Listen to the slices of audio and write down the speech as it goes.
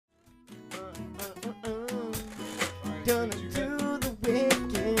gonna do the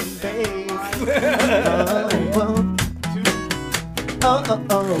wicked bass.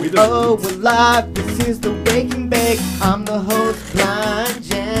 Oh, we're live. This is the Wake and Bake. I'm the host, Blind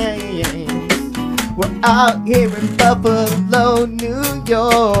James. We're out here in Buffalo, New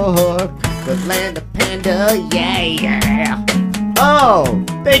York, the land of Panda, yeah. Oh,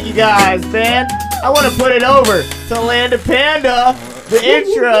 thank you guys, man. I want to put it over to Land of Panda, the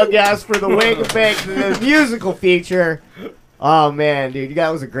intro, guys, for the Wake and Bake, the musical feature. Oh man, dude, that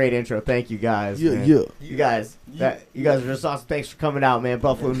was a great intro. Thank you guys. Yeah. You guys are just awesome. Thanks for coming out, man.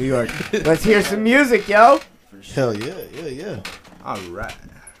 Buffalo, New York. Let's hear some music, yo. Hell yeah. All right.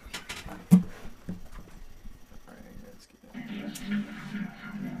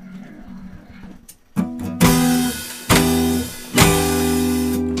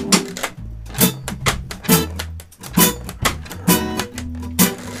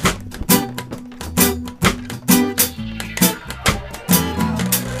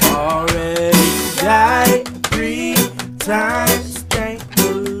 Died 3 times, thank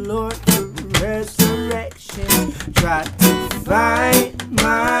the Lord for resurrection. Tried to find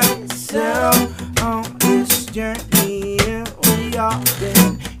myself on this journey, and we all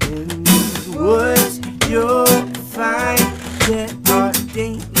been in these woods. You'll find there are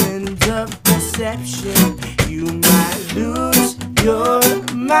demons of deception. You might lose your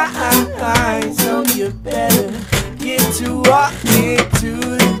mind, so you better get to walk into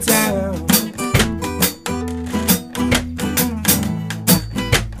the town.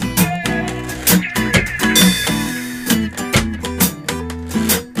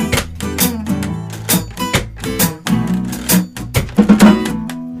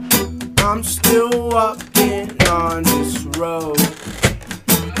 I'm still walking on this road.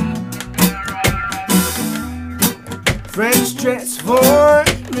 Friends transform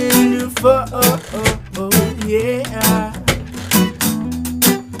into foe, yeah.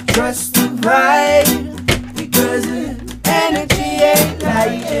 Trust the vibe, because the energy ain't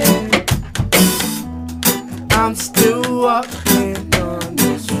lying. I'm still walking on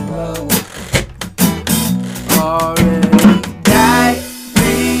this road. Already died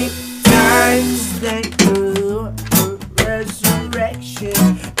 3 times, thank the Lord for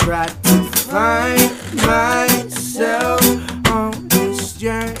resurrection. Tried to find myself on this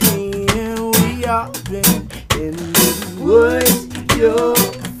journey, and we all been in the woods. You'll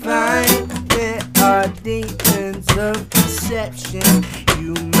find there are demons of deception.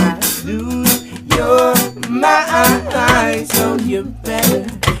 You might lose your mind, so you better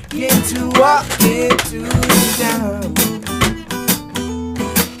get to walk into town.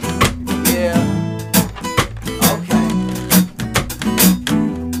 Yeah. Okay.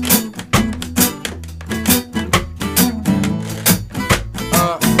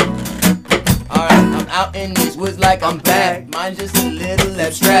 Alright, I'm out in these woods like I'm back. Mine's just a little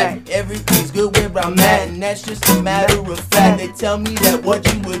abstract. Everything's good where I'm at, and that's just a matter of fact. They tell me that what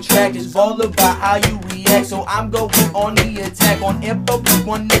you attract is all about how you react, so I'm going on the attack on info.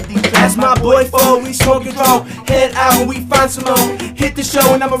 One of these tracks, my boy Fo, we smoking roll. Head out and we find some more. Hit the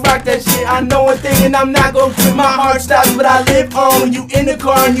show and I'ma rock that shit. I know one thing and I'm not gonna quit. My heart stops, but I live on. When you in the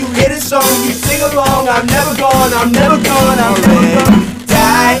car and you hear the song, you sing along. I'm never gone, I'm never gone, I'm never gone.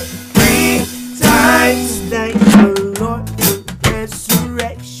 Die 3 times, thank the Lord for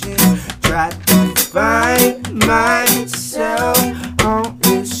resurrection. Tried to find myself on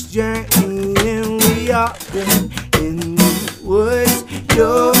this journey, and we all been in the woods.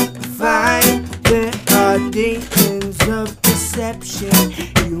 You'll find there are demons of deception.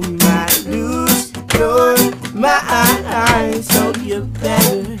 You might lose your mind, so you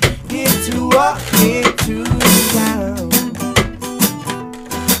better get to walk into town.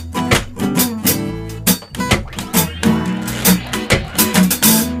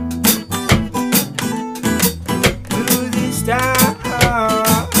 Do this time.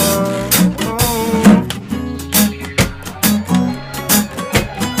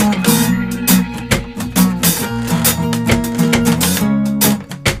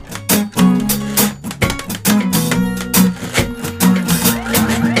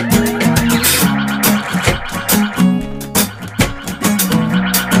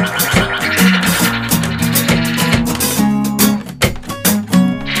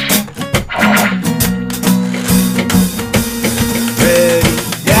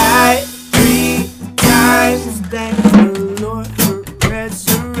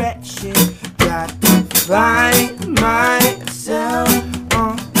 Find myself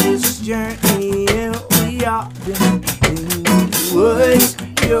on this journey, and we all been in the woods.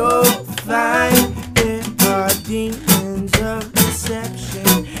 You'll find there are demons of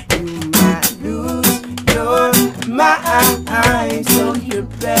deception. You might lose your mind. mind, so you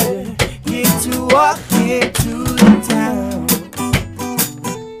better get to walking to the town.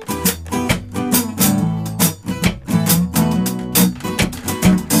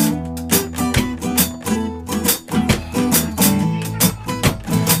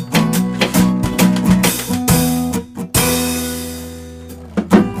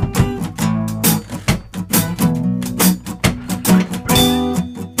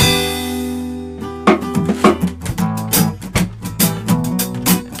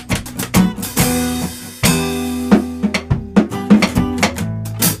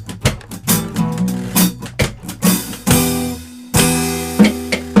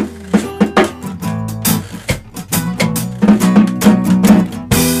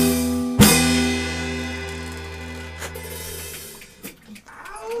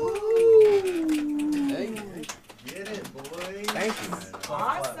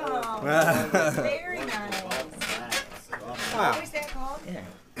 Very nice. What was that called?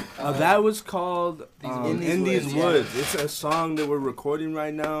 That was called In These Woods, Woods. It's a song that we're recording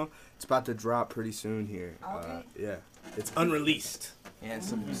right now. It's about to drop pretty soon here. Okay. Yeah. It's unreleased. And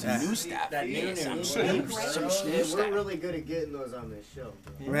some new stuff. We're really good at getting those on this show.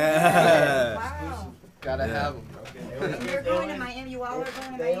 Wow. Gotta have them. You're going to Miami. You all are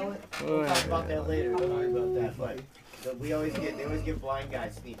going to Miami? We'll talk about that later. Don't worry about that. But they always give blind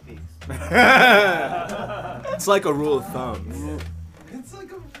guys sneak peeks. It's like a rule of thumb. It's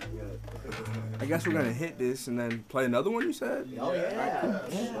like a. I guess we're gonna hit this and then play another one. You said. Oh yeah.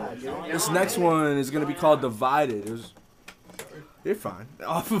 This next one is gonna be called Divided. You're fine.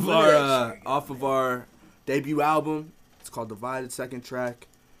 Off of our debut album. It's called Divided, second track,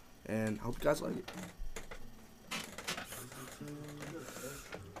 and I hope you guys like it.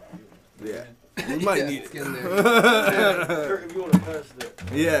 Yeah. We might need it. Kurt, if you want to pass that.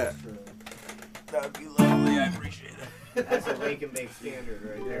 Yeah. That'd be lovely. I appreciate it. That's a wake and bake standard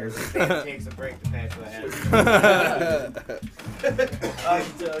right there. It takes a break to patch the hat. I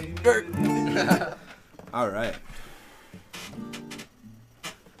can tell you. Kurt. All right.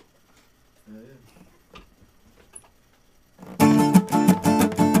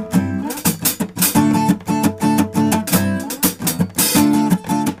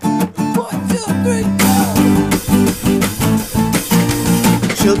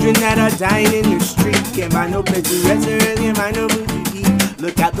 Children that are dying in the street can't find no place to rest or can't find no food to eat.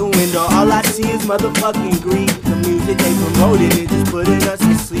 Look out the window, all I see is motherfucking greed. The music they promoted is just putting us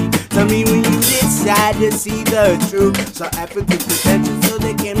to sleep. Tell me when you decide to see the truth. So Africa's potential so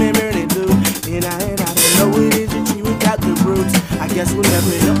they can remember they do. And I don't know what it is a tree without the roots. I guess we'll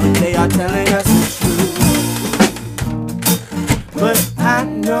never know if they are telling us the truth. But I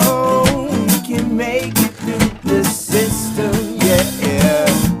know we can make it through the system, yeah.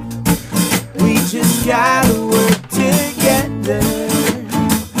 We just gotta work together.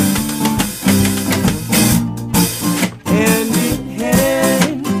 Hand in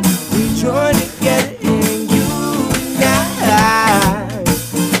hand, we join together and unite.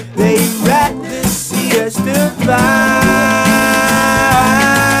 They'd rather see us divide.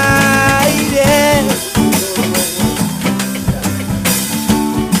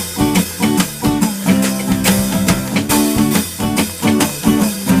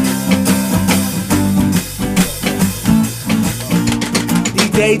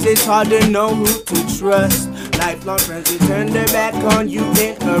 It's hard to know who to trust. Lifelong friends who turn their back on you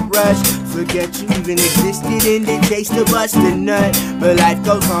in a rush. Forget you even existed in the chase to bust a nut. But life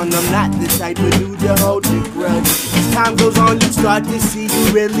goes on, I'm not the type of dude to hold a grudge. As time goes on, you start to see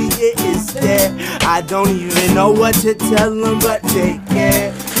who really is there. I don't even know what to tell them, but take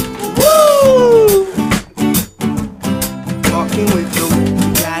care. Woo! Walking with the wind,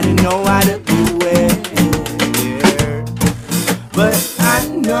 you gotta know how to beware. But I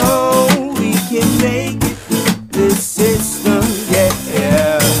know we can make it through this system,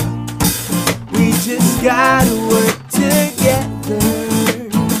 yeah. We just gotta work together.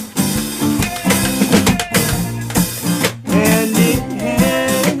 Hand in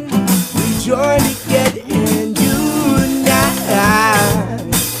hand, we join together and unite.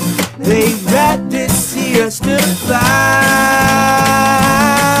 They'd rather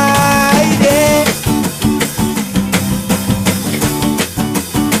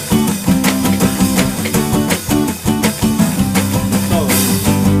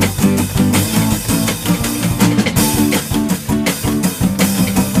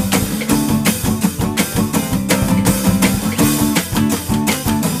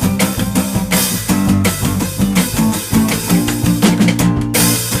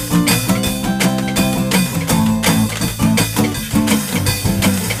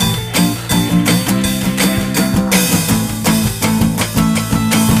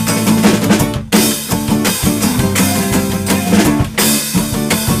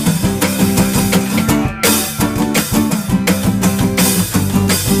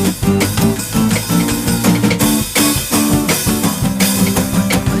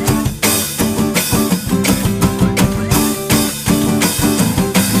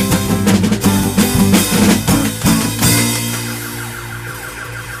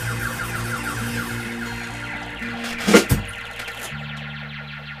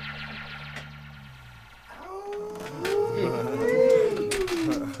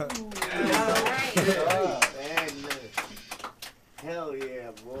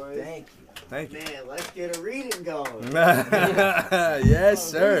boys. Thank you. Man, let's get a reading going. Yes,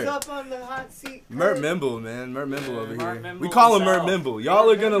 sir. Who's up on the hot seat? Mert Mimble, man. Mert Mimble over Mert here. Mimble We call him himself. Mert Mimble. Y'all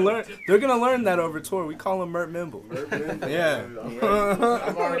are gonna learn. They're gonna learn that over tour. We call him Mert Mimble. Yeah.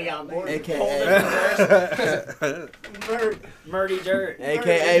 I'm already on board. A.K.A. Murdy Dirt.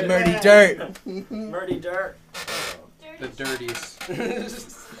 A.K.A. Murdy Dirt. Murdy Dirt. The dirtiest.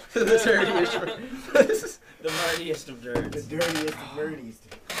 The dirtiest. The murdiest of dirts. The dirtiest of murdies.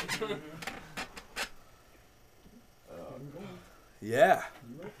 Yeah.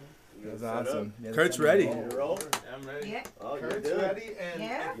 That's awesome. Kurt's ready. You roll? I'm ready. Yeah. Oh, you're Kurt's good. ready and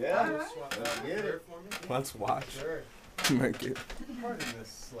Yeah. Yeah. swap Get it. for me. Let's watch. Sure. Make it. Pardon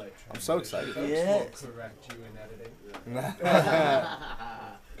this slight I'm so excited. Folks Yeah. will correct you in editing.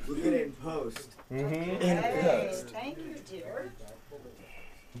 We'll get it in post. Mm-hmm. Hey, thank you, dear.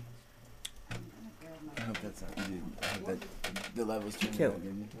 I hope that's not dude. I hope that the levels change. Kill it.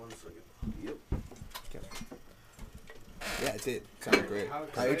 Yeah, it did. Sounded great.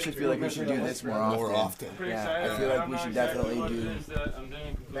 I actually feel like we should do this more often. Pretty Yeah, excited. I feel like I'm we not should excited definitely what it do. is that I'm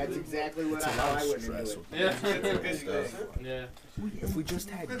doing completely. That's exactly what how I would do it. Yeah. Yeah. If we just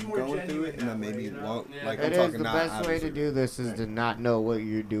had you going through it and then maybe won't, Yeah. like It I'm is talking the not best way to obviously. do this is to not know what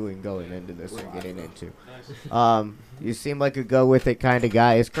you're doing going into this or getting into. Nice. You seem like a go with it kind of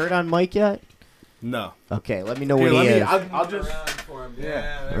guy. Is Kurt on mic yet? No. Okay, let me know Here, when he let me. is. I'll just. Around for him.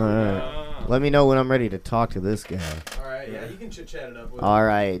 Yeah. There we Alright. go. Let me know when I'm ready to talk to this guy. Alright, yeah, you can chit chat it up with All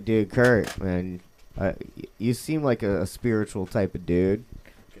right, dude, Kurt, man, you seem like a spiritual type of dude.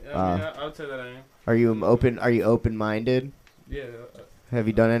 I mean, I would say that I am. Are you open? Are you open-minded? Yeah. Have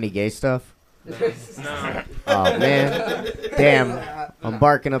you done any gay stuff? No. Oh man, damn, I'm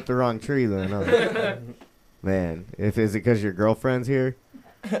barking up the wrong tree then. Huh? Man, is it because your girlfriend's here?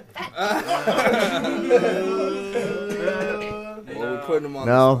 Well, we're putting him on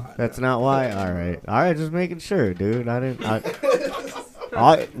the No, spot. that's not why. All right, just making sure, dude. I didn't.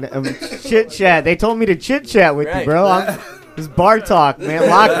 Chit chat. They told me to chit chat with you, bro. This bar talk, man.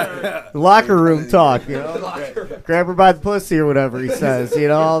 Locker room talk. You know, grab her by the pussy or whatever he says. You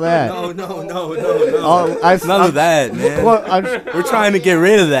know all that. No. Oh, None of that, man. Well, We're trying to get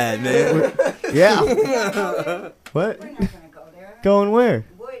rid of that, man. yeah. We're not What? gonna go there. Going where?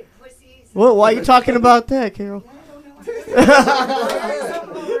 Wood, pussies. What? Why are you talking about that, Carol? I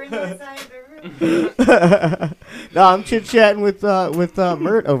don't know. We're in the side of the room. No, I'm chit chatting with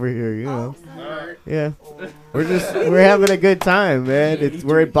Murt over here. You know. Yeah. We're having a good time, man.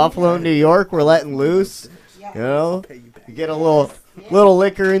 We're in Buffalo, New York. We're letting loose. You know. You get a little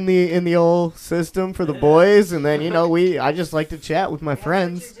liquor in the old system for the boys, and then I just like to chat with my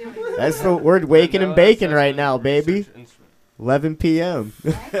friends. We're waking and baking right now, baby. 11 p.m.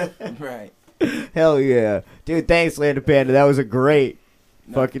 Right. Hell yeah, dude! Thanks, Land Panda. That was a great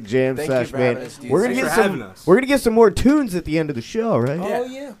fucking jam Thank you sesh, for man. having us, dude. We're gonna Thanks get for having some. us. We're gonna get some more tunes at the end of the show, right? Oh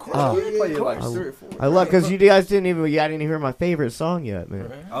yeah, of course. Oh. Play you like 3 or 4. I love because you guys didn't even hear my favorite song yet, man.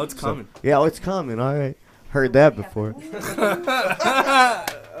 Right. Oh, it's coming. Yeah, it's coming. All right, heard that before.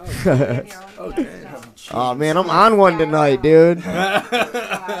 Oh man, I'm on one tonight, dude.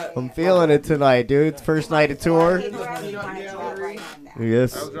 I'm feeling it tonight, dude. It's first night of tour.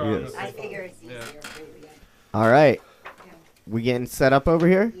 Yes, yes. I figure it's easier for you. All right, we getting set up over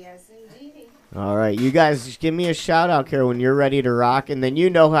here. Yes, indeed. All right, you guys just give me a shout out, Carol, when you're ready to rock, and then you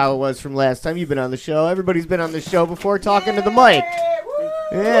know how it was from last time you've been on the show. Everybody's been on the show before, talking to the mic.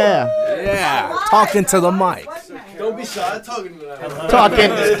 Yeah, Yeah, talking to the mic. Don't be shy talking to that.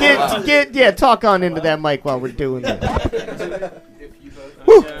 talking. Talk on into that mic while we're doing this. If you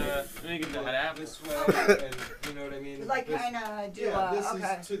both Make it have this way, and you know what I mean? Like This- kind of do yeah, this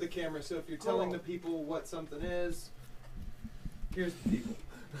okay. is to the camera, so if you're telling the people what something is, here's the people.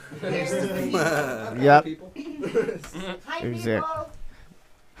 Yep. People. Hi, Exactly. people.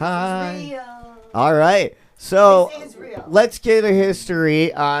 Hi. This is real. All right. So This is real. let's get a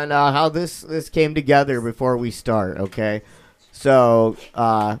history on how this came together before we start. Okay. So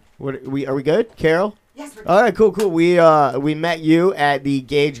are we good, Carol? Yes, we're All right, cool. We met you at the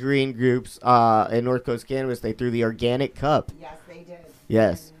Gage Green Groups in North Coast Cannabis. They threw the organic cup. Yes, they did.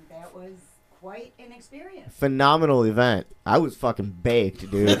 Yes. And that was quite an experience. Phenomenal event. I was fucking baked,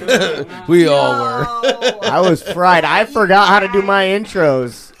 dude. We all were. No. I was fried. I forgot how to do my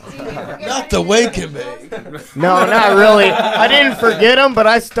intros. Not the waking me. No, not really. I didn't forget them, but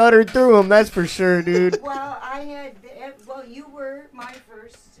I stuttered through them. That's for sure, dude. Well, you were my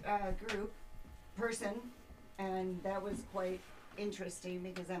first group person, and that was quite interesting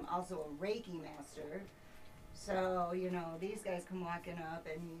because I'm also a Reiki master. So, these guys come walking up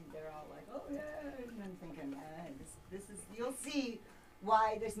and they're all like, oh yeah, and I'm thinking, this is, you'll see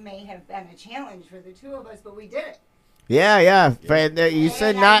why this may have been a challenge for the two of us, but we did it. Yeah. But, you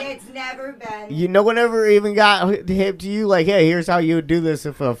said not. It's never been. You no one ever even got hip to you like, hey, here's how you would do this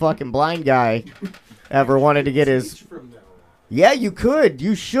if a fucking blind guy ever wanted to get his. From now on. Yeah, you could.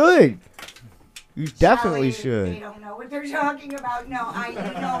 You should. You definitely They should. don't know what they're talking about.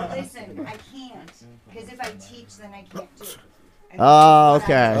 No, listen, I can't. Because if I teach, then I can't do it. And Oh, this is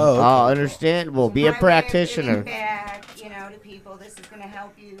what I okay. do. Oh, okay. Oh, understandable. So Be my a way of practitioner. giving back, to people. This is going to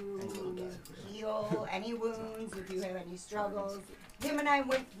help you heal any wounds if you have any struggles. Him and I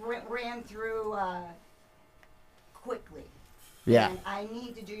ran through quickly. Yeah. And I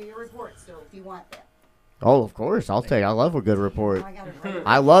need to do your report still if you want that. Oh, of course. I'll take. I love a good report. I gotta write it.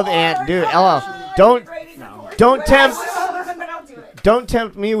 I love Ant, dude. I Don't didn't write it before, don't but tempt- but I'll do it. don't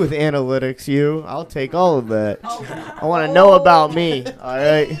tempt me with analytics. You. I'll take all of that. Oh, I want to know about me. All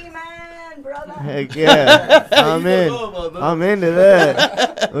right. Amen, brother. Heck yeah. I'm in. I'm into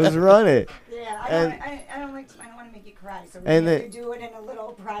that. Let's run it. Yeah, And- I don't want to make you cry, so we and have then- to do it in a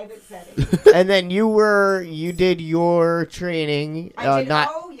little private setting. And then you did your training I did, not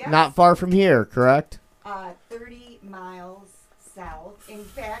yes. not far from here, correct? 30 miles south. In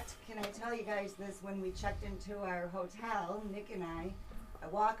fact, can I tell you guys this? When we checked into our hotel, Nick and I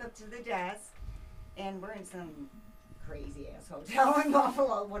walk up to the desk, and we're in some crazy ass hotel in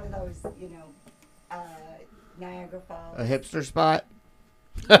Buffalo, one of those, Niagara Falls. A hipster spot.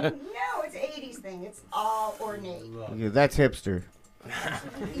 No, it's 80s thing. It's all ornate. Yeah, that's hipster.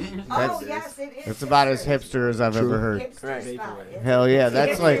 Oh, yes, it is. That's about as hipster as I've ever heard. Hipster spot. It's Hell yeah, a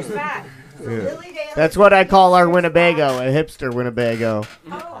that's hipster like spot. So yeah. Lily Dale that's is what a I call our hipster Winnebago, spot. a hipster Winnebago.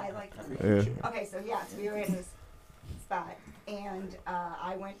 Oh, I like that. Yeah. Okay, so yes, we were in this spot, and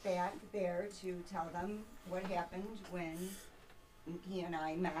I went back there to tell them what happened when he and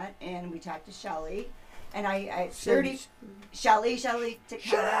I met, and we talked to Shelly, and I 30 Shelly to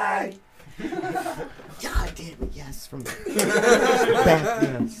God damn it, yes, from back,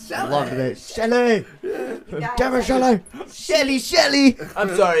 yes. I love that. Shelly! Damn it, Shelly! Shelly!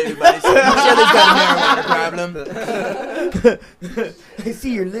 I'm sorry, everybody. Shelly's got a marijuana problem. I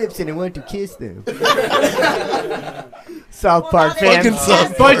see your lips and I want to kiss them. South Park now fans. Fucking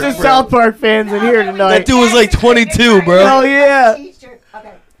South Bunch Park, of bro. South Park fans in here That tonight. dude was like 22, bro. Hell yeah!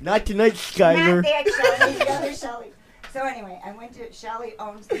 Okay. Not tonight, Not Skyler. that Shelly, the other Shelly. So anyway, I went to Shelly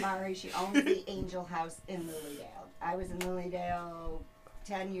owns the Mari. She owns the Angel House in Lilydale. I was in Lilydale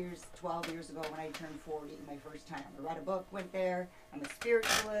 12 years ago when I turned 40, my first time. I read a book, went there. I'm a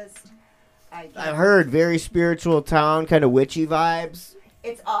spiritualist. I've heard very spiritual town, kind of witchy vibes.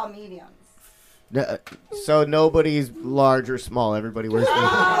 It's all mediums. So nobody's large or small. Everybody wears.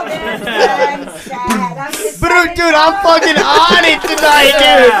 Oh, that's sad. I'm just But dude, saying, I'm fucking on it tonight,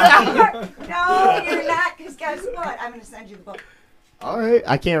 dude. No, you're not, because guess what? I'm going to send you the book. All right,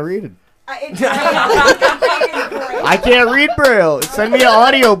 I can't read it. It's Braille. I can't read Braille. Send me an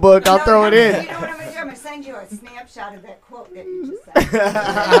audio book. I'll throw it You in. know what I'm going to do? I'm going to send you a snapshot of that quote that you just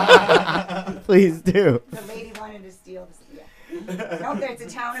said. Please do. The lady wanted to steal this. Yeah. No, it's a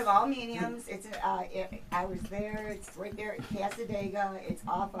town of all mediums. I was there. It's right there at Casadega. It's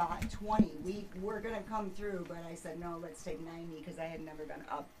off 20. We were going to come through, but I said, no, let's take 90 because I had never been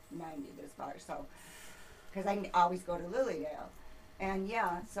up 90 this far. So, because I always go to Lilydale. And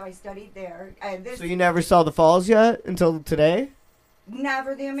yeah, so I studied there. So you never saw the falls yet until today?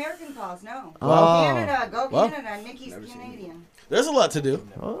 Never the American Falls, no. Oh. Go Canada, go Well, Canada. Nikki's Canadian. There's a lot to do.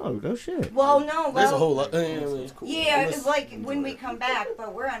 Oh, no shit. Well, no, There's a whole lot. yeah, it's like when we come back,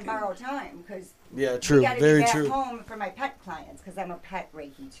 but we're on borrowed time because Yeah, we true. got to Very be back true. home for my pet clients because I'm a pet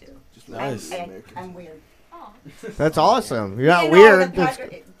Reiki too. Nice. I'm weird. That's awesome. You're not You know, weird. the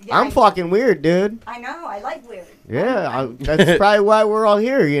pet- yeah, I'm fucking weird, dude. I know. I like weird. Yeah, that's probably why we're all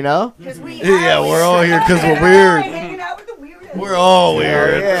here, you know? Because we Yeah, are we're all here 'cause we're I'm weird. hanging out with the weirdos. We're all Oh,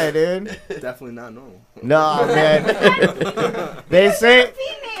 weird. yeah, dude. Definitely not normal. No, man. They say,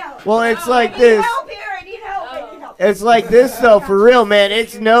 Female. well, it's No, like I need this. help here. I need help. I need help. It's like this, though, for real, man.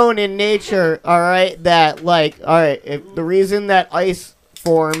 It's known in nature, all right, that, like, all right, if the reason that ice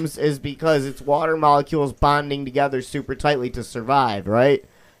forms is because it's water molecules bonding together super tightly to survive, right?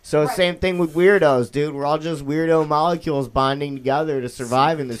 So Right. same thing with weirdos, dude. We're all just weirdo molecules bonding together to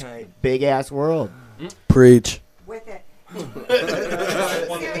survive in this big-ass world. Preach. With it.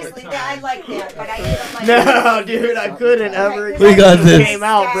 Seriously, I like that, but I don't like No, dude, I couldn't ever. Okay, We got this. Came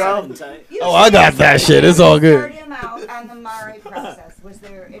out, bro. You Oh, I got that shit. It's all good. Start him out on the Mari process. Was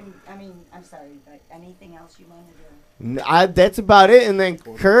there? I'm sorry. But anything else you wanted to? That's about it. And then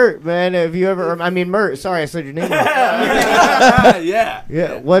Kurt, man, have you ever? I mean, Murt. Sorry, I said your name. wrong. Yeah.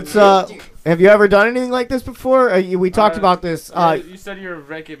 Yeah. What's Have you ever done anything like this before? We talked about this. You said you're a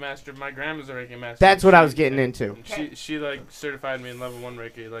Reiki master. My grandma's a Reiki master. That's what I was getting into. She like certified me in level 1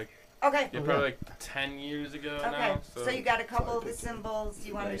 Reiki like Okay. yeah, probably like 10 years ago Okay. now. So you got a couple of the symbols.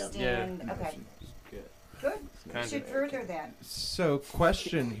 You understand? Yeah. Okay. Good. You should further that. So,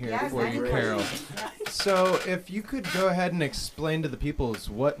 question here Yes, for you, any Carol. questions? Yeah. So, if you could go ahead and explain to the peoples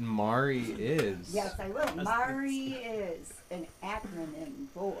what Mari is. Yes, I will. MARI is an acronym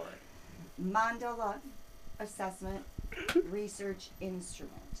for Mandala Assessment Research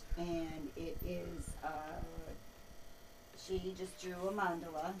Instrument. And it is, she just drew a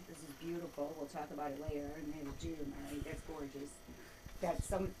mandala. This is beautiful. We'll talk about it later. And they will do MARI. That's gorgeous.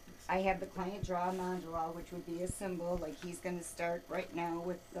 I have the client draw a mandala, which would be a symbol. Like he's going to start right now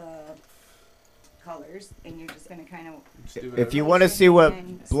with the colors, and you're just going to kind of. If you want to see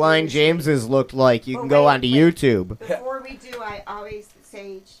what Blind James's looked like, you can go onto YouTube. Before we do, I always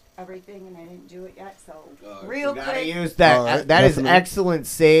sage everything, and I didn't do it yet, so real Gotta quick. use that. Alright, That is definitely. excellent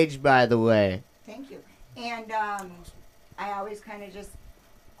sage, by the way. Thank you. And I always kind of just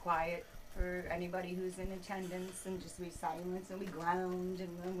quiet for anybody who's in attendance, and just we silence and we ground, and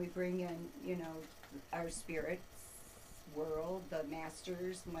then we bring in, you know, our spirits world. The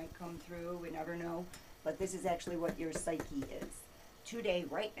masters might come through. We never know, but this is actually what your psyche is. Today,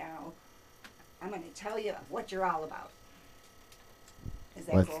 right now, I'm going to tell you what you're all about. Is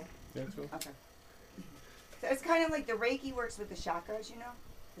that What? cool? Yeah, cool. Okay. So it's kind of like the Reiki works with the chakras, you know?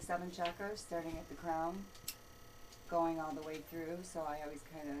 The 7 chakras, starting at the crown, going all the way through. So I always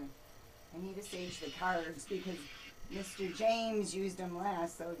kind of, I need to sage the cards because Mr. James used them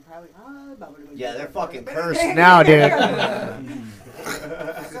last, so he probably, Yeah, they're fucking cursed now, dude.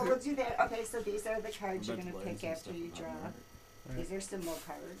 So we'll do that. Okay, so these are the cards you're going to pick after you draw. These are symbol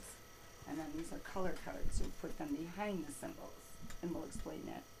cards. And then these are color cards, so put them behind the symbols. And we'll explain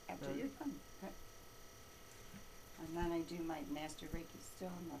that after you're done. Okay. And then I do my Master Reiki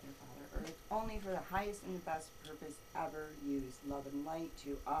Still, Mother, Father, Earth, only for the highest and the best purpose ever used. Love and light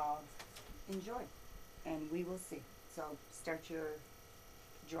to all. Enjoy. And we will see. So start your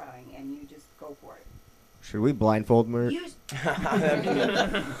drawing and you just go for it. Should we blindfold Murt? Well,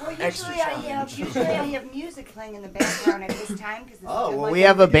 usually I have music playing in the background at this time because We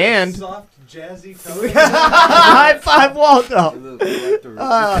have a band. Soft, jazzy tone. High five, Waldo.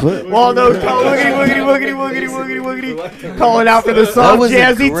 Waldo, woogity, woogity, woogity, woogity, woogity, woogity. Calling out for the That soft, was a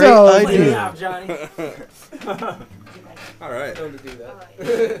jazzy great tone. idea. Johnny. All right. Don't do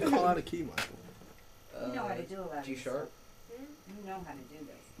that. Call out a key, Michael. You know how to do a lot. G sharp. You know how to do this.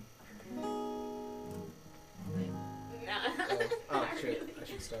 Oh shit! I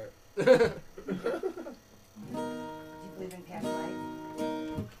should start. Do you believe in past life?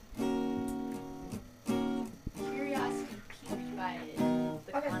 Curiosity piqued by it,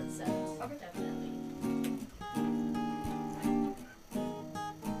 the Okay. concept, Okay. definitely.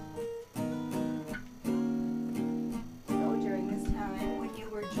 So during this time when you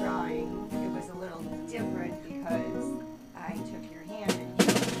were drawing, it was a little different because I took your hand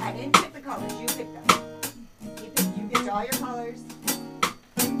and I didn't pick the colors, you picked them. You picked all your colors.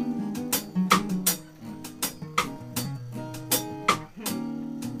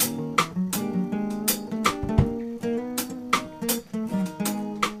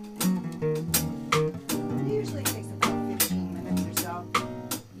 It usually takes about 15 minutes or so.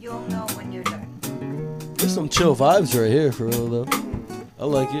 You'll know when you're done. There's some chill vibes right here, for real though. I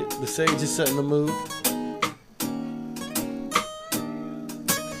like it. The sage is setting the mood.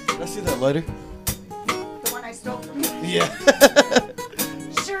 Did I see that lighter? The one I stole from you? Yeah.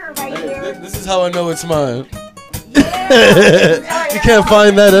 Sure, right Hey, here. this is how I know it's mine. Yeah. You can't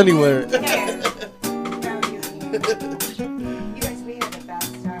find that anywhere. You guys, we had the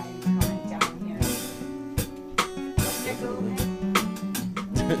best time coming down here.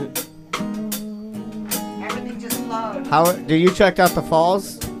 Everything just flowed. How do you checked out the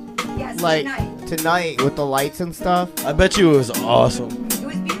falls? Yes, Like tonight. tonight with the lights and stuff? I bet you it was awesome. It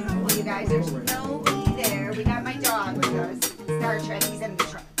was beautiful, you guys. There's nobody there. We got my dog with us. Star Trek. He's in the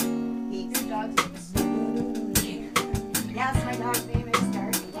truck. He's Dog's yes, my dog's name is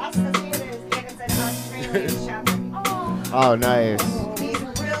Starkey. Yes, that's who it is. And it's an Australian Shepherd. Oh, nice. He's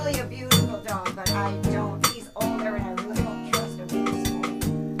really a beautiful dog, but I don't. He's older, and I really don't trust him at this point.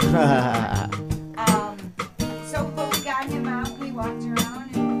 So when we got him out, we walked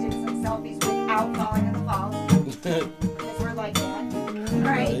around and did some selfies without falling in the falls. Because we're like that.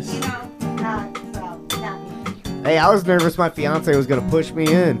 Right? Nice. You know? Not me. Hey, I was nervous my fiance was gonna push me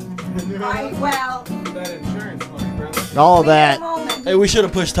in. Well, That insurance money, bro. All we had a that. moment. Hey, we should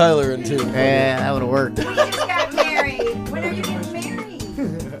have pushed Tyler in too. Yeah, that would have worked. We just got married. When are you getting married?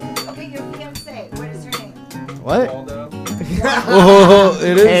 Okay, your What? Waldo. Oh,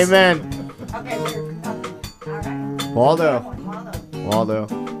 it is. Amen. Okay, alright. Waldo. Waldo. Waldo.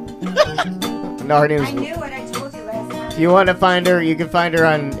 No, her I name's. knew it, I told you last time. If you want to find her, you can find her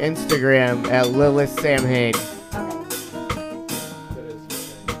on Instagram at Lilith Sam Hain.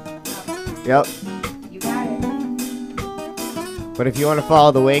 Yep. You got it. But if you want to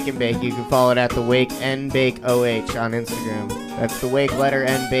follow the Wake and Bake, you can follow it at the Wake and Bake OH on Instagram. That's the Wake letter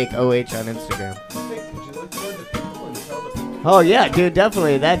N Bake OH on Instagram. Oh yeah, dude,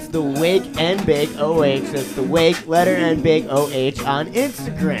 definitely. That's the Wake and Bake OH. That's the Wake letter N Bake OH on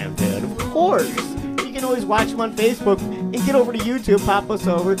Instagram, dude. Of course. You can always watch them on Facebook and get over to YouTube, pop us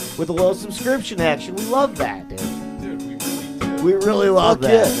over with a little subscription action. We love that, dude. Dude, we really do. We really love Fuck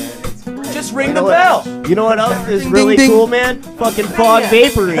that, yeah. man. Just ring You the know bell. You know what else is Ding, really ding, ding. cool, man? Fucking Fog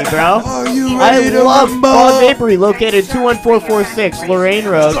Vapory, bro. Are you I ready to love rumble? Fog Vapory, located 21446 Lorraine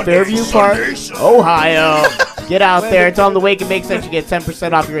Road, Fairview Park, Ohio. Get out there. It's on the Wake and Bake section. Get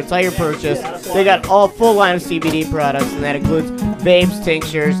 10% off your entire purchase. They got all full line of CBD products, and that includes vapes,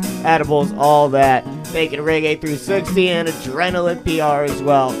 tinctures, edibles, all that. Making Reggae 360 and Adrenaline PR as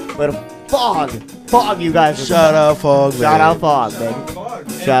well. But Fog, you guys are Shout out Fog. Shout man. out Fog,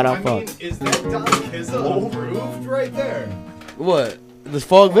 baby. Shout out Fog. Is that Don Kizza approved right there? What? This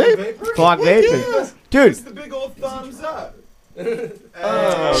Fog vape? Vapor? Fog vaping. Dude. It's the big old thumbs up. Shout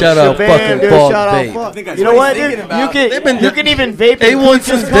out Shabam, fucking dude, Fog shout out vape. Fog. I think I You know was what, dude? thinking about- You can even vape in A1's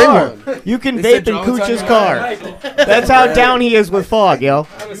his Cooch's big car. one. You can They vape said in drones on Cooch's your car. That's how down he is with Fog, yo.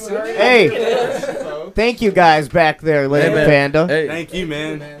 Hey, thank you guys back there, Land man. Panda. Hey, Thank you,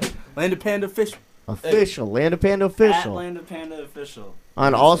 man. Land of Panda Fish. Official, Land of Panda At official. Land of Panda official.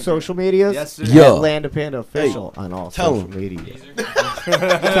 On all social medias? Yes, sir. Yo. At Land of Panda official on all tell social 'em. media.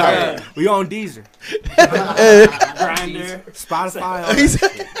 We on Deezer, Grinder. Spotify.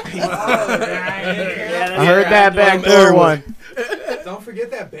 I heard that back there one. Don't forget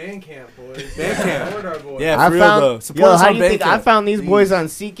that Bandcamp, boys. Bandcamp. Support our boys. Yeah, I for real found, though. Support yo, us how on do you think I Bandcamp. found these boys on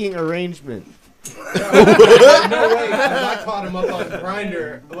Seeking Arrangement? No way, 'cause I caught him up on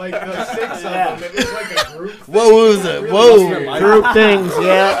Grindr. Like the 6 of them, it was like a group. what was it? Whoa. Group things,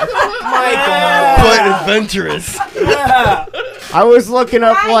 yeah. Quite adventurous. I was looking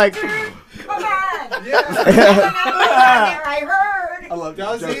up like, Come on. Yeah. I heard.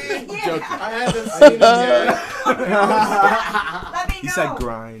 Does he? Yeah. I haven't seen him yet. Let me know. He said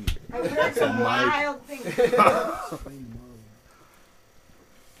grind. I heard some wild things.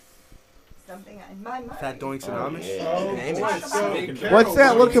 Something in my mind. Fat Doinks and Amish. What's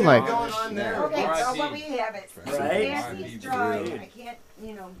that looking like? Going on there. Okay, so what we have it. Right? Nancy's drawing. I can't,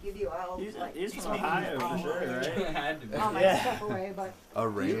 you give you all He's like from Ohio for sure, right? all my Yeah. stuff away, but A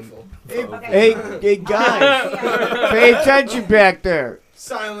rain. hey, guys, pay attention back there.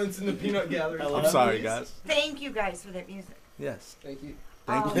 Silence in the peanut gallery. I'm sorry, guys. thank you guys for that music. Yes. Thank you.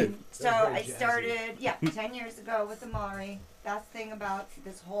 Thank you. So I started, 10 years ago with the Mari. That's the thing about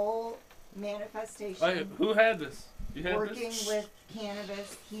this whole manifestation. Wait, who had this? You had Working this? with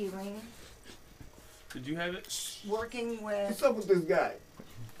cannabis healing, Did you have it? working with, up with this guy?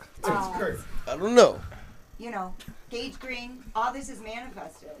 It's Kurt. I don't know. Gage Green. All this is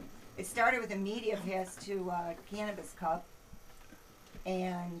manifested. It started with a media pass to Cannabis Cup,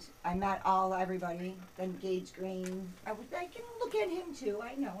 and I met everybody. Then Gage Green. I can look at him too.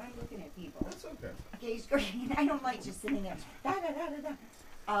 I know I'm looking at people. That's okay. Gage Green. I don't like just sitting there. Da da da da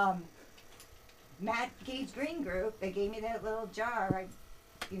da. Matt Gage Green Group. They gave me that little jar. I,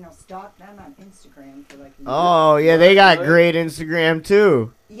 stalked them on Instagram for like a year. Oh, yeah, they got great Instagram,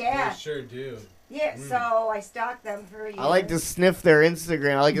 too. Yeah. They sure do. Yeah, so I stalked them for a year. I like to sniff their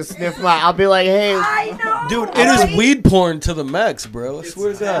Instagram. I like to sniff I'll be like, hey. I know. Dude, it is weed porn to the max, bro. I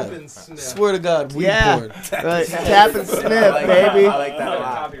swear to Tap God. and sniff. Swear to God, weed Yeah. porn. Right, tap and sniff, baby. I like that a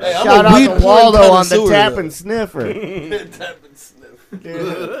lot. Hey, I'm Shout a out weed to porn Waldo on the connoisseur, tap though. and sniffer. Tap and sniff.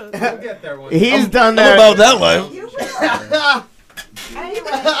 We'll get there one He's day. done I'm that. about that life. You will.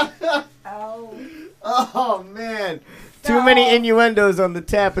 Anyway. Oh. Oh, man. Too many innuendos on the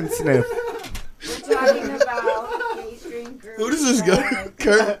tap and sniff. We're talking about Gage Green Group. Who does this guy?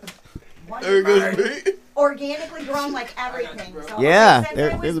 Kurt? There goes me. Organically grown like everything. So Yeah, since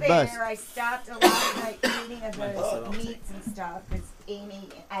they're I was the best. there, I stopped a lot of my eating of the meats and stuff because Amy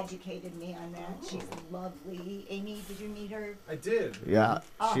educated me on that. She's lovely. Amy, did you meet her? I did. Yeah,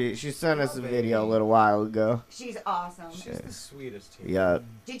 she sent us a video a little while ago. She's awesome. She's the sweetest. Too. Yeah.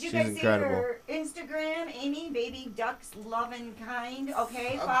 Did you She's guys incredible. see her Instagram, Amy, baby ducks, loving kind?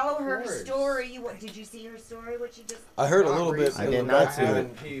 Okay, Of follow her course. story. What did you see her story? What she just? I heard a little bit. I did in the not back see I of it.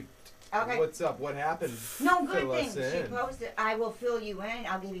 haven't peeped. Okay. What's up? What happened? No, good Fill us thing. She in. posted, I will fill you in.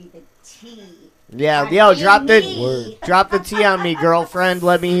 I'll give you the tea. Yeah, On yo, me. drop the tea on me, girlfriend.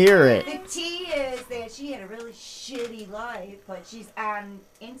 Let me hear it. The tea is that she had a really shitty life, but she's on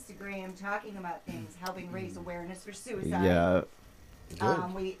Instagram talking about things, helping raise awareness for suicide. Yeah.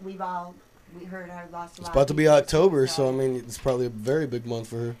 We heard I lost a lot. It's about to be October, so I mean, it's probably a very big month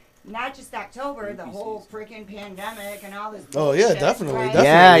for her. Not just October, the whole freaking pandemic and all this. Oh, yeah, bullshit, definitely, right?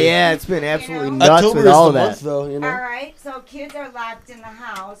 definitely. Yeah, it's been absolutely You know? nuts October with is all the that. month, though, you know. All right, so kids are locked in the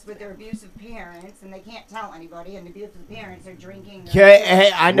house with their abusive parents, and they can't tell anybody, and the abusive parents are drinking. Okay,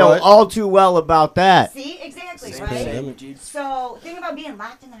 hey, I know What? all too well about that. See, exactly, Same right? pandemic. So think about being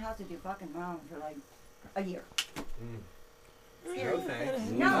locked in the house with your fucking mom for like a year. Scary. No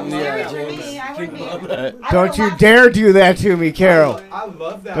thanks. No, Yeah. scary for me. I wouldn't be. Don't you dare do that to me, Carol. I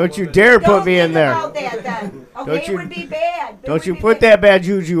love that. Don't you woman. dare put Don't me in think there. about that then. Okay, Don't you- it would be bad. It Don't would you be put bad. that bad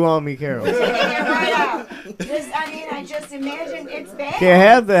juju on me, Carol. Take it right out. I just imagine it's bad. Can't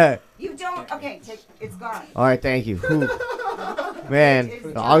have that. You don't. Okay, it's gone. All right, thank you. Whew. Man,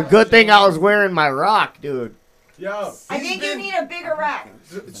 good thing I was wearing my rock, dude. Yo, I think you need a bigger rock.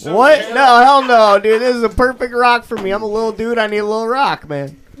 What? No, hell no, dude. This is a perfect rock for me. I'm a little dude. I need a little rock,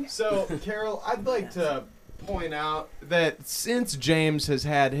 man. So, Carol, I'd like to point out that since James has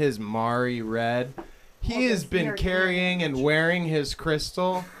had his Mari read, he has been carrying and wearing his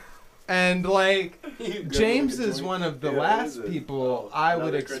crystal. And, like, James is one of the last people I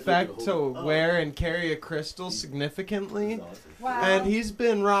would expect to wear and carry a crystal significantly. Wow. And he's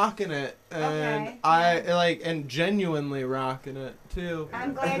been rocking it. And Okay. and genuinely rocking it, too.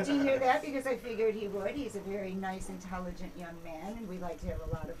 I'm glad to hear that because I figured he would. He's a very nice, intelligent young man, and we like to have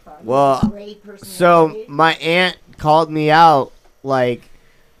a lot of fun. Well, He's a great personality. So my aunt called me out, like,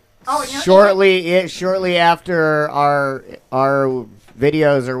 shortly after our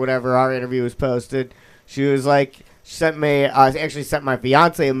videos or whatever, our interview was posted. She was like, sent my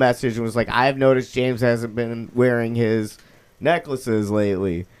fiance a message and was like, I've noticed James hasn't been wearing his necklaces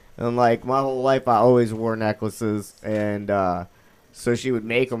lately. And like my whole life I always wore necklaces, and so she would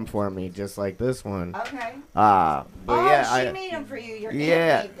make them for me, just like this one. Okay. But she made them for you. Your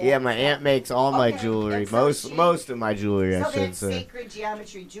aunt made them. My aunt makes all my Okay, jewelry, that's so most of my jewelry, I So should that's say. sacred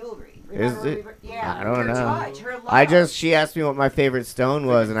geometry jewelry. Is Remember it? Yeah. I don't her know. touch, her love. She asked me what my favorite stone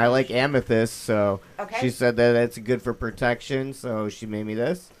was, and I like amethyst, so Okay. she said that it's good for protection, so she made me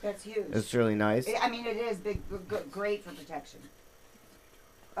this. That's huge. It's really nice. I mean, it is great for protection.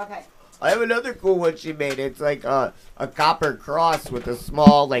 Okay. I have another cool one she made. It's like a copper cross with a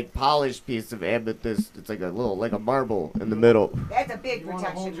small, like, polished piece of amethyst. It's like a marble in the middle. That's a big You want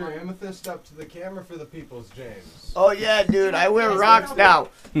to hold protection. your one. amethyst up to the camera for the people's, James? Oh yeah, dude, I wear rocks now.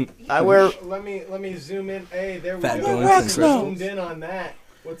 Let me zoom in. Hey, there we Fat go. boy rocks now. Zoomed in on that.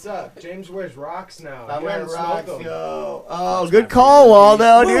 What's up? James wears rocks now. I You wear haven't rocks, smoked 'em. yo. Oh, good call,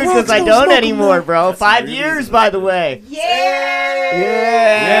 Waldo, dude, because I don't anymore, bro. 5 years, by the way. Yeah.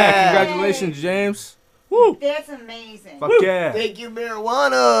 Yeah. Congratulations, James. Woo. That's amazing. Fuck yeah. Thank you,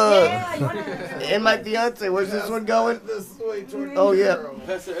 marijuana. Yeah, you wanna. And my fiance, where's this one going? This way toward Oh, yeah. Carol.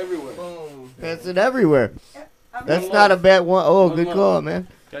 Pass it everywhere. Boom. That's it everywhere. Okay. That's not a bad one. Oh, good call, man.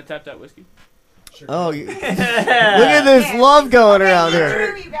 Gotta tap that whiskey. Oh, look at this love going around here.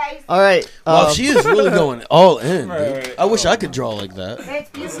 True, you guys. All right. Wow, she is really going all in, dude. Right. I wish I could draw like that. That's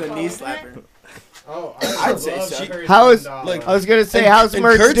beautiful. knee isn't it? slapper. Oh, I'd say love so. Curry How is $10. like- I was gonna say, how's and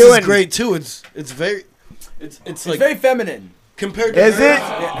Murt Kurt's doing? is great too. It's very, it's It's like very feminine. compared to Is it?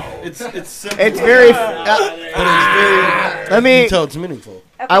 Yeah, it's simple. It's very. but it's very. Let me. You can tell it's meaningful.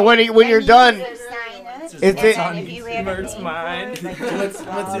 Okay, when you're then done- you just sign it, Is and it- then if you have a Murt's name mine. for it, like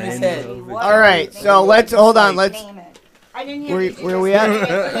What's in his head? All right, so let's hold on. Let's. Name it. I didn't hear Where- you. where we at?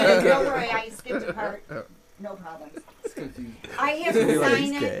 Don't worry, I skipped a part. No problem. I have to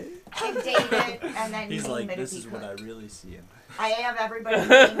sign it and date it, and then He's name like, it this if is you what I could. really see him. I have everybody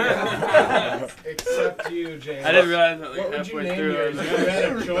name it. Except you, James. I didn't realize that What like would you halfway name through. yours? If you had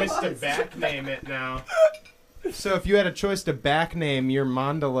a choice to back name it now. So if you had a choice to back name your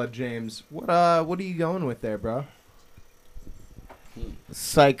mandala, James, what are you going with there, bro?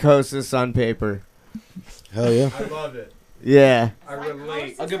 Psychosis on paper. Hell yeah. I love it. Yeah. I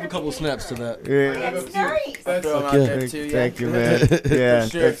relate. I'll give a couple snaps to that. Yeah. That's nice. That's Throw 'em out Yeah. there too, yeah. Thank you, man. Yeah.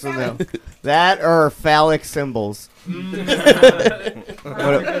 Sure. That's that or phallic symbols. Well, we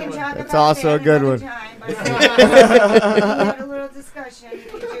can talk That's about also that a good another one. time, but, we had a little discussion.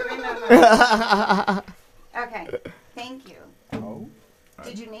 If you do remember. Okay. Thank you.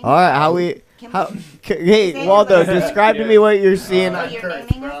 Did you name All right, it? how we? Can How? we- Hey, Waldo, describe to me what you're seeing. Oh, you're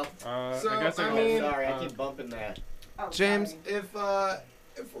naming it? So, I guess I I mean- go. bumping that. Oh, James, sorry.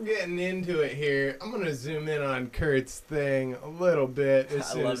 if we're getting into it here, I'm gonna zoom in on Kurt's thing a little bit as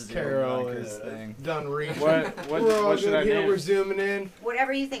soon as Carol is done reading. What should I here. name? We're zooming in.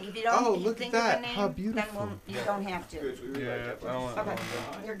 Whatever you think. If you don't look think at that. of a name, How beautiful. then you don't have to. Yeah, I don't want. Okay,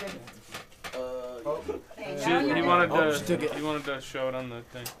 you're good. Okay, She, now you're he good. wanted to show it on the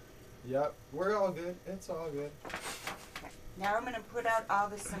thing. Yep, we're all good. It's all good. Now I'm going to put out all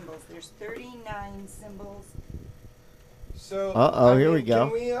the symbols. There's 39 symbols. So, Here we go.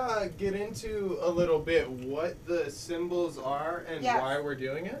 Can we get into a little bit what the symbols are and Yes. why we're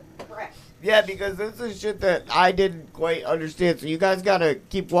doing it? Correct. Yeah, because this is shit that I didn't quite understand. So you guys gotta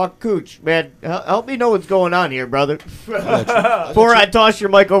keep walk cooch, man. Help me know what's going on here, brother. Before I toss your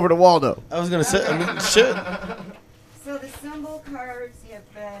mic over to Waldo. I was gonna say, shit. So the symbol cards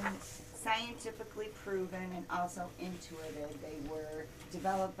have been scientifically proven and also intuitive. They were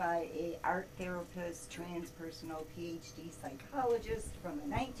developed by a art therapist, transpersonal PhD psychologist from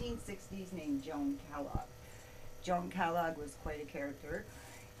the 1960s named Joan Kellogg. Joan Kellogg was quite a character,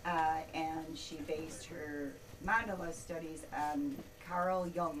 and she based her mandala studies on Carl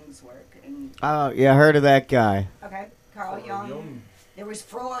Jung's work. And Oh, yeah, heard of that guy. okay, Carl Jung. There was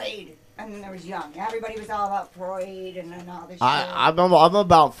Freud, and then there was Jung. Everybody was all about Freud and then all this shit. I'm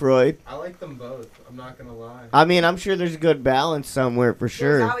about Freud. I like them both. I'm not gonna lie. I mean, I'm sure there's a good balance somewhere for There's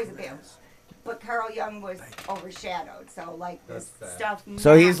sure. always a balance. But Carl Jung was overshadowed, so like this That's stuff.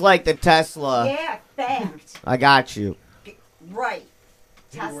 So he's like the Tesla. Yeah, fact. I got you. Right.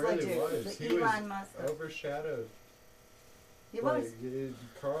 He Tesla really did. was. The He was Elon Musk. overshadowed. He was.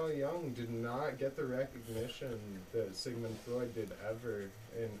 Carl Jung did not get the recognition that Sigmund Freud did ever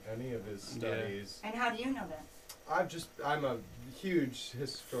in any of his studies. And how do you know that? I'm a huge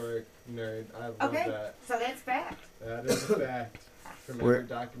historic nerd. I love Okay, that. so that's fact. That is a fact. From Where- every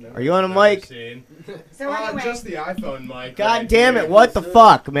documentary are you on a I've ever mic? seen. So anyway, Just the iPhone mic. God right damn here. it! What the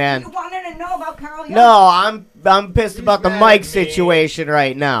fuck, man? you wanted to know about Carl Jung? No, I'm pissed He's about the mad mic at me. situation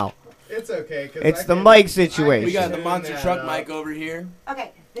right now. It's okay. 'Cause It's I the can- mic I can situation. We got the tune monster that truck up. mic over here.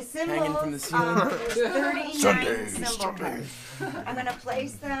 Okay, the symbols. Hanging from the ceiling. There's 39 symbol cards. I'm gonna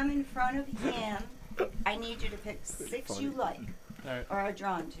place them in front of him. I need you to pick 6 you like Alright. or are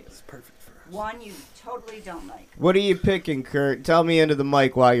drawn to. It's perfect for us. 1 you totally don't like. What are you picking, Kurt? Tell me into the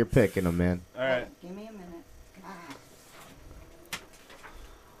mic while you're picking them, man. Alright. Give me a minute.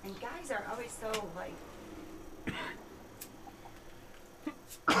 And guys are always so like.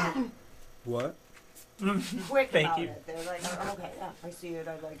 What? quick Thank about you. it. They're like, oh, okay, yeah, I see it,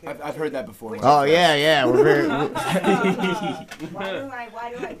 I like it. I've heard that before. Which Oh is- yeah, we're very.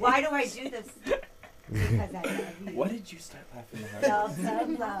 Why do I do this? Because I love you. What did you start laughing at?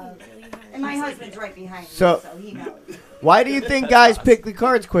 Self-love. And my husband's right behind So- me, so he knows. Why do you think guys pick the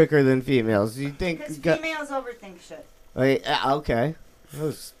cards quicker than females? Do you think? Because females overthink shit. Okay, that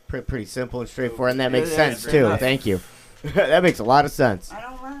was pretty simple and straightforward, and that makes Yeah, sense fair too. enough. Thank you. That makes a lot of sense. I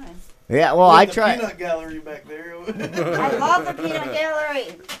don't lie. Yeah, well, I The try. peanut gallery back there. I love the peanut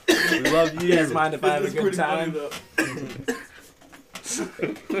gallery. We love You guys mind if I have a It's good pretty time? funny, though.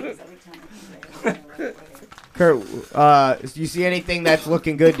 Every time I say it. Kurt, you see anything that's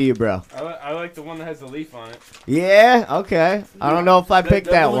looking good to you, bro? I like the one that has the leaf on it. Yeah, okay. I don't know if I picked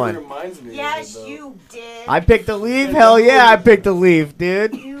that one one. reminds me of Yes, it, though. you did. I picked the leaf. Hell yeah, I picked the leaf,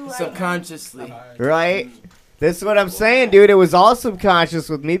 dude. You like Subconsciously. Right? This is what I'm saying, dude. It was all subconscious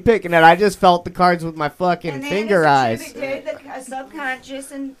with me picking it. I just felt the cards with my fucking and finger then eyes. it's attributed the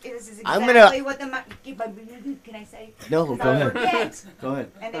subconscious, and this is I'm exactly gonna- what the. Can I say? No, 'Cause go I ahead. forget. Go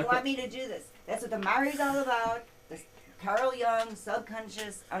ahead. And they want me to do this. That's what the Mari's all about. The Carl Jung,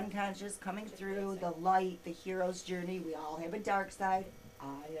 subconscious, unconscious, coming through, the light, the hero's journey. We all have a dark side. I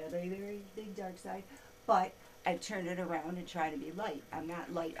have a very big dark side. But I turned it around and try to be light. I'm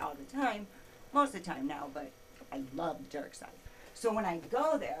not light all the time, most of the time now, but I love the dark side. So when I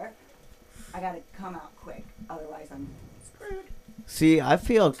go there, I gotta come out quick. Otherwise, I'm screwed. See, I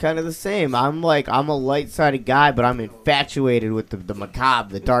feel kind of the same. I'm a light-sided guy, but I'm infatuated with the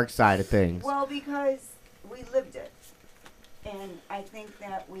macabre, the dark side of things. Well, because we lived it. And I think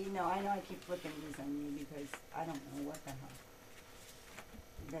that we know. I know I keep flipping these on you because I don't know what the hell.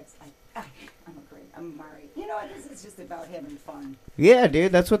 I'm Mari. You know what? This is just about having fun. Yeah,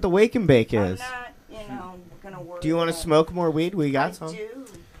 dude, that's what the wake and bake I'm is. not, gonna worry. Do you want to about- smoke more weed? We I got some. do.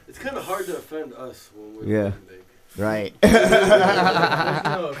 It's kind of hard to offend us when we're Yeah. looking big. Right. There's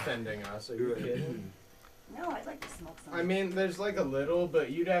no offending us. Are you You're right. kidding? No, I'd like to smoke some. I mean, there's like a little, but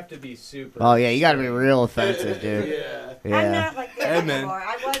you'd have to be super. Oh yeah, you got to be real offensive, dude. Yeah. I'm Yeah. not like that Hey, man. anymore.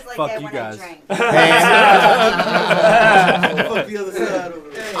 I was like Fuck that you when guys. I drank. Hey, Fuck the other side over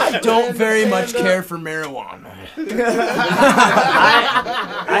there. I I don't very much care for marijuana.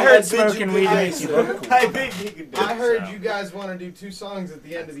 I heard smoking weed makes you look cool. I think he can do I heard you guys want to do 2 songs at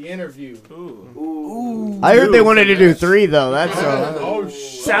the end of the interview. Ooh. I heard they wanted to do 3 though. That's Oh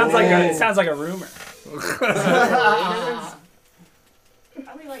shit. Sounds like a rumor.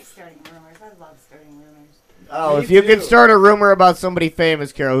 We like starting rumors. I love starting rumors. Oh, if you could start a rumor about somebody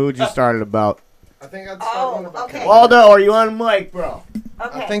famous, Carol, who would you start it about? I think I'd start one about okay. Waldo, are you on mic, bro?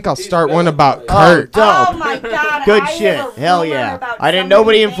 Okay. I think I'll start one about Oh, Kurt. dope. Oh my God! Good I have shit. a Hell rumor yeah. about I didn't.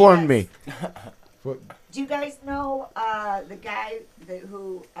 somebody Nobody informed me. famous. Do you guys know the guy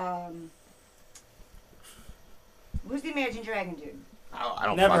who's the Imagine Dragon dude? I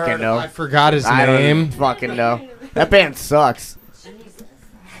don't Never fucking heard know. I forgot his I name. don't fucking know. That band sucks. Jesus.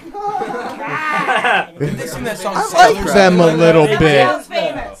 God. Did they sing that song? I like them a little bit. Sounds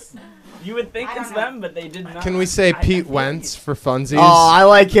famous. You would think I don't it's know. them, but they did not. Can we say Pete Wentz for funsies? Oh, I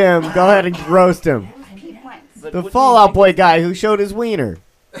like him. Go ahead and roast him. Pete Wentz. But The what do you Fallout think- Boy guy who showed his wiener.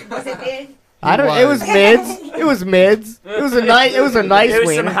 Was it big? I don't. It was mids. It was mids. It was a nice. It was a nice It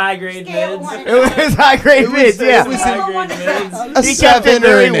was some wiener. high grade Scale mids. one. It was high grade mids. Yeah. it was Scale High one grade to mids. 10. a He kept it 7 or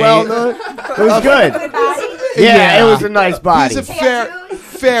very an well 8. done. It was good. Good body. Yeah, it was a nice body. He's a Tattoos?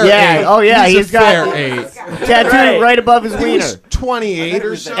 fair Yeah, 8. oh yeah, he's he's a got- fair 8. Tattooed right above his He wiener. was 28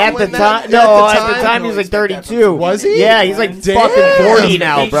 or something. At the when that- time, no, at the time he was like 32. Was he? Yeah, he's like Damn. fucking 40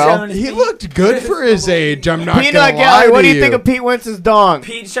 now, bro. He looked good for his age. I'm not Peanut gonna lie Gallery, to what do you think of Pete Wentz's dong?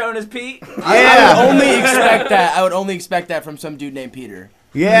 Pete showing his Pete. Yeah. I would only expect that. I would only expect that from some dude named Peter.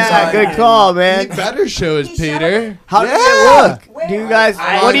 Yeah, good call, He man. better show his He Peter. How does Yeah. it look? Do you guys?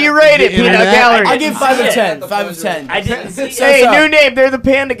 What do you rate it, The Peanut internet? Gallery? I give 5 of Yeah. 10. 5 of 10. I didn't see Hey, What's new up? name. They're the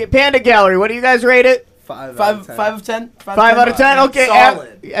Panda Gallery. What do you guys rate it? 5 5 of 10. 5 out of 10. Okay,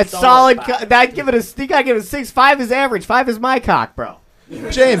 Solid. it's Solid solid. five. I'd give it a. You gotta give it a 6. 5 is average. 5 is my cock, bro.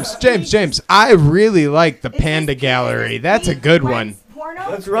 James. I really like the Is this Panda Pete- Gallery. is That's a Pete good Wentz one. Porno?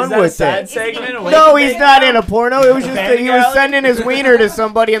 Let's Is run that a with side it. segment? away No, from he's it? not in a porno. It was just that Panda he was Gallery? sending his wiener to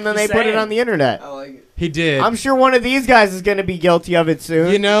somebody and then they Just put it saying. on the internet. He did. I'm sure one of these guys is gonna be guilty of it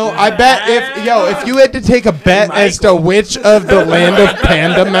soon. You know, I bet if you had to take a bet as to which of the Land of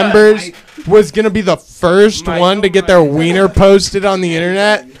Panda members was gonna be the first one to get their wiener posted on the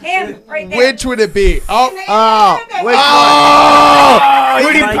internet, Him, right there. which would it be? Oh, Which oh!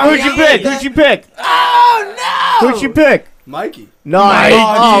 Who'd you pick? Who'd you pick? Oh no! Who'd you pick? Mikey. No, Mikey,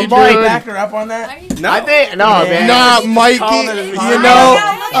 oh, dude. Mike. Back her up on that. I think no, man. Nah, Mikey. calling it You his I know,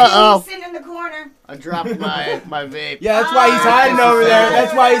 look at Uh-oh. him sitting in the corner. I dropped my vape. Yeah, that's why he's hiding over there.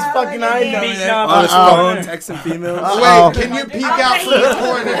 That's why he's fucking hiding over Beating there. up On his Uh-oh. phone, texting females. Uh-oh. wait, can you peek out from the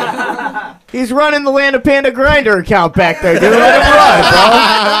corner? He's running the Land of Panda Grinder account back there, dude. Let him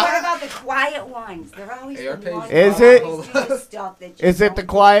run, What about the quiet ones? They're always the ones Is that it? always do stuff that you Is it the don't-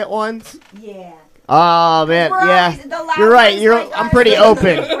 quiet ones? Yeah. Oh man, We're yeah. always- the loud You're right. ones You're. like I'm us. pretty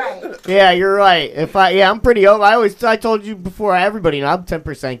open. Right. Yeah, you're right. I'm pretty open. I told you before. Everybody, know I'm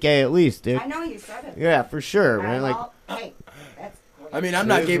 10% gay at least, dude. I know you said it. Yeah, for sure, man. Alright, Like, well, hey, that's great. I mean, I'm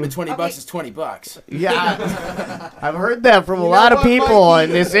not gay, but 20 Okay. bucks is 20 bucks. yeah, I've heard that from a You lot know of what, people Mikey? in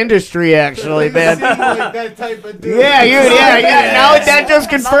this industry, actually, man. Like that type of dude. Yeah, Now that just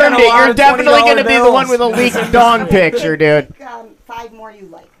confirmed Not a it. lot You're of definitely $20 gonna be the one with a leaked dong picture, dude. Pick, 5 more you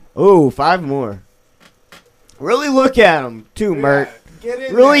like. Ooh, 5 more. Really look at them too, Murt. Get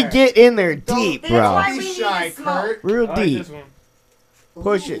in Really there. get in there deep, That's bro. why Don't we be need shy, to smoke. Kurt. Real I like deep. this one.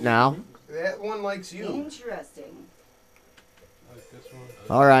 Push it now. That one likes you. Interesting. I like this one.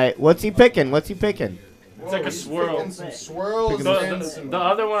 All right, what's he picking? What's he picking? It's like a he's swirl. picking some swirls The, and the, some. the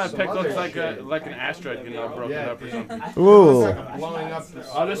other one I some picked other looks like shit. an asteroid getting all broken Yeah, up or something. Ooh. Looks like a blowing up.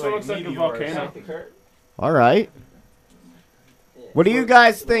 Oh, this one looks like a volcano. All right. What do you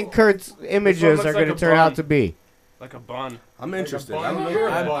guys think Kurt's images looks are like going to a turn out bun. to be? Like a bun. I'm interested. bun.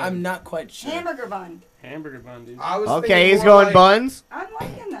 I'm not quite sure. Hamburger bun. Hamburger bun, dude. I was Okay, thinking he's more going like- buns. I'm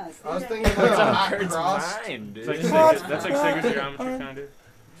liking this. I was Okay. thinking like a hot Kurt's cross. mind, It's dude. like that's like sacred geometry kind of.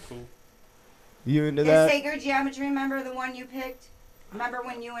 Cool. You into Is that? Sacred Geometry, remember the one you picked? Remember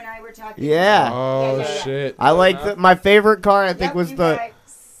when you and I were talking? Yeah. Oh Yeah. shit. I like my favorite card. I think Yep, was you the got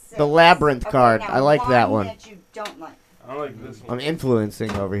 6. the labyrinth Okay, card. now I like that one. that you don't like. I like this I'm one.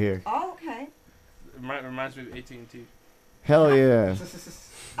 influencing over here. Oh, okay. Reminds me of AT&T. Hell yeah.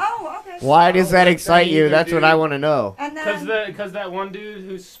 Oh, okay. Why does that excite you? either, That's what dude. I want to know. And Cause then that one dude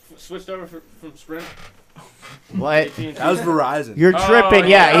who switched over from Sprint. What? That was Verizon. You're Oh, tripping.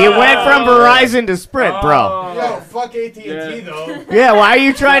 Yeah, he went from Verizon to Sprint, bro. Yo, fuck AT&T Yeah. though. Yeah, why are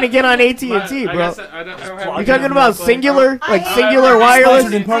you trying to get on AT&T, I bro? guess I don't have You talking about singular, I like hate singular them. wireless?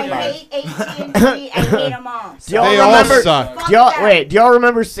 Sponsored in part by- I hate AT&T. I hate them all. Do y'all They all remember? suck. Do y'all wait? Do y'all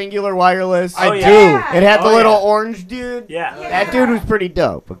remember singular wireless? I Oh, do. yeah. It had the Oh, little yeah. orange dude. Yeah. That dude was pretty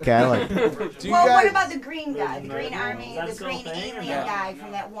dope. Okay, I like. Do you Well, what guys? about the green guy, the green army, That the still green a thing or alien no? guy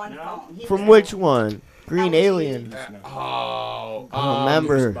from that one No? phone? He From was which one? Green LG. alien. Oh, I don't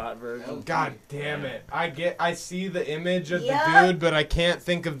remember. Spot version. God damn it! I see the image of Yeah. the dude, but I can't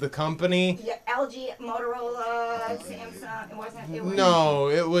think of the company. Yeah, LG, Motorola, Samsung. It wasn't. It was, No,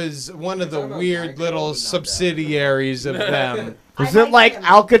 it was one of the weird little subsidiaries of them. Was I it like him.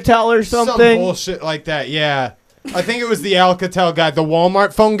 Alcatel or Some something? bullshit like that. Yeah, I think it was the Alcatel guy, the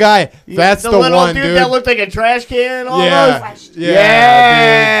Walmart phone guy. That's the little one, dude dude. that looked like a trash can. Almost. Yeah,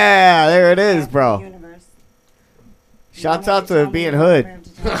 Yeah, there it is, bro. Universe. Shouts You don't out have to tell me being you hood. don't have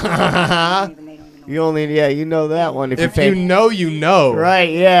to tell me. Even they don't even know. You only, yeah, you know that one. If you you pay, know, you know. right,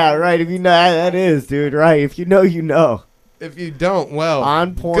 yeah, right. If you know, that is, dude. Right. If you know, you know. If you don't, well,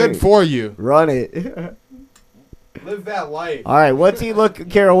 On point. good for you. Run it. Live that life. All right. What's he look,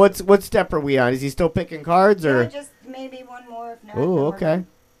 Carol? What step are we on? Is he still picking cards Yeah, or? just maybe one more. If not, Oh, then we're okay. done.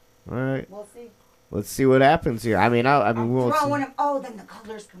 All right. We'll see. Let's see what happens here. I mean, I mean, I'm we'll see. throwing them. Oh, then the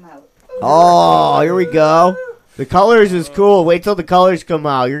colors come out. Oh, here we go. The colors is cool. Wait till the colors come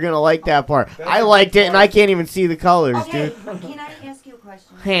out. You're gonna like that part. I liked it, and I can't even see the colors, Okay, dude. can I ask you a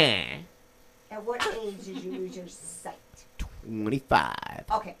question? Huh. At what age did you lose your sight? 25.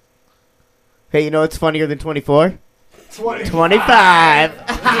 Okay. Hey, you know what's funnier than 24? 25.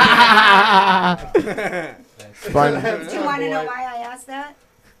 Fun. Do you want to know why I asked that?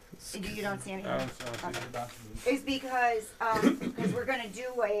 You don't see anything? I don't see Okay. It's because we're going to do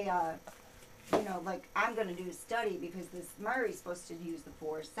a, like I'm going to do a study because this Murray's supposed to use the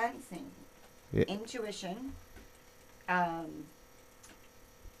four sensing. Yeah. Intuition,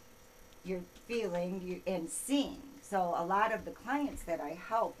 your feeling, and seeing. So a lot of the clients that I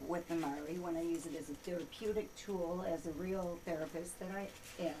help with the Murray, when I use it as a therapeutic tool, as a real therapist that I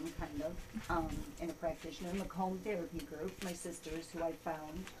am, kind of, and a practitioner in the home therapy group, my sisters who I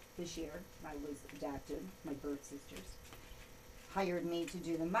found this year, I was adopted, my birth sisters, hired me to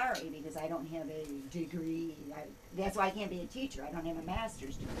do the Murray because I don't have a degree. That's why I can't be a teacher. I don't have a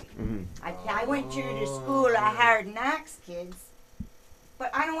master's degree. I went to the school of hard knocks, kids,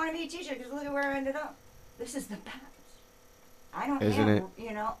 but I don't want to be a teacher because look at where I ended up. This is the best. I don't Isn't have,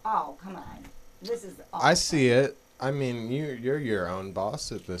 it? oh, come on. This is awesome. I see it. I mean, you're your own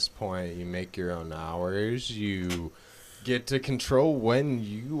boss at this point. You make your own hours. You get to control when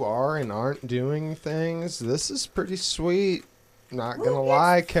you are and aren't doing things. This is pretty sweet. Not Who gonna gets-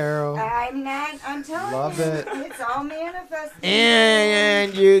 lie, Carol. I'm telling Love you. it. It's all manifesting.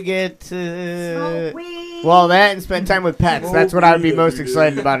 And you get to. Smoke weed. Well, that and spend time with pets. That's what I would be most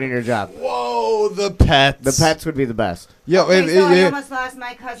excited about in your job. Whoa, the pets. The pets would be the best. Yo, Okay, so I it- almost lost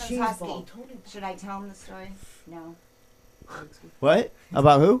my cousin's husky. Should I tell him the story? No. What?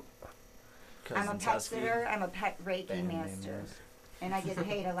 About who? I'm a pet sitter. I'm a pet Reiki master, and I get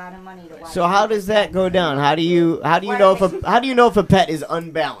paid a lot of money to watch. So how does that go down? How do you know if a pet is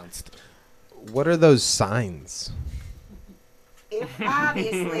unbalanced? what are those signs? If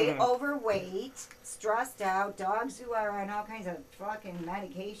obviously overweight, stressed out, dogs who are on all kinds of fucking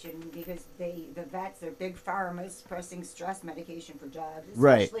medication because the vets are big pharmas pressing stress medication for dogs,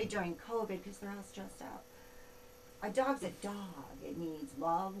 Right. especially during COVID because they're all stressed out. A dog's a dog. It needs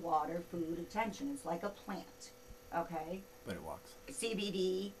love, water, food, attention. It's like a plant, okay? But it walks.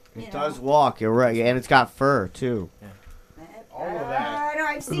 CBD. It does walk, you're right, and it's got fur too. All of that. I know,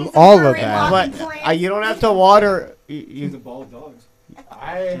 I've seen some All of furry that. walking But plants. you don't have to water. bald dogs.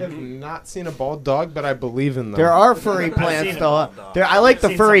 I have not seen a bald dog, but I believe in them. There are furry I've plants seen a though. bald dog. I like I've the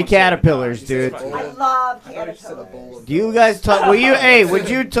seen furry someone say a caterpillars, dog. dude. I love caterpillars. Do you guys talk? Will you? Hey, would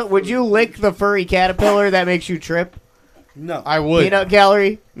you lick the furry caterpillar that makes you trip? No. I would. Peanut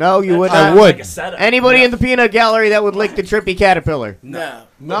gallery? No, you would I not. would. Like a setup. Anybody in the peanut gallery that would lick the trippy caterpillar? No.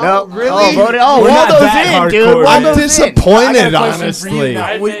 No, No, really? Oh, vote it. Oh, We're roll not those that in, dude. hardcore. Roll I'm those in. disappointed, I got a question for you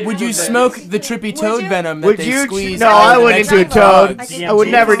honestly. now. Would you smoke the trippy toad venom that Would they you? squeeze? No, out I of the wouldn't do next toad. dogs? I would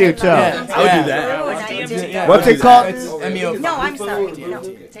never do toad. Yeah, I would do that. Oh, I did too. Yeah, What's I would it do called? that. It's MEO5. No, I'm sorry. No,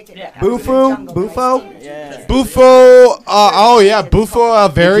 take it back. Bufo? Bufo? Yeah. Bufo, oh yeah, Bufo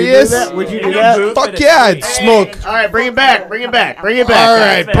Alvarius. Would you do You that? can Fuck yeah, I'd smoke. All right, bring it back. Bring it back. Bring it back. All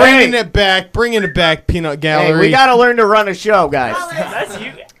guys. right, bringing it back, Peanut Gallery. Hey, we gotta learn to run a show, guys. That's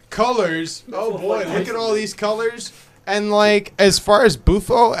you. Colors. Oh boy, look at all these colors. And like, as far as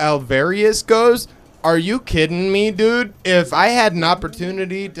Bufo Alvarius goes, Are you kidding me, dude? If I had an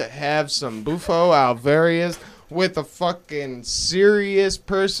opportunity to have some Bufo Alvarius with a fucking serious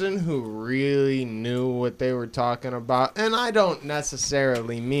person who really knew what they were talking about, and I don't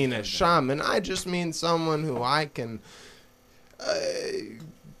necessarily mean a shaman, I just mean someone who I can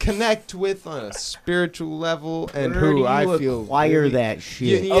connect with on a spiritual level and Where who do I you feel acquire really- that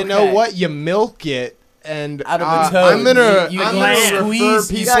shit? You know what? You milk it. And Out of a toad. I'm gonna You refer squeeze-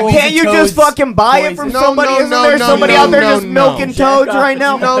 people. Can't you just fucking buy it from No, somebody? no, Isn't no, there no, somebody no, out there no, just no. milking toads right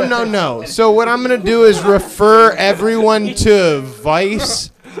now? No. So what I'm gonna do is refer everyone to Vice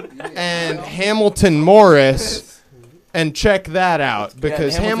and Hamilton Morris and check that out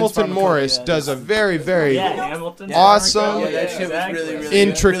because Hamilton's Hamilton pharmacopoeia, Morris yeah. does a very, very Yeah, Hamilton's awesome, Yeah, that shit was really, really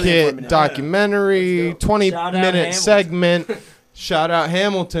intricate really documentary, 20-minute Hamilton. segment. Shout out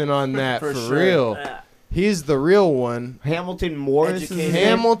Hamilton on that for sure. real. Yeah. He's the real one. Hamilton Morris. is his Educated. name?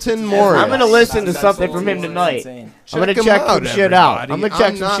 Hamilton Morris. I'm gonna listen to something from him tonight. I'm gonna him check out, some shit out. everybody. I'm gonna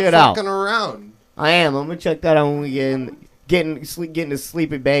check some not shit out. fucking around. I am. I'm gonna check that out when we getting to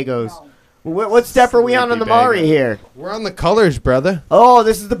Sleepy Bagos. What step are we on the Sleepy Mari Bagos. here? We're on the colors, brother. Oh,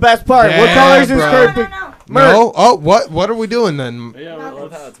 this is the best part. What Yeah, colors is bro. Kurt? No. Murt. No. Oh, what are we doing then? Yeah,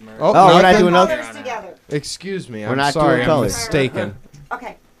 Nothing. Oh, Oh, we're not nothing? doing nothing. Colors together. Excuse me. We're I'm not sorry. doing I'm colors. mistaken.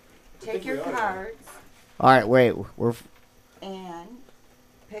 Okay. Take your cards All right, wait. We're and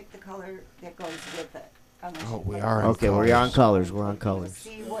pick the color that goes with it. Oh, we are on okay. We're on colors. We're on colors.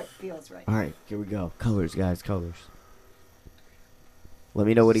 See what feels right. All right, here we go. Colors, guys. Colors. Let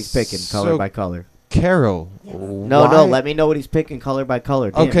me know what he's picking, color So- by color. Carol. No, let me know what he's picking, color by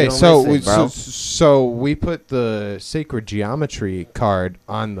color. Damn, Okay, you don't so listen, we bro. so we put the sacred geometry card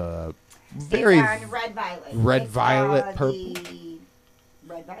on the very It's on red violet. red It's, violet purple. the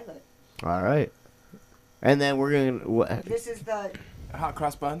red violet. All right, and then we're gonna. This is the Hot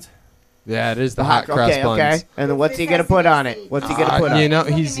cross buns. Yeah, it is the hot cross okay, buns. okay. And then what's he gonna put on it? What's he gonna put on You it? know,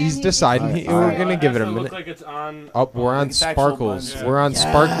 he's deciding. All We're right. gonna give it a Look minute. like it's on. Oh, we're on It's actual sparkles. buns. We're on Yes.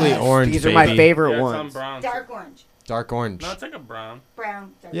 sparkly orange. These are my baby. favorite Yeah, it's on ones. brown. dark orange. Dark orange. No, it's like a brown.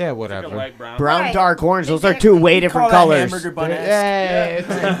 Brown. Dark Yeah, It's like a whatever. light brown. Brown, Right. dark, orange. Those are two way different Call that colors. hamburger bun. Yeah, it's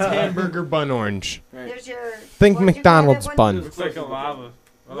hamburger bun orange. There's your. Think what'd you call McDonald's that one? bun. Looks like a lava.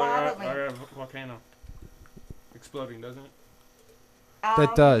 Lava Or a volcano. Exploding, doesn't it?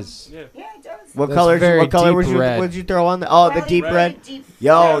 That does. Yeah. Yeah, it does. What That's colors? very What color deep would you? red. Would you throw on? Oh, the Really, deep really red. deep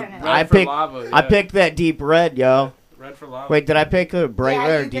Yo, red in it. I Red for picked. lava, I yeah. picked that deep red, yo. Red for lava. Wait, did I pick the bright Yeah,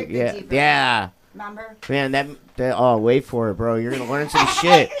 red or you deep? picked the Yeah, deep red. yeah. Remember? Man, that. Oh, wait for it, bro. You're gonna learn some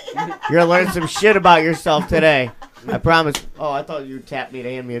shit. You're gonna learn some shit about yourself today. I promise. Oh, I thought you tapped me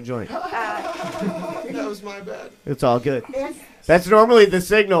to hand me a joint. That was my bad. It's all good. It's, That's normally the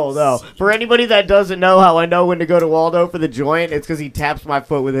signal, though. For anybody that doesn't know how I know when to go to Waldo for the joint, it's because he taps my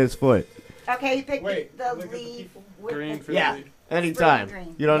foot with his foot. okay, you picked Wait, the look at the leaf. people. With Green the, for Yeah. the leaf. Anytime.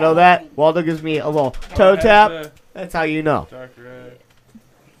 Green. You don't Yeah, know that? green. Waldo gives me a little Oh, toe it has tap. the That's how you know. Dark red.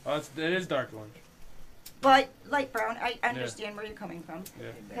 Oh, it is dark orange. But light brown, I understand where you're coming from. Yeah.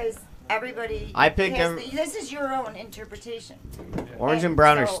 Because everybody. I picked has every- this is your own interpretation. Orange and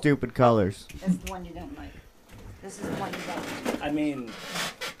brown are So- stupid colors. That's the one you don't like. This is the one you don't like. I mean,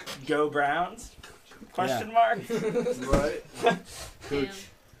 go Browns? Question mark. Right. Damn.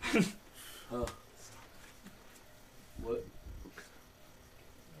 What?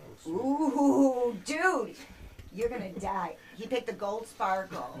 Ooh, dude. You're going to die. He picked the gold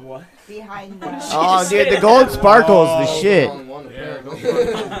sparkle What? behind the. Oh, dude, the gold sparkles, the shit.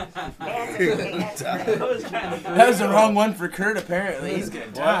 That was the wrong one for Kurt. Apparently, he's gonna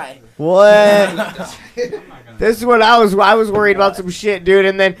die. What? This is what I was worried about some shit, dude.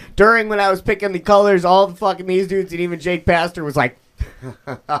 And then during when I was picking the colors, all the fucking these dudes and even Jake Pastor was like,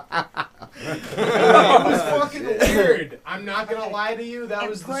 That was fucking weird. I'm not gonna lie to you. That And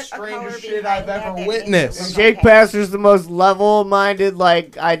was the put a color strangest shit I've behind that ever that witnessed. makes it Jake Okay. Pastor's the most level-minded.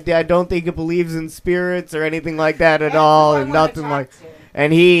 Like I don't think he believes in spirits or anything like that at That's all, who I and wanna nothing talk like. to.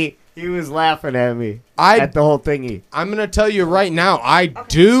 And he was laughing at me at the whole thingy. I'm gonna tell you right now. I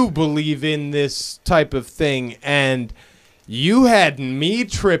do believe in this type of thing, and you had me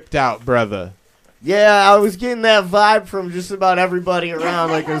tripped out, brother. Yeah, I was getting that vibe from just about everybody around,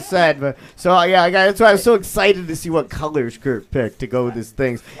 like I said. But so yeah, that's why I was so excited to see what colors Kurt picked to go with his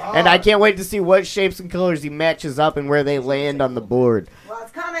things, and I can't wait to see what shapes and colors he matches up and where they land on the board. Well,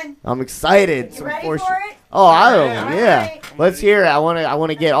 it's coming. I'm excited. You ready for it? Oh, Yeah. yeah. Alright. Let's hear it. I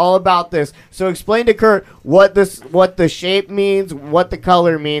want to get all about this. So explain to Kurt what the shape means, what the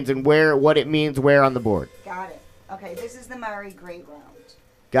color means, and what it means where on the board. Got it. Okay, this is the Murray Great Round.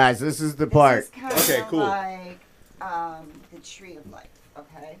 Guys, this is the This part. is kind Okay, of cool. like the Tree of Life,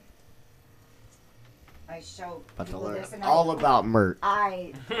 okay? I show About to people learn this, and all about Murt.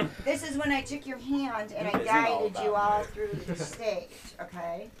 This is when I took your hand and I Is it all guided about you all Murt? through the stage.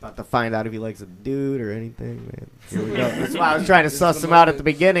 Okay. About to find out if he likes a dude or anything, man. Here we go. That's why I was trying to suss him out at the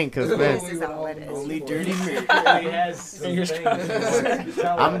beginning, because, man, This is all it is. Only dirty Murt. He has some Fingers things crossed. he wants to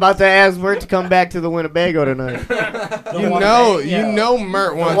tell I'm us. about to ask Murt to come back to the Winnebago tonight. You know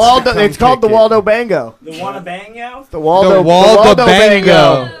Murt wants Waldo, to come it's called the kick it. Waldo Bango. The wanna bang yo? The Waldo, The Waldo Bango.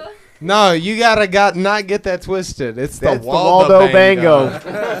 Bango. No, you gotta not get that twisted. It's the That's the Waldo, Waldo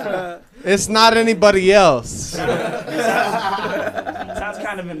Bango. It's not anybody else. Sounds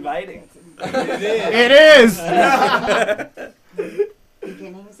kind of inviting. It is.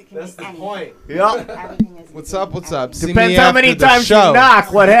 Beginnings, it can That's be the anything. point. Yep. Everything is What's up? What's up? See Depends me how after many the times show. you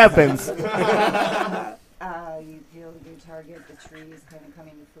knock, what happens. You feel your target, the tree is kind of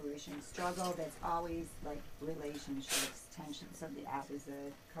coming to fruition. Struggle, that's always like relationships, tensions of the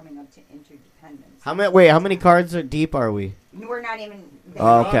opposite, coming up to interdependence. How many cards are deep are we? We're not even there.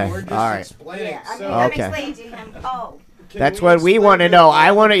 Oh, okay. We're just All right. explaining. Yeah, I mean, So, I'm Okay. explaining to him, That's what we want to know.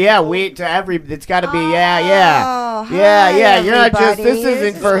 I want to, it's got to be, yeah. You're not just, this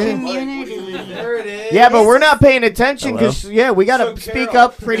isn't for him. Community. there it is. Yeah, but we're not paying attention Hello? because, we got to So, speak Carol,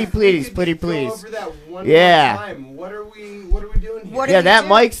 up pretty if we please, could pretty go please. over that one Yeah. more time. What are we doing here? What Yeah, are that you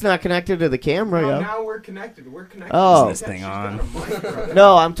doing? mic's not connected to the camera, No, yo. now we're connected. Oh. Is this thing She's on? got a mic right there.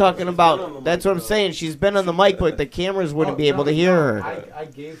 No, I'm talking about, that's what I'm saying. She's been on the mic, but the cameras wouldn't be able to hear her. I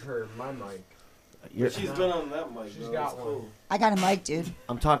gave her my mic. She's been on that mic. She's though. got It's one. cool. I got a mic, dude.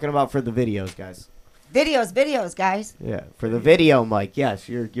 I'm talking about for the videos, guys. Videos, guys. Yeah, for the video mic. Yes,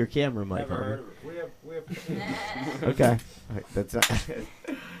 your camera mic. Never homie. heard of it. We have Okay. All right, that's not.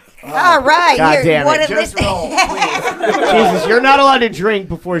 All right, God here, damn what it! a Just list- roll, please. Jesus, you're not allowed to drink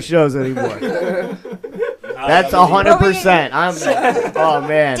before shows anymore. That's 100%. I'm. Oh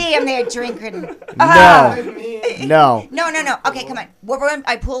man. Damn, they're drinking. No. No. Okay, come on.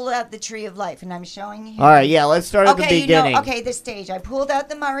 I pulled out the tree of life, and I'm showing you. All right, yeah. Let's start at the beginning. The stage. I pulled out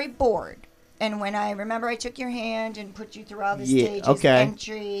the Murray board, and when I took your hand and put you through all the Yeah, stages. okay.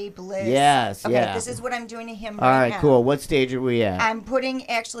 Entry, bliss. Yes, Okay, yeah. this is what I'm doing to him All right, now. cool. What stage are we at? I'm putting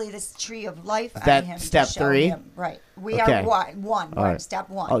actually this tree of life That on him. step to show 3? him. Right. We Okay. are one. All We're on right. step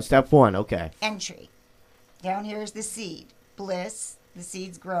 1. Oh, step 1. Okay. Entry. Down here is the seed. Bliss. The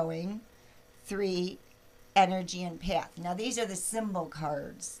seed's growing. 3. Energy and path. Now these are the symbol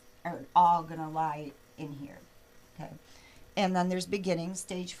cards. Are all gonna lie in here. Okay. And then there's beginning.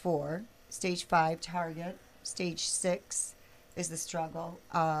 Stage 4. Stage 5. Target. Stage 6 is the struggle.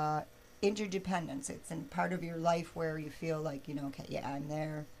 Interdependence. It's in part of your life where you feel like, okay, yeah, I'm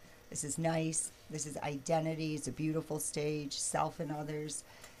there. This is nice. This is identity. It's a beautiful stage. Self and others.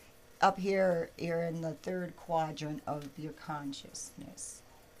 Up here, you're in the 3rd quadrant of your consciousness.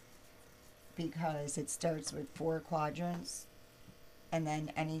 Because it starts with 4 quadrants. And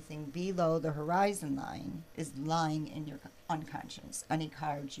then anything below the horizon line is lying in your unconscious. Any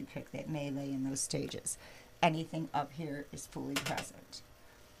cards you pick that may lay in those stages. Anything up here is fully present.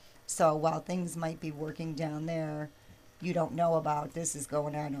 So while things might be working down there, you don't know about this is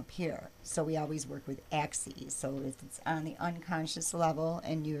going on up here. So we always work with axes. So if it's on the unconscious level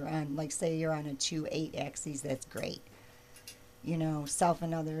and you're on, like say you're on a 2-8 axis, that's great. Self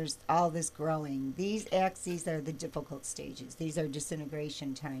and others, all this growing. These axes are the difficult stages. These are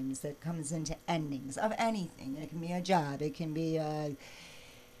disintegration times that comes into endings of anything. It can be a job. It can be a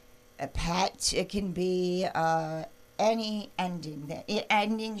pet. It can be any ending.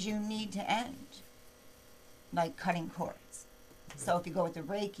 Endings you need to end. Like cutting cords. So if you go with the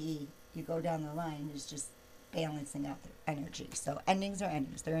Reiki, you go down the line, it's just balancing out the energy. So endings are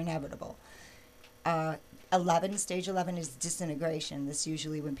endings. They're inevitable. Stage 11 is disintegration. This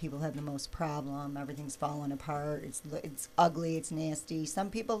usually when people have the most problem. Everything's falling apart. It's ugly. It's nasty. Some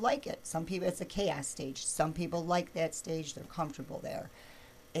people like it. Some people, it's a chaos stage. Some people like that stage. They're comfortable there.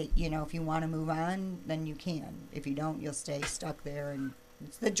 If you want to move on, then you can. If you don't, you'll stay stuck there. And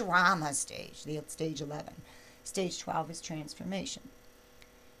it's the drama stage, the stage 11. Stage 12 is transformation.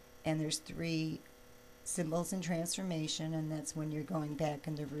 And there's 3 symbols in transformation, and that's when you're going back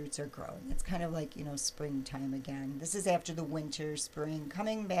and the roots are growing. It's kind of like, springtime again. This is after the winter, spring.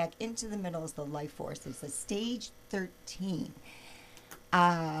 Coming back into the middle is the life force. It's a stage 13.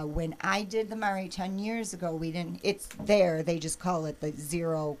 When I did the Murray 10 years ago, it's there. They just call it the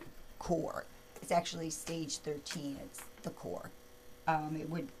 0 core. It's actually stage 13. It's the core. It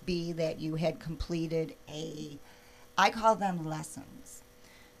would be that you had completed I call them lessons.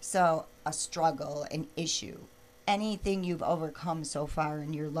 So a struggle, an issue, anything you've overcome so far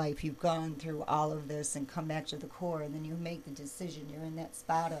in your life, you've gone through all of this and come back to the core, and then you make the decision. You're in that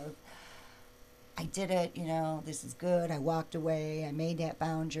spot of, I did it, you know, this is good. I walked away. I made that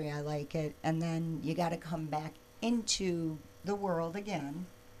boundary. I like it. And then you got to come back into the world again.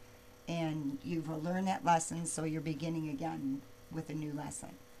 And you've learned that lesson, so you're beginning again with a new lesson.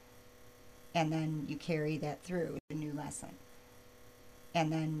 And then you carry that through, a new lesson.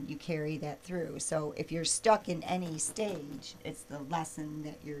 And then you carry that through. So if you're stuck in any stage, it's the lesson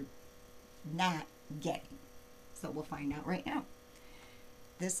that you're not getting. So we'll find out right now.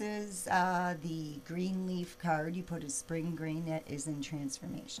 This is the green leaf card. You put a spring green that is in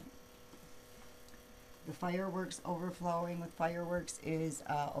transformation. The fireworks overflowing with fireworks is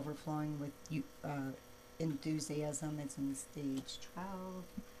overflowing with enthusiasm. It's in stage 12.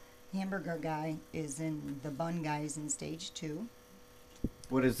 Hamburger guy is in, the bun guy is in stage 2.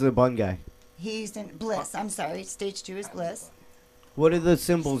 What is the bun guy? He's in bliss. I'm sorry. Stage 2 is bliss. What do the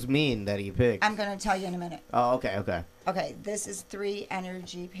symbols mean that he picked? I'm going to tell you in a minute. Oh, okay, okay. Okay, this is 3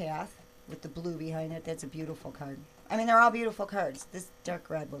 energy path with the blue behind it. That's a beautiful card. I mean, they're all beautiful cards. This dark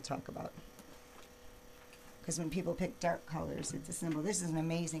red we'll talk about. Because when people pick dark colors, it's a symbol. This is an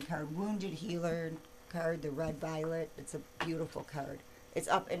amazing card. Wounded Healer card, the red violet. It's a beautiful card. It's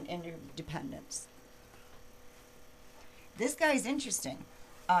up in interdependence. This guy's interesting.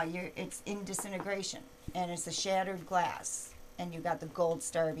 It's in disintegration, and it's a shattered glass, and you got the gold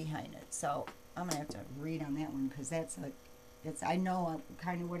star behind it. So I'm gonna have to read on that one because I know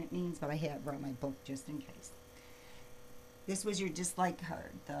kind of what it means, but I have brought my book just in case. This was your dislike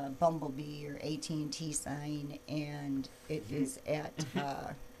card, the bumblebee or AT&T sign, and it is at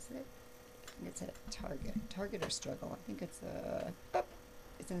it's at Target or struggle. I think it's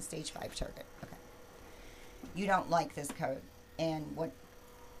in stage 5 Target. Okay. You don't like this card, and what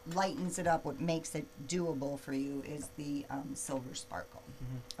lightens it up, what makes it doable for you is the silver sparkle.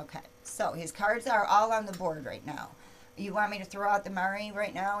 Okay, so his cards are all on the board right now. You want me to throw out the Mari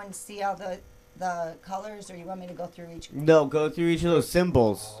right now and see all the colors, or you want me to go through each? No, go through each of those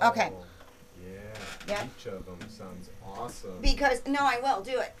symbols. Okay. Yeah. Yep. Each of them sounds awesome. Because no, I will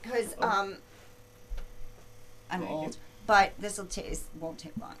do it because I'm old, but won't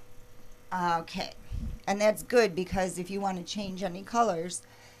take long. Okay, and that's good because if you want to change any colors,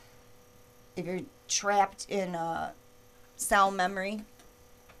 if you're trapped in cell memory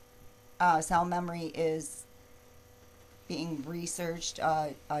is being researched.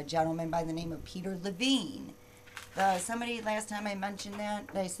 A gentleman by the name of Peter Levine. Somebody last time I mentioned that,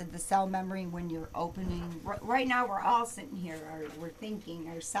 they said the cell memory when you're opening. Right now we're all sitting here, we're thinking,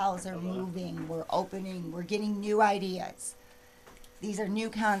 our cells are moving, we're opening, we're getting new ideas. These are new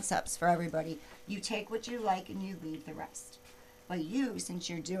concepts for everybody. You take what you like and you leave the rest. But you, since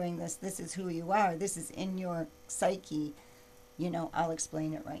you're doing this, this is who you are, this is in your psyche, I'll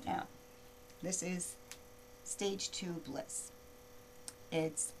explain it right now. This is stage 2 bliss.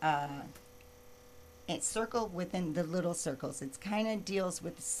 It's circled within the little circles. It kind of deals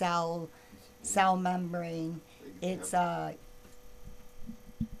with cell membrane. It's not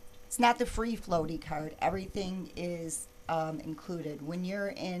the free floaty card. Everything is included. When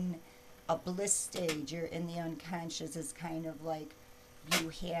you're in a bliss stage, you're in the unconscious. It's kind of like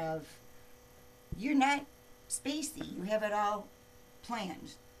you're not spacey. You have it all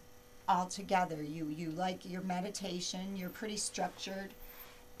planned, all together. You like your meditation. You're pretty structured,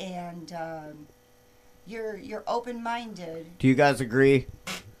 and you're open-minded. Do you guys agree?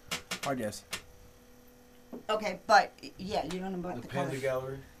 Hard yes. Okay, but yeah, you don't know about the Panda color.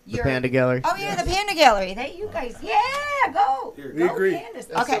 Gallery. The Panda Gallery? Oh yeah, the Panda Gallery. That you guys, go. We Go agree. Pandas.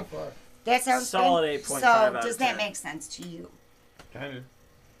 That's Okay, so far. that sounds Solid good. 8.5 So out of does that 10. make sense to you? Kind of.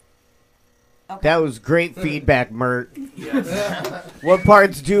 Okay. That was great feedback, Murt. Yes. What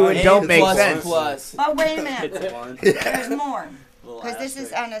parts do and don't make plus, sense? Plus. Oh wait a minute. It's one. There's more. Little Because this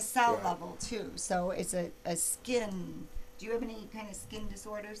is asterisk. on a cell level too. So it's a skin. Do you have any kind of skin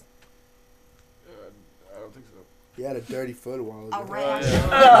disorders? I don't think so. He had a dirty foot a while ago. A rash.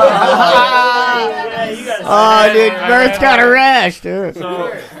 Yeah, you gotta Oh, dude, Murt's got a rash, dude.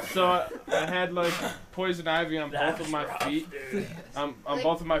 So I had like poison ivy on both of my feet. On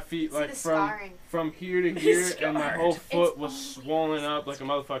both of my feet, See like the scarring. from here to here, and my whole It's foot was swollen up like a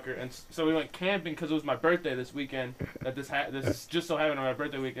motherfucker. And so we went camping because it was my birthday this weekend. This just so happened on my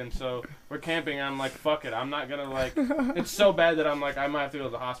birthday weekend. So we're camping. And I'm like, fuck it, I'm not gonna like. It's so bad that I'm like, I might have to go to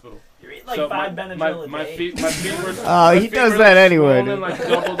the hospital. You're eating like So 5 Benadryl a my day. feet were. Oh, my he feet does were, that like, anyway, swollen, dude. like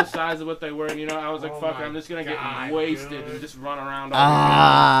double the size of what they were, and I was like, Oh fuck it, my I'm just gonna get God, wasted dude. and just run around.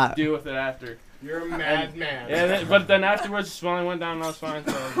 Ah. Deal with it after. You're a madman. Yeah, but then afterwards, the swelling went down and I was fine.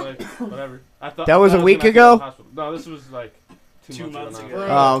 So I was like, whatever. I thought That was I a thought week gonna have to go to ago? the hospital. No, this was like 2 months ago. Bro,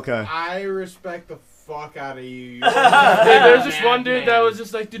 Oh, okay. I respect the fuck out of you. Dude, there's this one dude that was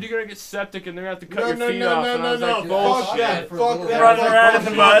just like, dude, you're gonna get septic and they're gonna have to cut your feet off. And I was like, Fuck bullshit. that. Fuck that. Running around in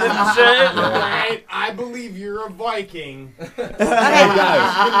the mud and shit. Alright, I believe you're a Viking. Hey,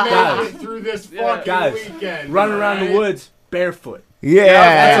 guys, guys, get through this Yeah. fucking Guys, weekend. running around the alright? woods barefoot. Yeah.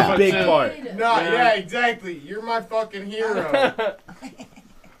 That's a big Yeah. part. No, yeah, exactly. You're my fucking hero.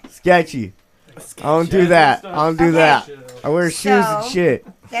 Sketchy. I don't do that. I don't do Okay. that. I wear shoes and So- shit.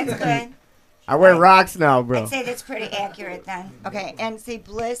 That's good. I wear rocks now, bro. I'd say that's pretty accurate then. Okay, and see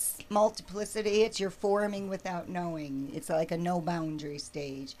bliss, multiplicity, it's your forming without knowing. It's like a no boundary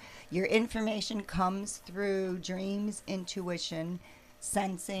stage. Your information comes through dreams, intuition,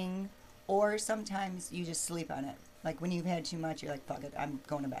 sensing, or sometimes you just sleep on it. Like when you've had too much, you're like, fuck it, I'm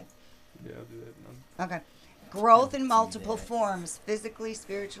going to bed. Yeah, I'll do that. Okay. Growth in multiple forms, physically,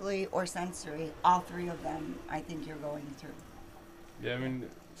 spiritually, or sensory. All three of them, I think you're going through. Yeah, I mean,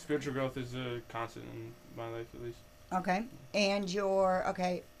 spiritual growth is a constant in my life, at least. Okay. And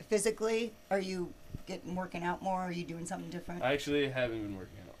okay, physically, are you working out more? Are you doing something different? I actually haven't been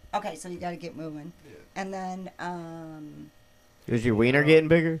working out. Okay, so you got to get moving. Yeah. And then, Is your wiener getting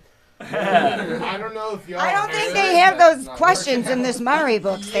bigger? I don't know if y'all. I don't think heard they that. have those Not questions in this Mari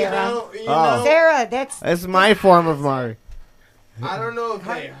book, You Sarah. know, Oh. Sarah, that's That's my form of Mari. I don't know if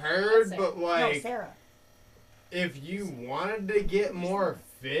they heard, but no, like, Sarah. if you wanted to get more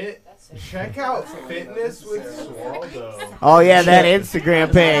fit, check out Fitness with Swaldo. Oh yeah, that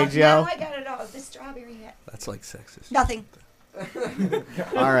Instagram page, Now yo. I got it all. The strawberry hat. That's like sexist. Nothing.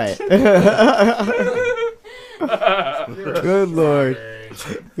 All right. Good lord.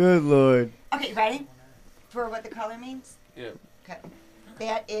 Good lord. Okay, ready? For what the color means? Yeah. Okay.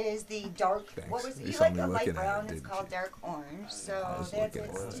 That is the dark. Thanks. What was it? You You saw like me the light looking at brown? it, It's didn't called you? dark orange. So was that's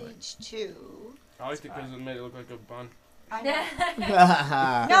looking at at it. stage 2. I liked it because it made it look like a bun. I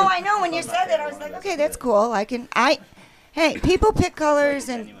know. No, I know. When you said that, I was like, okay, that's cool. Hey, people pick colors,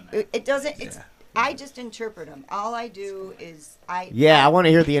 and it doesn't. It's. I just interpret them. All I do is Yeah, I want to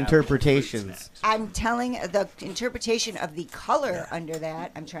hear the interpretations. I'm telling the interpretation of the color under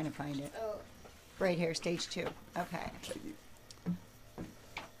that. I'm trying to find it. Right here, stage 2. Okay.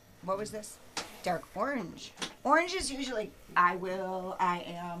 What was this? Dark orange. Orange is usually I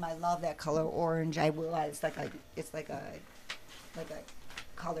am. I love that color orange. I will. It's like a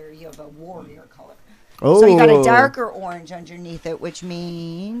color. You have a warrior color. Oh. So you got a darker orange underneath it, which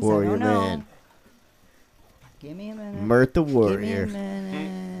means Warrior I don't know. man. Give me a minute. Murt the Give me a warrior.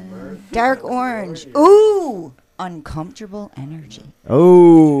 minute. Dark orange. Ooh, uncomfortable energy.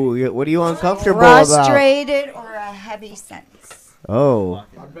 Oh, yeah, what are you uncomfortable about? Frustrated or a heavy sense. Oh,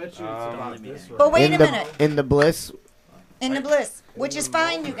 I bet you it's about this one. But wait in a the minute. in the bliss. In the bliss, which is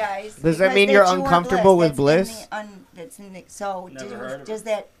fine, you guys. Does that because mean you're that's your uncomfortable with That's bliss? so Never heard of does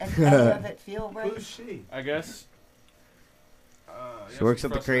that any of it feel right? Who's she? I guess. She works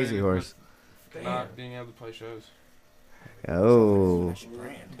at the Crazy Horse. Not being able to play shows. Oh,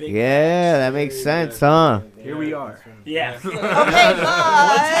 yeah, that makes sense, huh? Here we are. Yeah. Okay,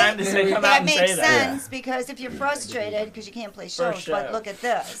 time but does it come out that and makes say that? sense because if you're frustrated because you can't play shows, First but show. look at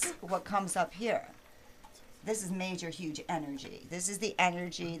this. What comes up here? This is major, huge energy. This is the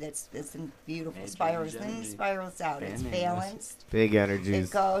energy that's in beautiful spirals. Then spirals out. It's balanced. Big It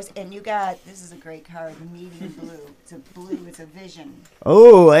energies. goes, and you got, this is a great card, medium blue. It's a blue, it's a vision.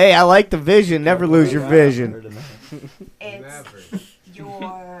 Oh, hey, I like the vision. Never lose your vision. It's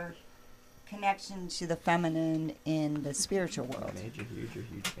your connection to the feminine in the spiritual world.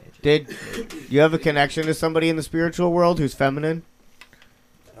 Did you have a connection to somebody in the spiritual world who's feminine?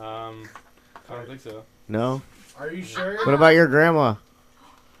 I don't think so. No. Are you sure? What about your grandma?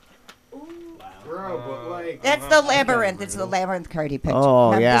 Bro, but like. That's the labyrinth. It's the labyrinth card he picked. Oh,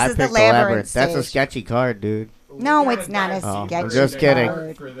 Remember, yeah, I this picked is the labyrinth. That's a stage. sketchy card, dude. No, it's not a Oh, I'm sketchy just kidding.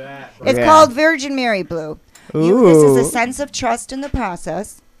 card. For that, It's Yeah. called Virgin Mary Blue. This is a sense of trust in the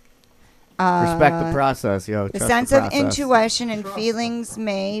process. Respect the process, yo. The Trust sense of process. intuition and feelings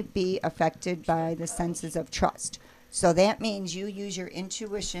may be affected by the senses of trust. So that means you use your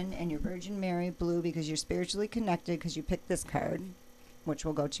intuition and your Virgin Mary Blue because you're spiritually connected because you picked this card, which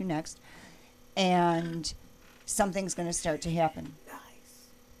we'll go to next. And something's going to start to happen.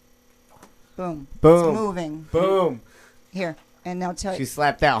 Boom. Boom. It's moving. Boom. Here. And I'll tell She you.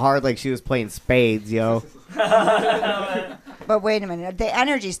 slapped that hard like she was playing spades, yo. But wait a minute. The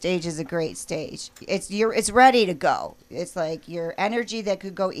energy stage is a great stage. It's ready to go. It's like your energy that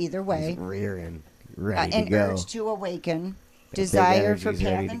could go either way. He's rearing. Ready to An go. urge to awaken, That big desire for energy's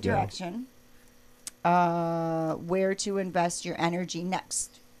ready path to and go. direction, where to invest your energy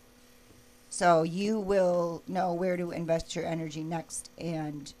next. So you will know where to invest your energy next,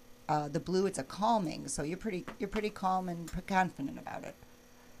 and The blue, it's a calming, so you're pretty calm and confident about it.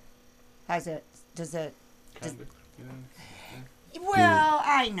 How's it? Does it? Kinda, Well,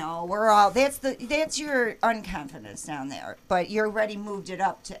 I know we're all. That's your unconfidence down there, but you already moved it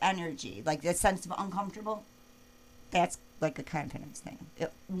up to energy, like the sense of uncomfortable. That's like a confidence thing.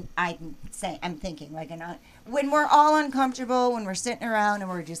 I'm thinking like when we're all uncomfortable, when we're sitting around and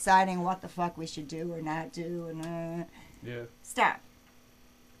we're deciding what the fuck we should do or not do, and stop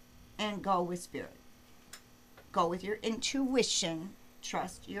and go with spirit. Go with your intuition.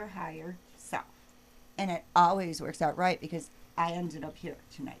 Trust your higher self, and it always works out right because I ended up here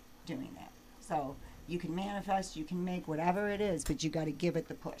tonight doing that. So you can manifest, you can make whatever it is, but you got to give it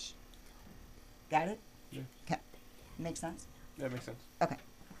the push. Got it? Yeah. Okay. Make sense? That makes sense. Okay.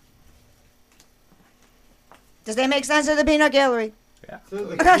 Does that make sense to the peanut gallery? To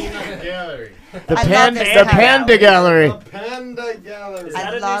the peanut gallery. The I love Panda, this the card. Panda gallery. The Panda gallery. Is I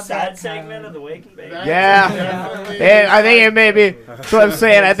that a new love that side segment card. of the Wake and Bake? Yeah. I think it may be. That's what I'm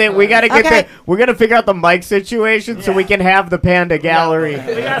saying. I think we gotta get Okay. we're gonna figure out the mic situation so we can have the Panda gallery. We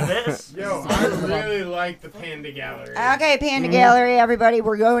got this. Yo, I really like the Panda gallery. Okay, Panda gallery, everybody.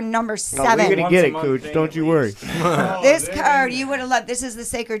 We're going number 7. Oh, we're gonna get it, Once a month Cooch. thing Don't at you worry. least. This there card you you would have loved. This is the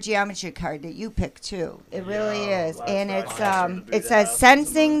sacred geometry card that you picked too. It really is, last and time it says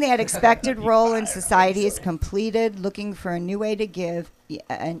sensing that expected role in society is completed, looking for a new way to give,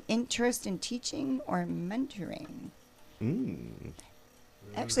 an interest in teaching or mentoring.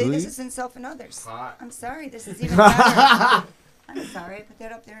 Actually, this is in self and others. Hot. I'm sorry, this is even better. I'm sorry, I put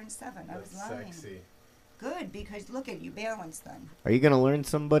that up there in 7. I was That's lying. sexy. Good, because look at you balanced then. Are you gonna learn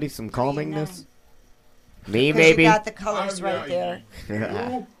somebody some 3 and calmingness? 9. Me, 'Cause maybe. you got the colors Oh, right yeah,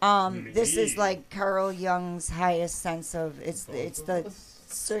 there. This is like Carl Jung's highest sense of it's the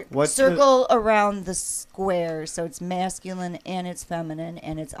What's circle around the square, so it's masculine and it's feminine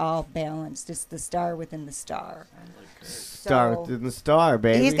and it's all balanced. It's the star within the star. Star So within the star,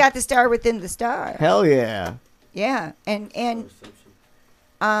 baby. he's got the star within the star. Hell yeah. Yeah, and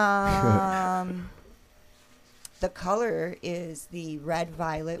the color is the red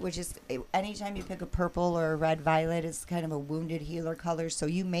violet, which is anytime you pick a purple or a red violet, it's kind of a wounded healer color. So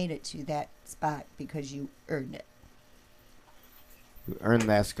you made it to that spot because you earned it, You earned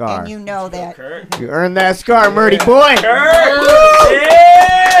that scar. and you know that. Kurt. You earned that scar, Murty boy. Kurt!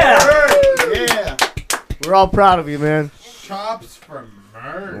 Yeah! Yeah. We're all proud of you, man. Chops from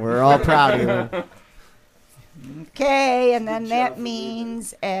Murt. We're all proud of you, man. Okay, and then that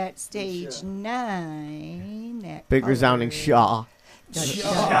means at stage 9, that Big color- resounding Shaw.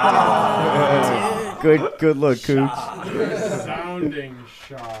 Ah, Good look, Cooch. Sounding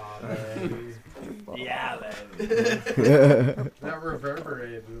shot. yeah, man. That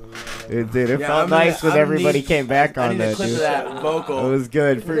reverberated. It did. It Yeah, felt I'm nice gonna- when I'm everybody need- came back I on need a that, clip dude. of that It vocal. was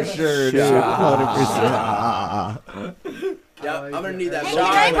good for sure, dude. 100%. Yeah, I'm gonna need that Hey, vocal.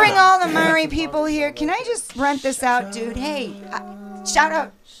 can I bring all the Murray people here? Can I just rent this out, dude? Hey, shout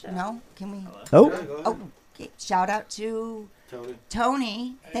out. No? Can we? Oh, Oh, okay. Shout out to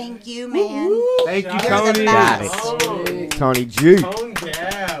Tony. Thank you, man. Thank you, You're the Tony. best. Oh, Tony G. Tone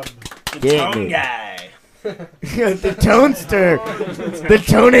Gab. Get Tone me. guy. The Tonester. The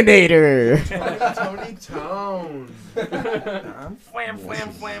Toninator. Tony Tone. Wham, wham,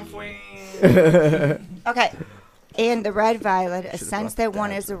 wham, wham. Okay. And the red violet, a sense that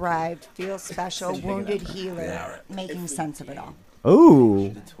one has arrived, feels special, wounded healer, making sense of it all.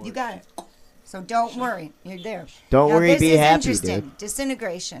 Ooh. You got it. So don't worry, you're there. Don't Now, worry, this be is happy, interesting. dude.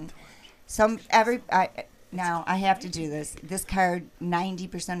 Disintegration. Now I have to do this. This card,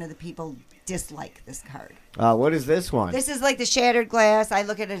 90% of the people dislike this card. What is this one? This is like the shattered glass. I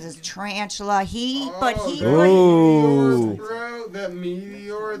look at it as tarantula. Ooh. Bro, that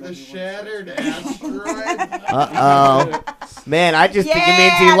meteor, the shattered asteroid. Uh-oh. Man, I just think it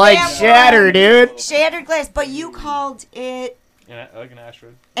means Yeah, you like that Shatter, one. dude. Shattered glass, but you called it Yeah, like an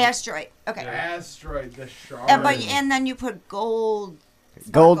asteroid. asteroid. Okay. Asteroid, the shard. And then you put gold.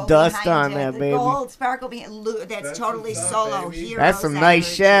 Gold sparkle dust behind on it. that, The baby. Gold sparkle behind. That's That's totally what's up, solo. baby. Heroes That's some nice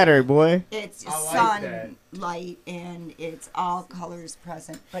energy. Shatter, boy. It's I like sunlight and it's all colors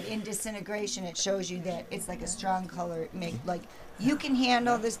present. But in disintegration, it shows you that it's like a strong color. You can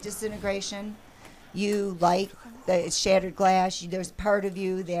handle this disintegration. You like the shattered glass. There's part of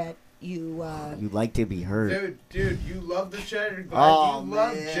you that you. You like to be hurt. Dude, you love the shattered glass. Oh, you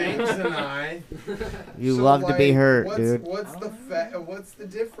love man. James and I. You So, love to be hurt, what's, dude. What's the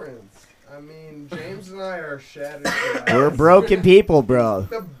difference? I mean, James and I are shattered. We're broken people, bro.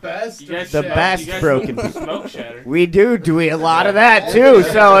 The best. You guys The smoke- best you guys broken smoke people. Smoke shatter. We do a lot of that too.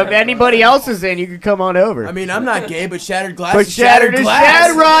 So if anybody else is in, you can come on over. I mean, I'm not gay, but shattered glass but is shattered is glass.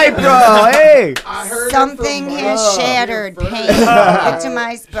 shattered, right, bro? Hey. I heard it Something from has Murt. shattered, Your pain, first-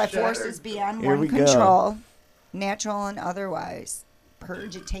 victimized by Shattered. forces beyond Here one we go. control, natural and otherwise.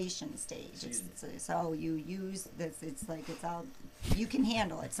 Purgitation stage. It's all you use. This. It's like it's all you can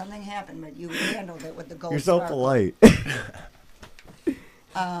handle it. Something happened, but you handled it with the gold. You're so sparkle. polite.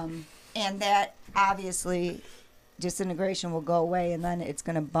 And that obviously disintegration will go away, and then it's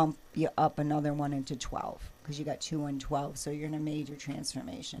going to bump you up another 1 into 12 because you got 2 and 12. So you're in a major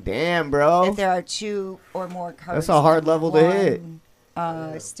transformation. Damn, bro. If there are 2 or more cards, That's a hard in level to hit. one,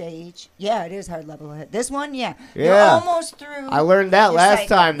 stage. Yeah, it is hard level to hit. This one, yeah. You're Yeah. almost through. I learned that your last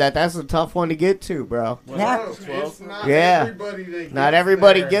cycle. time. That's a tough one to get to, bro. Yeah. It's not Yeah. everybody that gets Not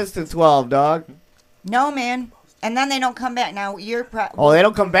everybody there. gets to 12, dog. No, man. And then they don't come back. Now you're. Oh, they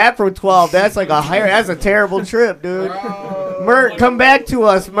don't come back from 12. That's like that's a terrible trip, dude. Murt, come back to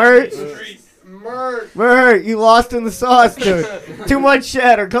us, Murt. Murt. Murt, you lost in the sauce, dude. Too much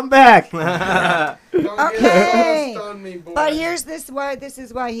shatter. Come back. Okay. On me, boy. But here's this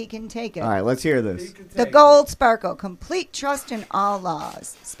is why he can take it. All right, let's hear He this. could The take gold sparkle, complete trust in all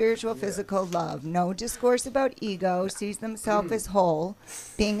laws, spiritual, physical love, no discourse about ego, sees themselves as whole,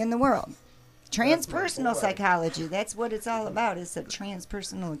 being in the world. Transpersonal psychology, that's what it's all about. It's a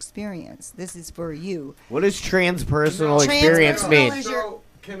transpersonal experience. This is for you. What does transpersonal No, experience transpersonal mean? is- So,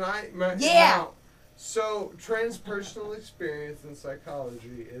 can I? Yeah. now, so, transpersonal experience in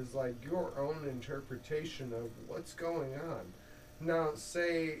psychology is like your own interpretation of what's going on. Now,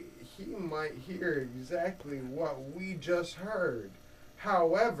 say he might hear exactly what we just heard.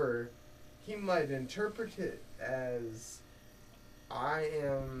 However, he might interpret it as I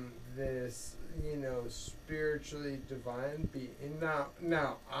am this, spiritually divine being. Now,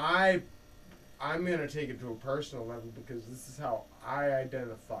 I'm gonna take it to a personal level because this is how I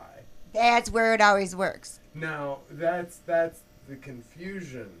identify. That's where it always works. Now, that's the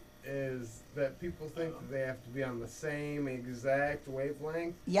confusion, is that people think that they have to be on the same exact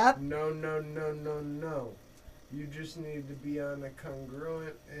wavelength. Yep. No. You just need to be on a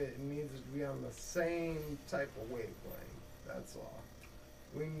congruent, it needs to be on the same type of wavelength. That's all.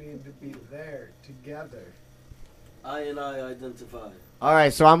 We need to be there together. I and I identify. All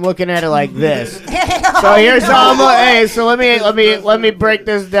right, so I'm looking at it like this. So here's how hey, so let me break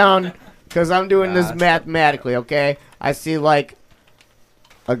this down because I'm doing this mathematically, okay? I see like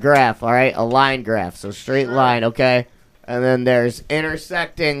a graph, all right? A line graph, so straight line, okay? And then there's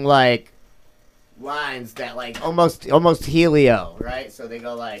intersecting like lines that like almost helio, right? So they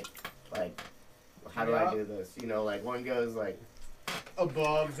go like how do I do this? Like one goes like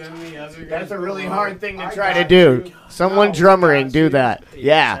Above, then the other goes that's a really below. hard thing to I try to got do. you. Someone No, drummering got do you. that.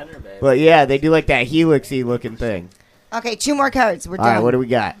 Yeah. But yeah, they do like that helixy looking thing. Okay, 2 more cards. We're All done. right, what do we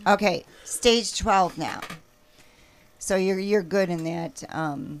got? Okay, stage 12 now. So you're good in that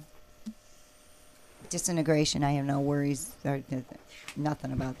disintegration. I have no worries.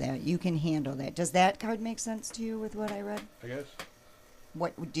 Nothing about that. You can handle that. Does that card make sense to you with what I read? I guess.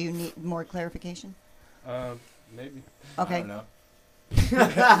 What do you need more clarification? Maybe. Okay. I don't know.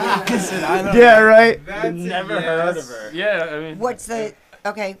 Yeah, right. That's a Never yes. heard of her. Yeah, I mean. What's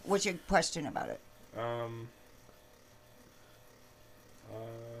your question about it? I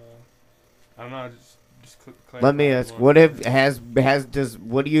don't know. Just Let me clarify ask, more.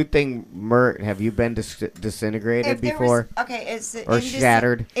 what do you think, Murt, have you been disintegrated If there before? was, okay, it's Or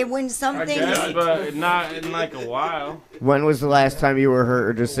shattered? When I something guess, but not in like a while. When was the last time you were hurt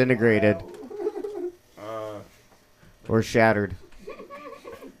or disintegrated? Or shattered?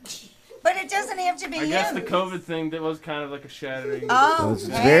 but it doesn't have to be I guess him. the COVID thing that was kind of like a shattering. Oh, It's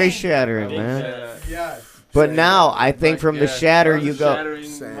hey. very shattering, man. Yeah. Yes. But now, I think from the Yeah, shatter, that was you a go... shattering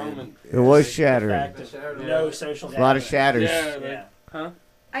Same. moment. It was The shattering. fact of no social A lot of gathering. shatters. Yeah, like, Yeah. huh?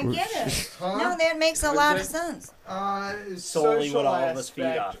 I get it. Huh? No, that makes a What'd lot you of sense. Solely Social what all of us feed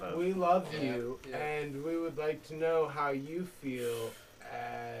aspect, off of. We love you, and we would like to know how you feel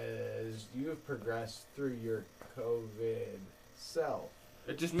as you have progressed through your COVID self.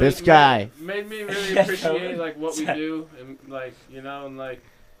 It just This made, guy. made me really appreciate like what we do and like and like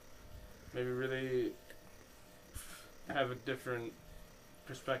maybe really have a different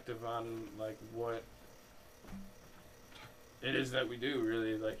perspective on like what it is that we do.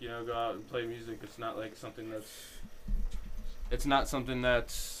 Really, like go out and play music. It's not like something that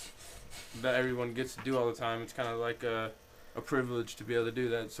everyone gets to do all the time. It's kind of like a privilege to be able to do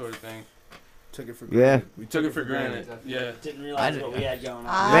that sort of thing. Took it for Yeah. granted. We took it for granted. Yeah. Didn't realize what we had going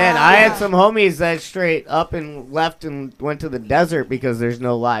on. Man, I had some homies that straight up and left and went to the desert because there's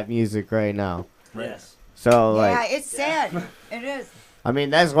no live music right now. Yes. So Yeah, like, it's sad. It is. I mean,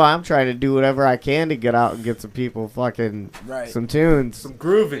 that's why I'm trying to do whatever I can to get out and get some people fucking Right. some tunes. Some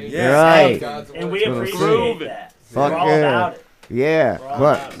grooving. Yeah. Right. And we That's what I'm appreciate saying. that. Fuck We're all yeah. about it. Yeah, We're all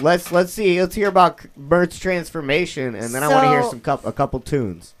but about it. let's see. Let's hear about Murt's transformation, and then I want to hear So- a couple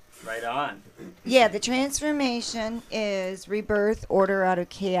tunes. Right on. Yeah, the transformation is rebirth, order out of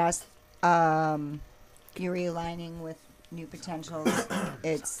chaos. You're realigning with new potentials.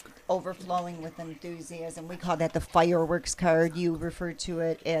 It's overflowing with enthusiasm. We call that the fireworks card. You refer to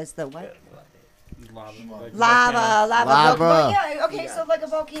it as the what? Lava. Lava. Yeah, okay, so like a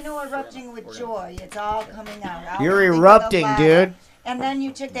volcano erupting with joy. It's all coming out. All You're moving with the erupting, lava. dude. And then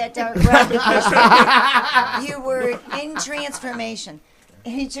you took that dark red because you were in transformation.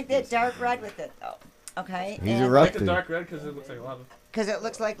 And you took that dark red with it, though. Okay? He's And- I like the erupting. dark red because it looks like lava. Because it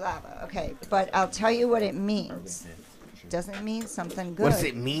looks like lava. Okay, but I'll tell you what it means. Doesn't mean something good. What does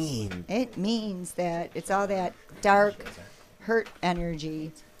it mean? It means that it's all that dark, hurt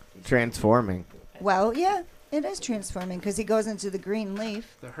energy. Transforming. Well, yeah, it is transforming because he goes into the green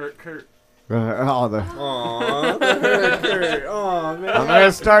leaf. The hurt Kurt. Oh, the. Aw. Oh, man. I'm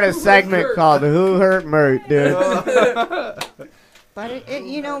gonna start a segment called "Who Hurt Murt," dude. But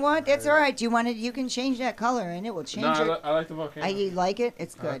you know what? That's all right. You can change that color and it will change No, it. I like the volcano. You like it?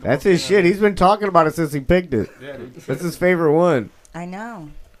 It's good. That's his shit. He's been talking about it since he picked it. Yeah, dude. That's his favorite one. I know.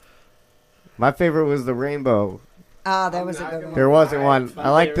 My favorite was the rainbow. Oh, that was a good one. There wasn't one. My I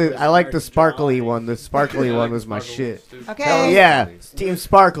like favorite the was I like the Mark sparkly Johnny. one. The sparkly Yeah, I one like was my sparkles, shit. too. Okay. Hell yeah, Team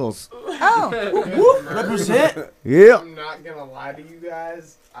Sparkles. Oh, Represent. Yeah. I'm not gonna lie to you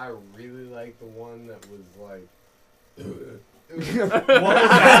guys. I really like the one that was like.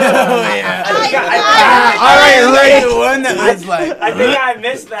 All right, the one that was like. I think I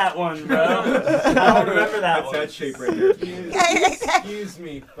missed that one, bro. I don't remember that one. That shape right there. Excuse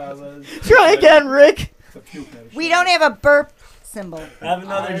me, fellas. Try again, Rick. we don't have a burp symbol. Have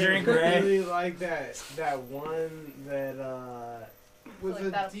another I drink, Ray. really like that one that was Like a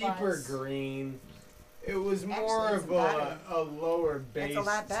that deeper was- green. It was Actually, more it's of better. a lower bass a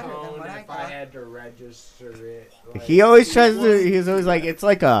lot better than tone what I if I thought. had to register it. Like, He always tries to. He's always like, it's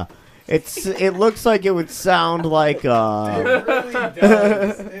like a. It looks like it would sound like It really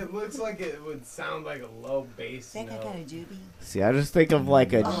does. It looks like it would sound like a low bass Think I got a note. doobie? See, I just think of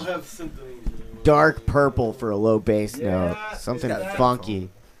like a I'll have something. dark purple for a low bass Yeah, note. Something that- funky.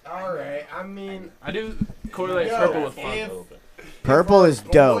 All right, I mean, I do correlate Yo, purple with if- fun. Purple is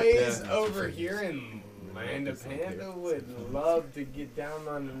dope. boys over here in Land of Panda would love to get down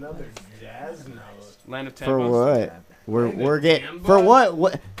on another jazz note. Land of For tampons. what? We're Land we're of getting Tamba? for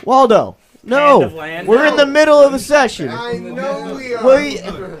what? Waldo, Land no. of land. We're in the middle of a session. I know we are. Well,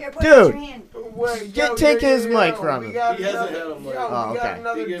 Here, put it Dude. in your hand. Wait, Take his mic from we him. got He hasn't another- had him like- yo, Oh, we got okay.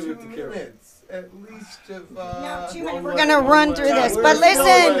 another He gave 2 it to Karen. minutes. At least of, No, 2 minutes. one We're way, gonna one run way. through this. We're But still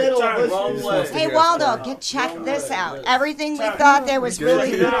listen. in the Turn, wrong way. Hey, Waldo, check this out. Everything we thought that was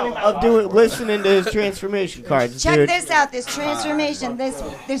really good. Of doing listening to his transformation cards, Check dude. this out. This transformation.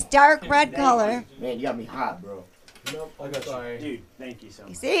 This dark red color. Man, you got me hot, bro. Nope, I'm sorry. Dude, thank you so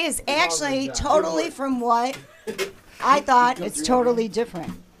much. See, is actually totally from what I thought. It's totally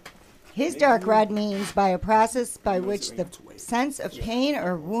different. His dark red means by a process by which the sense of pain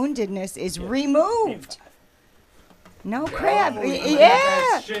or woundedness is removed. No crap.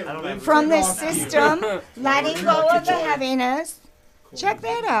 Yeah. From the system, letting go of the heaviness. Check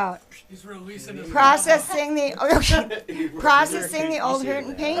that out. Processing the old hurt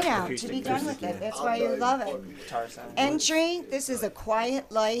and pain out to be done with it. That's why you love it. Entry, this is a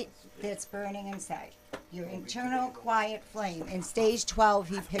quiet light that's burning inside. Your internal quiet flame. In stage 12,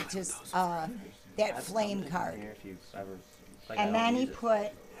 he picked his that flame card. And then he put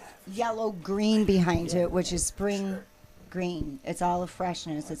yellow-green behind it, which is spring green. It's all a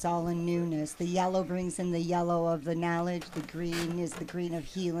freshness. It's all a newness. The yellow brings in the yellow of the knowledge. The green is the green of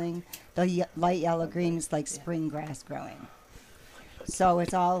healing. The light yellow green is like spring grass growing. So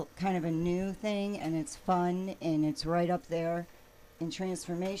it's all kind of a new thing, and it's fun, and it's right up there in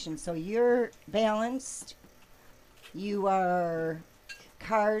transformation. So you're balanced. You are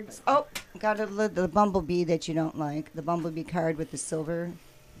cards. Oh, got the bumblebee that you don't like. The bumblebee card with the silver.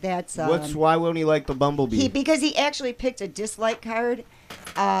 That's Why won't he like the bumblebee? because he actually picked a dislike card.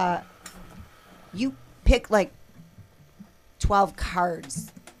 You pick like 12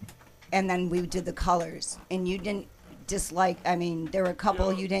 cards, and then we did the colors, and you didn't dislike. I mean, there were a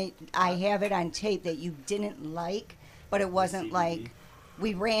couple you didn't. I have it on tape that you didn't like, but it wasn't like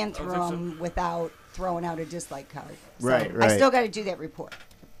we ran through them without throwing out a dislike card. So Right. I still got to do that report.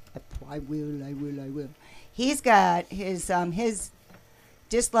 I will. He's got his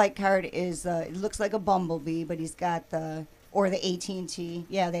dislike card is it looks like a bumblebee, but he's got the AT&T.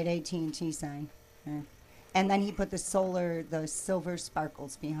 Yeah, that AT&T sign. Yeah. And then he put the silver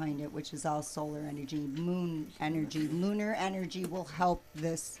sparkles behind it, which is all solar energy, moon energy, lunar energy will help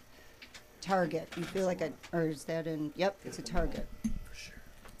this target. You feel like or is that in? Yep, it's a target. For sure.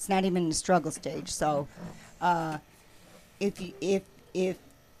 It's not even in the struggle stage. So, if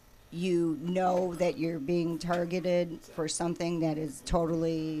you know that you're being targeted for something that is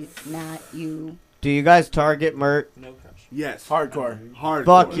totally not you. Do you guys target Murt? No pressure. Yes. Hardcore.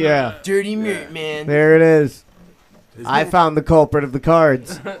 Fuck yeah. Dirty Murt, man. There it is. I found the culprit of the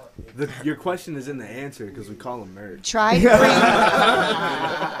cards. Your question is in the answer because we call him Murt. Try to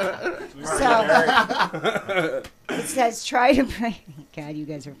bring. So it says, try to bring. God, you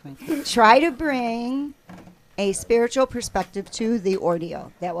guys are funny. Try to bring a spiritual perspective to the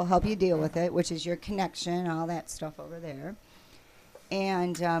ordeal that will help you deal with it, which is your connection, all that stuff over there.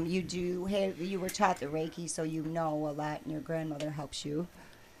 And you were taught the Reiki, so you know a lot, and your grandmother helps you.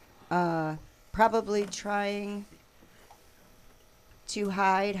 Probably trying to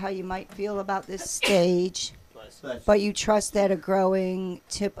hide how you might feel about this stage, but you trust that a growing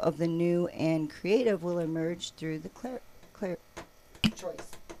tip of the new and creative will emerge through the clear choice.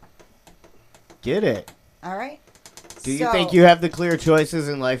 Get it. All right? Do you think you have the clear choices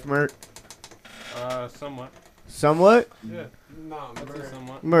in life, Murt? Somewhat. Somewhat? Yeah. No,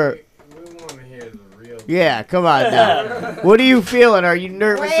 Somewhat. Murt. We want to hear the real. Yeah, come on now. What are you feeling? Are you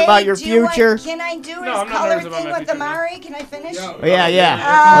nervous about your future? Can I do his I'm not color nervous about thing my with the future, Mari? Can I finish? Oh, yeah.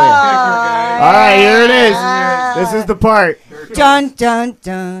 Oh, All right, here it is. This is the part. Dun, dun,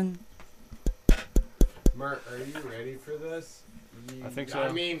 dun. Murt, are you ready for this? I think so.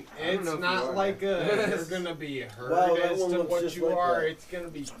 I mean, I don't it's know if not you are. like you're gonna be heard Well, that as one to looks what just you like are. that. It's gonna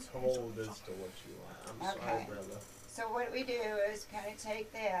be told as to what you are. I'm sorry, Okay. brother. So what we do is kind of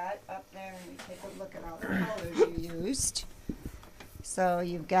take that up there and we take a look at all the colors you used. So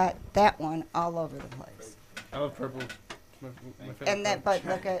you've got that one all over the place. I love purple. My favorite And that, color. but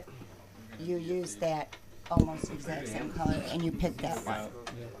look at, you use that almost exact same color and you pick that one.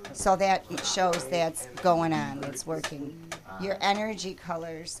 So that shows that's going on, that's working. Your energy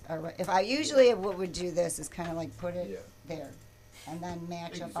colors are, if I usually what would do this is kind of like put it there and then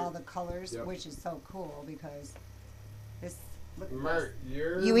match up all the colors, which is so cool because this, look at this. Murt,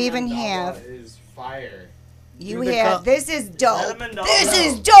 your You even mandala have- is fire. You the have, co- this is dope. that a mandala? This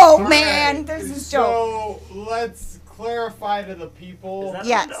is dope, man. Alright, This is dope. So let's clarify to the people. Is that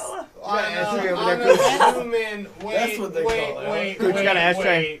Yes. mandala? On ashtray a over there, human, wait, That's what they wait, call it. wait, Kurt's wait, got an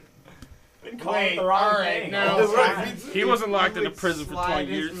ashtray. wait. Been calling Wait, it the wrong alright, thing. now, He wasn't locked you into would prison for slide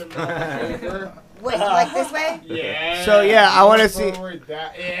 20 years. his mandala over. Wait, like this way? Yeah. So, yeah, I wanna see- forward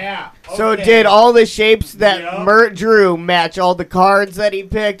that. Yeah. So okay. did all the shapes that Yup. Murt drew match all the cards that he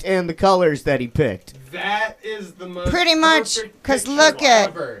picked and the colors that he picked? That is the most Pretty much, perfect 'cause picture look at-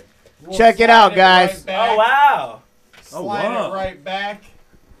 ever. We'll Check it slide out, guys. Right back, Oh, wow. Slide wow. it right back.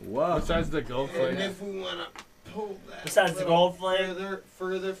 Whoa. Besides the gold And flake. if we want to pull that Besides the little gold flake?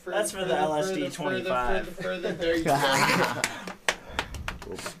 further, That's for the LSD 25. further, there you go.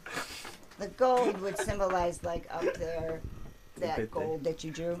 The gold would symbolize like up there, that Bit there. gold that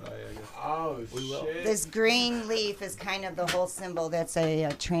you drew. Oh, shit. This green leaf is kind of the whole symbol. That's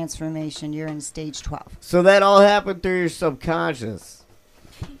a transformation. You're in stage 12. So that all happened through your subconscious.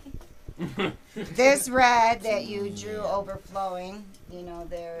 This red that you drew overflowing, you know,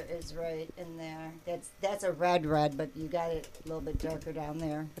 there is right in there. That's a red, but you got it a little bit darker down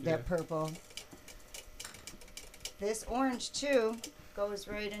there with that purple. This orange too goes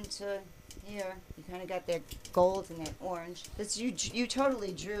right into here. You kind of got that gold and that orange. This you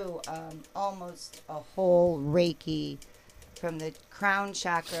totally drew almost a whole Reiki from the crown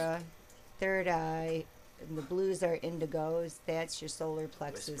chakra, third eye. And the blues are indigos. That's your solar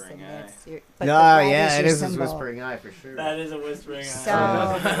plexus, Whispering and eye. that's your. But No, the red yeah, is it your is his symbol. whispering eye for sure. That is a whispering eye.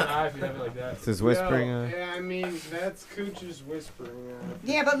 So- If you have it like that. It's his whispering Yo, eye. Yeah, I mean, that's Cooch's whispering.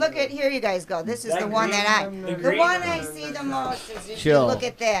 Yeah, but look at here, you guys go. This is That the one that green- the green one I see the most is if you Chill. look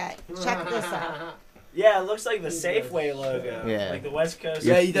at that. Check this out. Yeah, it looks like the Safeway logo. Yeah. Like the West Coast.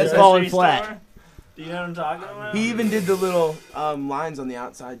 Yeah, he does grocery falling store. flat. Do you know what I'm talking about? He even did the little lines on the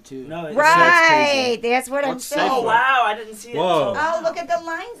outside too. No, it's Right, that's what I'm What's saying. Oh, wow, I didn't see it. Whoa. Oh, look at the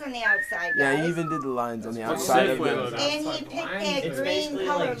lines lines on the outside, guys. Yeah, he even did the lines on the What's outside sick of with it. it? And he picked that It's green basically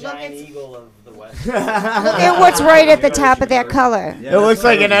color. like Look Giant at Eagle of the West. look at what's right at the top of that color. It looks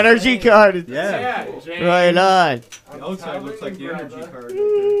like an energy card. Yeah. Right on. The outside looks like the energy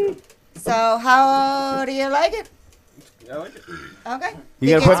card. So how do you like it? I like it. Okay. You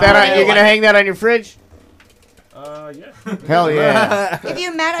gonna Think put it's that on? pretty? You're gonna hang that on your fridge? Yeah. Hell yeah. If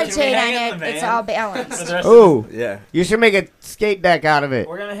you meditate hang it in on the it, it's van? all For balanced. the rest Ooh, Yeah. you should make a skate deck out of it.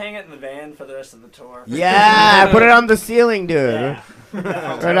 We're gonna hang it in the van for the rest of the tour. Yeah, put it on the ceiling, dude. Yeah.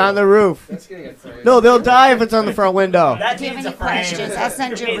 Right on the roof. That's gonna get framed. No, they'll die if it's on the front window. That Do you have needs any a frame. questions? I'll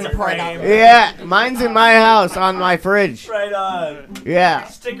send you a Needs report frame. out. Yeah, mine's in my house on my fridge. Right on. Yeah.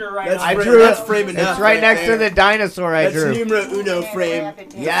 Sticker right That's on. I fra- drew that's it. frame It's enough right right next to there. the dinosaur I That's drew. numero uno frame.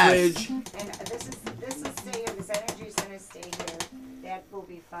 Yes. Fridge. And this is stay here. This energy's gonna stay here. That will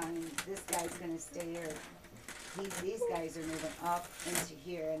be fine. This guy's gonna stay here. These guys are moving up into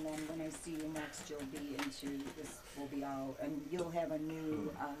here, and then when I see you next, you'll be into this. Will be all, and you'll have a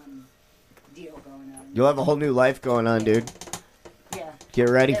new deal going on. You'll have a whole new life going on, dude. Yeah. Get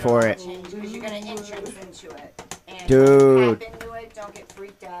ready It'll for all it. change because you're gonna entrance into it. And Dude. Tap into it. Don't get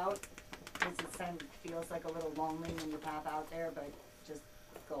freaked out. Because it feels like a little lonely when you pop out there, but just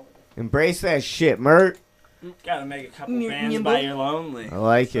go with it. Embrace that shit, Murt. Gotta make a couple bands by your lonely. I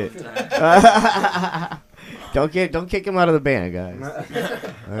like it. Don't kick him out of the band, guys.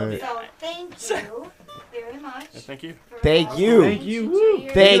 All right. So thank you very much. Thank you. for Thank allowing you. me Thank to you. do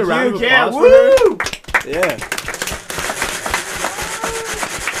your- Thank Give it a round you, of Cam. applause for Woo! Yeah.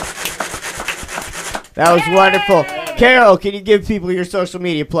 That was Yay! wonderful. Carol, can you give people your social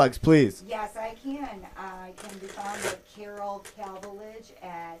media plugs, please? Yes, I can. I can be found at Carol Calvilage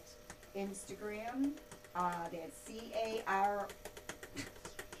at Instagram. That's C-A-R.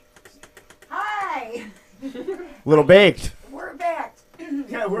 Hi! Little Baked. We're back.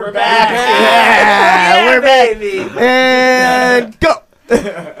 Yeah, we're back. Yeah, we're back. baby. And go.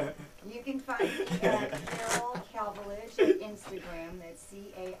 You can find me at Carol Calvilage at Instagram. That's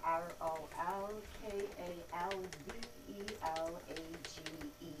CarolKalvelage.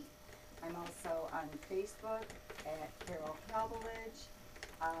 I'm also on Facebook at Carol Calvilage.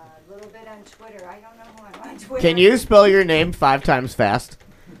 A little bit on Twitter. I don't know who I'm on Twitter. Can you spell your name 5 times fast?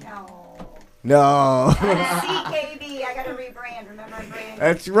 No. No. CKB. I gotta rebrand. Remember I brand?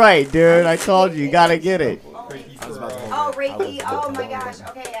 That's right, dude. I told you. You gotta get it. Oh, Reiki. Oh my gosh.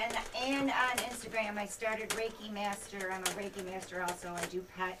 Okay, and on Instagram, I started Reiki Master. I'm a Reiki Master also. I do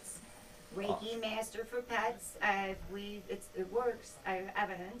pets. Reiki Master for pets. It works. I have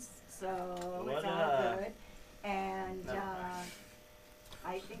evidence, so it's all good. And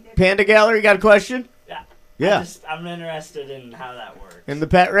I think that Panda Gallery, got a question? Yeah. Yeah. I'm interested in how that works. In the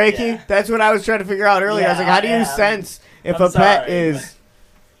pet Reiki? Yeah. That's what I was trying to figure out earlier. I was like, how do you sense if I'm a pet sorry, is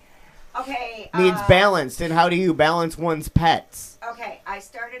okay needs balanced, and how do you balance one's pets? Okay, I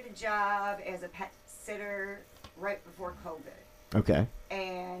started a job as a pet sitter right before COVID, Okay.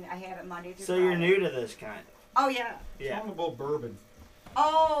 and I have it Monday through So Friday. you're new to this kind of. Oh yeah. Yeah. Talk about bourbon.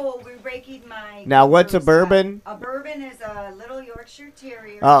 Oh, we Reiki'd my. Now, what's a first bourbon? pet. A bourbon is a little Yorkshire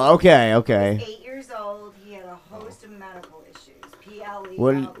Terrier. Oh, okay, He was okay. 8 years old. He had a host of medical issues.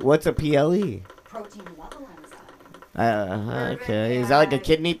 PLE. What's a PLE? Protein level enzyme. Okay. Is that like a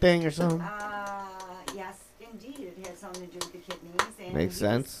kidney thing or something? Yes, indeed, it had something to do with the kidneys. And Makes he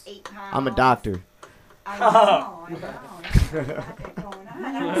was sense. 8 pounds. I'm a doctor. I know. I got that going on.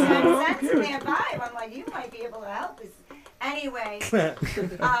 I'm sensing that vibe. I'm like, you might be able to help this. Anyway,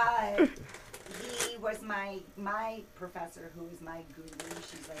 he was my professor, who is my guru.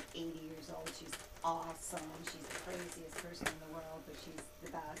 She's like 80 years old. She's awesome. She's the craziest person in the world, but she's the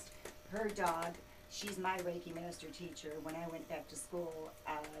best. Her dog, she's my Reiki master teacher. When I went back to school,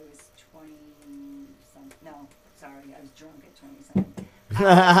 I was 20-something. No, sorry, I was drunk at 27.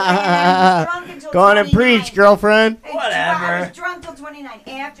 I was drunk until Go on and 29. preach, girlfriend. Whatever. I was drunk till 29.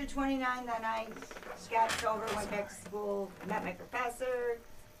 After 29, then I got sober, went back to school, met my professor,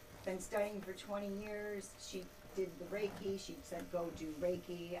 been studying for 20 years. She did the Reiki. She said, go do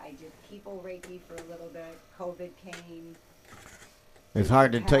Reiki. I did people Reiki for a little bit. COVID came. It's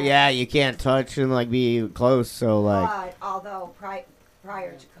hard to yeah, you can't touch and like be close, so like But although prior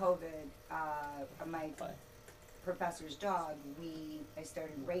to COVID, my professor's dog, I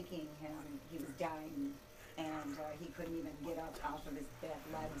started Reikiing him. He was dying, and he couldn't even get up off of his back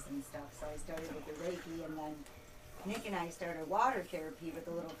legs and stuff. So I started with the Reiki, and then Nick and I started water therapy with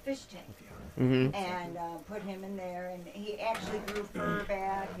a little fish tank, and put him in there, and he actually grew fur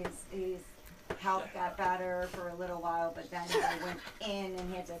back. His health got better for a little while, but then I went in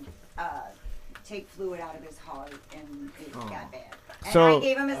and had to take fluid out of his heart, and it got bad. And So- I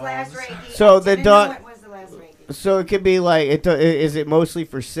gave him his last Reiki. so I the didn't dog- know it was the last Reiki. So it could be like, is it mostly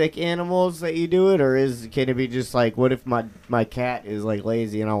for sick animals that you do it, or can it be just like, what if my cat is like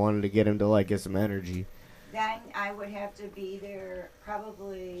lazy and I wanted to get him to like get some energy? Then I would have to be there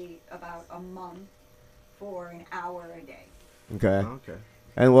probably about a month for an hour a day. Okay. Okay.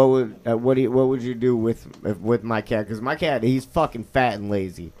 And what would you do with my cat? Because my cat, he's fucking fat and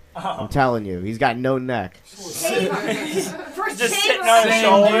lazy. I'm telling you, he's got no neck. First Just table, sitting on his maybe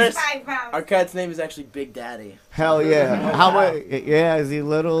shoulders. 5 pounds. Our cat's name is actually Big Daddy. Hell yeah. How much? Yeah, is he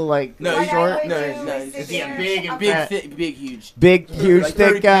little, like No, What he's I short? would No, do no, is he's sit there big and and- Big, fat. thick, big, huge. Big, huge, Like thick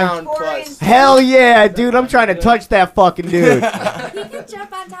 30 guy? pound plus. Hell yeah, dude! I'm trying to touch that fucking dude. He can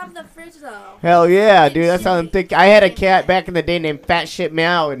jump on top of the fridge though. Hell yeah, dude! That's how I'm thinking. I had a cat back in the day named Fat Shit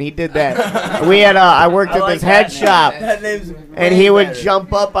Meow, and he did that. We had I worked I at like this that head name. shop. That name's And way he would better.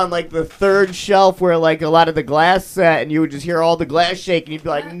 jump up on like the third shelf where like a lot of the glass sat, and you would just hear all the glass shake, and you'd be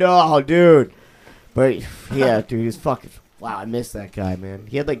like, "No, dude!" But yeah, dude, he's fucking. Wow, I miss that guy, man.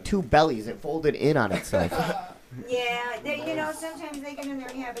 He had like 2 bellies that folded in on itself. Yeah, sometimes they get in their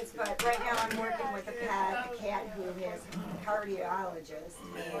habits, but right now I'm working with a cat who has a cardiologist,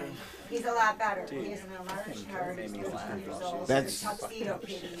 and he's a lot better. He has an enlarged heart, he's 13 years old, That's- he's a tuxedo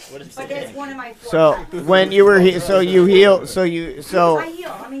kitty. What is But that's one of my 4 So pets. when you were so you heal, so I heal,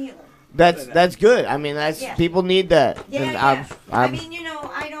 I'm a healer. that's good. I mean, that's Yeah. people need that. Yeah, And yeah. I I'm mean,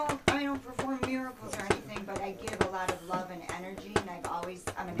 I don't perform miracles or anything, but I give a lot of love and energy, and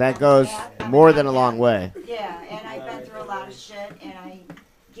I'm an that goes empath. I'm an more than a empath. long way. Yeah, and I've been through a lot of shit, and I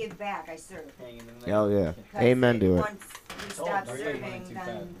give back. I serve. Hell yeah. 'Cause Amen to it. Once we stop serving,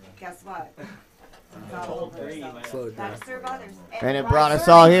 then guess what? It's all over. Slow So, it down. gotta serve others. And it by brought us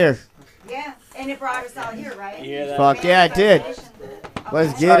all serving- here. Yeah, and it brought us all here, right? You hear that? Fuck yeah, it did.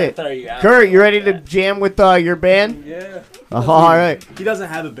 Let's get Sorry to it. throw you out. Kurt, you ready to jam with your band? Yeah. Oh, all right. He doesn't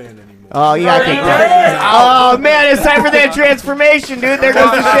have a band anymore. Oh, you gotta take that. Oh man, it's time for that transformation, dude. There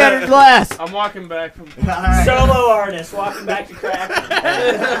goes the shattered glass. I'm walking back from. Solo artist walking back to crack.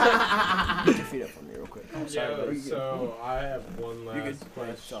 Put your feet up for me real quick. I'm sorry, Yo, bro. so I have one You're last good.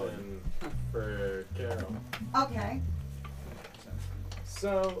 question for Carol. Okay.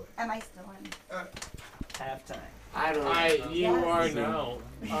 So Am I still on? Halftime. you are now.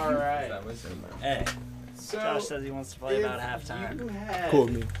 All right. Hey, So Josh says he wants to play about halftime. you had Cool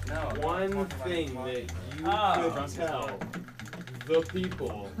with me. one thing that you could tell the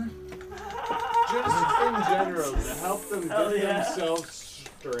people, just in general, to help them Hell get yeah. themselves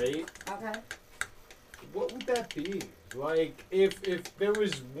straight, Okay. what would that be? Like, if there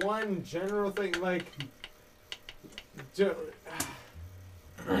was one general thing, like,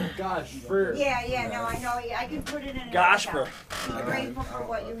 gosh, for Yeah, no, I know. I can put it in an Gosh, account. Be grateful for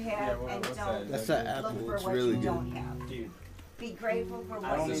what you have and don't That's that apple. look for It's what really you good. don't have. Dude, Be grateful for I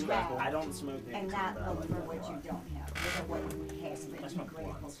what don't you smoke. have. I don't smoke. And not look for what you don't have. Look at what you have and be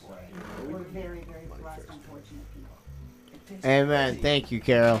grateful for it. We're very, very blessed, unfortunate people. Amen. Thank you,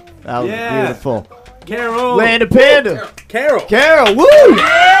 Carol. That was Yeah. beautiful. Carol. Land of Panda. Carol. Carol, woo!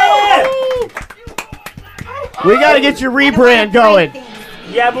 We gotta get your rebrand going.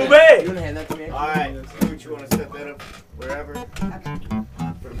 Yeah, You boobie. wanna hand that to me? All right, Scoot, you want to set that up wherever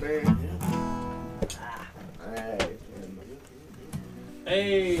for the band? All right.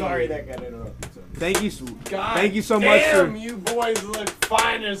 hey, Sorry that got interrupted. Thank you. God Thank you so much for. damn, you boys look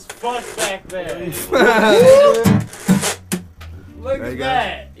fine as fuck back there. Look There you at go.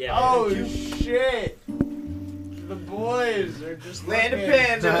 that. Yeah, Oh thank shit. The boys are just Land of looking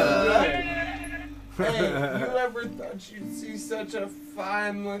Panda. good. Hey, you ever thought you'd see such a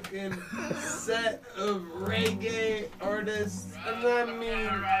fine looking set of reggae artists? And I mean,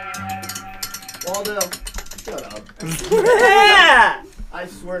 Waldo, shut up. Yeah. I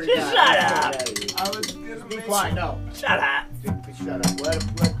swear to Just God. shut up. I was gonna Be make quiet. No. Shut up. Shut up. Let him.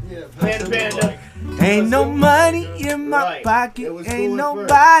 Yeah, Land of Panda. Ain't no money in my Right. pocket. It was Ain't cool at first.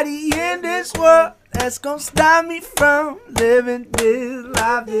 nobody in this world that's gonna stop me from living this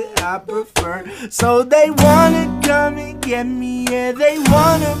life that I prefer. So they wanna come and get me, yeah, they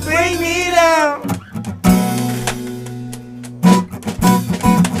wanna bring me down.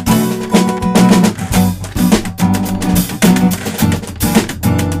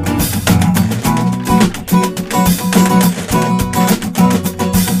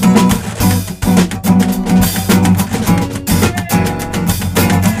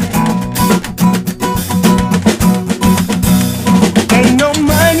 Ain't no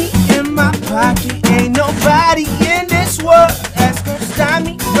money in my pocket. Ain't nobody in this world that's gonna stop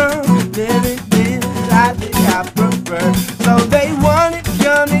me from living this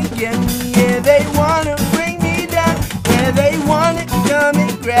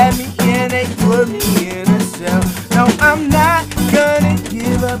grabbed me and they put me in a cell. No, I'm not gonna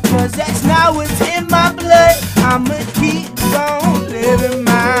give up, cause that's not what's in my blood. I'ma keep on living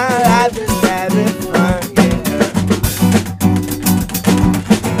my life, just having fun, yeah.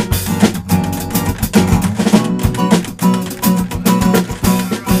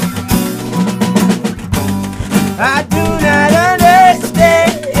 I do not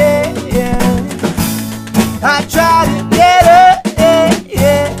understand, yeah, yeah. I try to get up, yeah,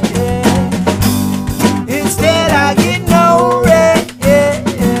 yeah, yeah. Instead I get no rest, yeah,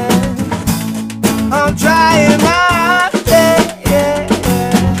 yeah. I'm trying my best, yeah,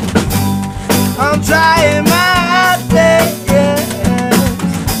 yeah. I'm trying my best, yeah, yeah.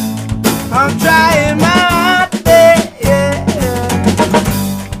 I'm trying my best, yeah, yeah.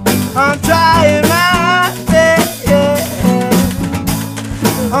 I'm trying my best, yeah, yeah.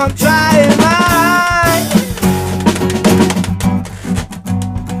 I'm trying my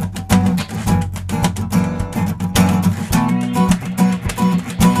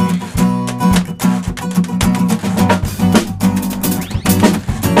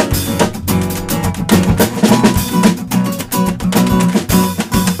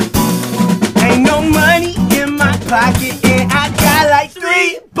Ain't no money in my pocket and I got like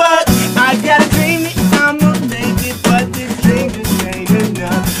 $3. I got a dream that I'ma make it, but this dream just ain't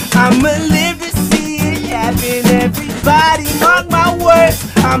enough. I'ma live to see it happen. Everybody mark my words.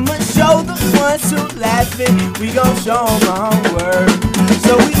 I'ma show the ones who laughing. We gon' show 'em our work.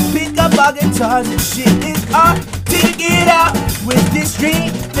 So we pick up our guitars and shit. It's our ticket out with this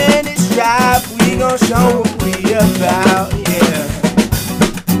dream and this drive. We gon' show what we about, yeah.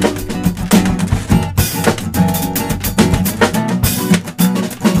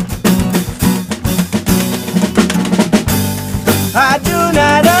 I do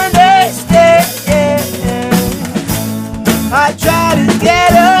not understand. I try to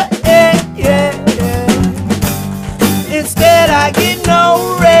get up, yeah, yeah, yeah. Instead I get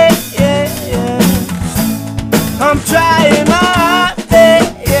no rest, yeah, yeah. I'm trying my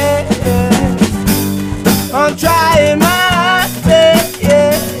best, yeah, yeah. I'm trying my best,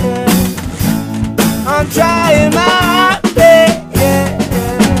 yeah, yeah. I'm trying my best, yeah,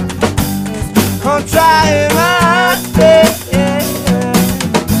 yeah. I'm trying my best.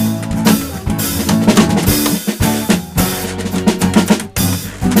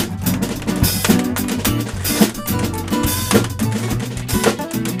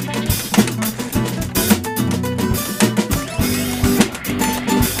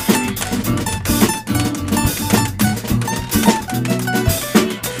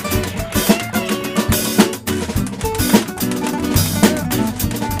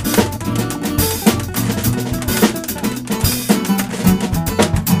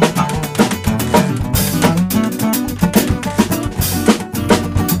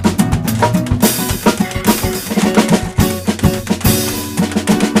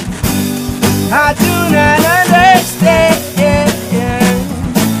 I do not understand, yeah, yeah.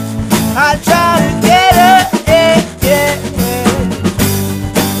 I try to get up, yeah, yeah,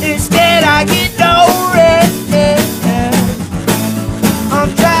 yeah. Instead I get no rest, yeah, yeah. I'm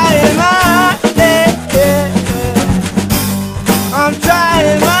trying my best, yeah, yeah. I'm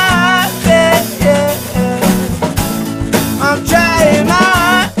trying my best, yeah, yeah. I'm trying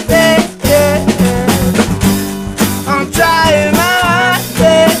my best, yeah, yeah. I'm trying my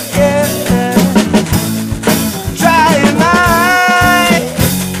best, yeah, yeah. Trying my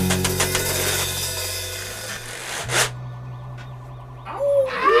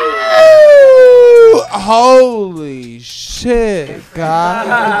Holy shit,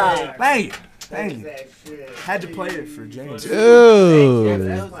 God. Thank you. Thank you. Had to play it for James. Dude.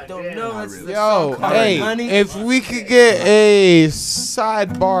 don't know. It's the Yo, song called hey, Honey. if we could get a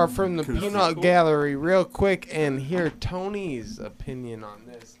sidebar from the peanut gallery real quick and hear Tony's opinion on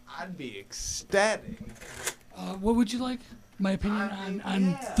this, I'd be ecstatic. What would you like? My opinion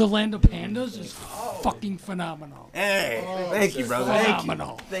on the land of pandas is fucking phenomenal. Hey, thank you, brother.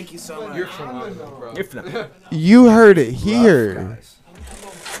 Phenomenal. Thank you so much. You're phenomenal, bro. You're phenomenal. You heard it here.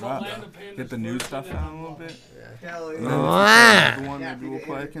 Get the new stuff out a little bit. Hell And yeah. then the one maybe we'll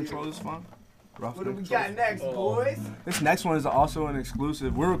play Control This Fun. What do we got next, boys? This next one is also an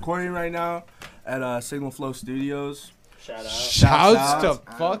exclusive. We're recording right now at Signal Flow Studios. Shout out. Shouts to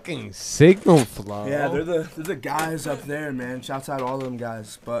fucking Signal Flow. Yeah, they're the guys up there, man. Shouts out to all of them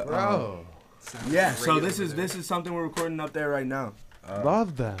guys. But Bro. yeah, so this is something we're recording up there right now.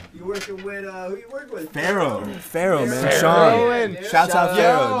 Love that. You working with who you working with? Pharaoh, man. Pharaoh Sean. and- Shouts out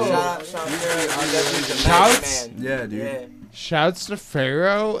Pharaoh, dude. Shout Pharaoh. Shouts. Yeah, dude. Yeah. Shouts to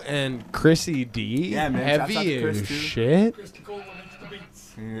Pharaoh and Chrissy D. Yeah, man. Shouts out Heavy to Chris, as too. shit. Christy Cole wants to be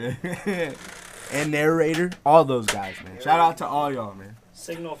And narrator, all those guys, man. Shout out to all y'all, man.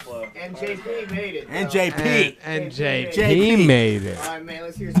 Signal flow. And JP made it. And bro. JP. And JP JP made it. All right, man.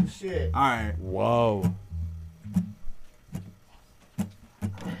 Let's hear some shit. All right. Whoa.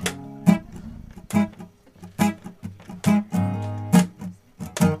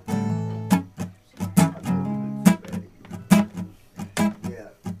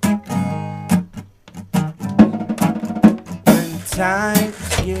 Times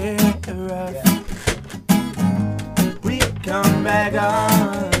get rough, we come back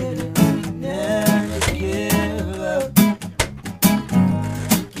on and never give up.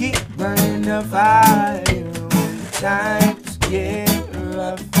 Keep burning the fire when times get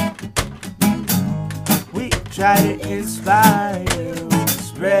rough. We try to inspire, we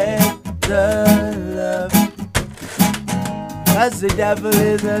spread the love, 'cause the devil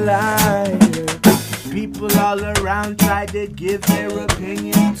is a liar. People all around try to give their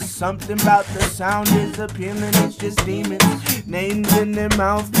opinions. Something about the sound is appealing, it's just demons. Names in their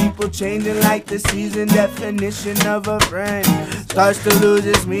mouth, people changing like the season. Definition of a friend starts to lose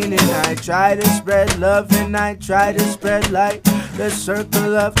its meaning. I try to spread love and I try to spread light. The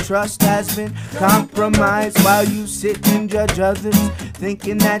circle of trust has been compromised while you sit and judge others,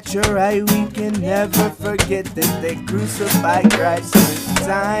 thinking that you're right. We can never forget that they crucified Christ. When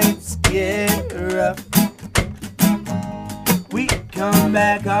times get rough, we come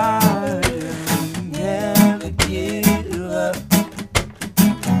back on and never give up.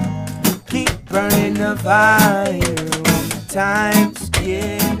 Keep burning the fire when times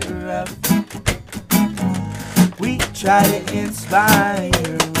get rough. We try to inspire,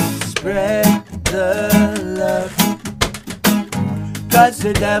 we spread the love, 'cause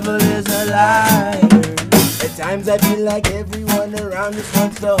the devil is a liar. At times I feel like everyone around us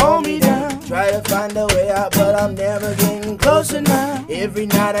wants to hold me down. Try to find a way out, but I'm never getting closer now. Every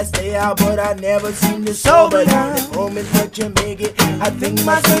night I stay out, but I never seem to sober down. The moment that you make it, I think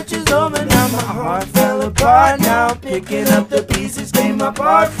my search is over now. My heart fell apart now. Picking up the pieces came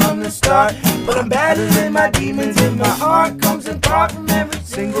apart from the start. But I'm battling my demons and my heart comes apart from every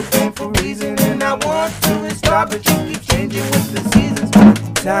single painful reason. And I want to restart, but you keep changing with the seasons.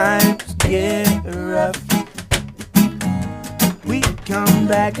 Times get rough, we come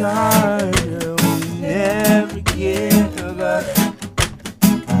back harder, we never give up.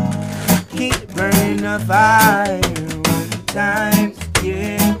 Keep burning the fire when times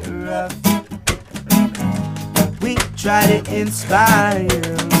get rough. We try to inspire,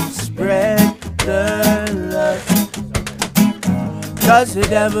 we spread the love, 'cause the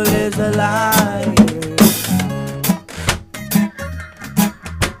devil is a liar.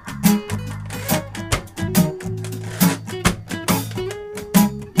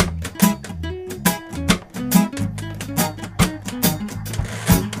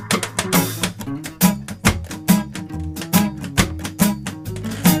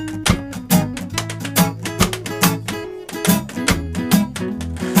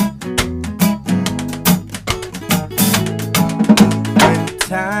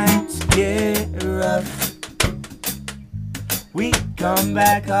 Times get rough, we come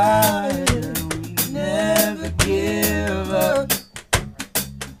back harder, we never give up.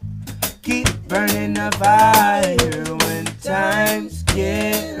 Keep burning the fire when times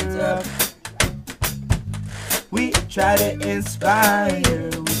get rough. We try to inspire,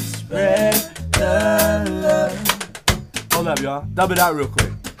 we spread the love. Hold up, y'all. Dub it out real quick.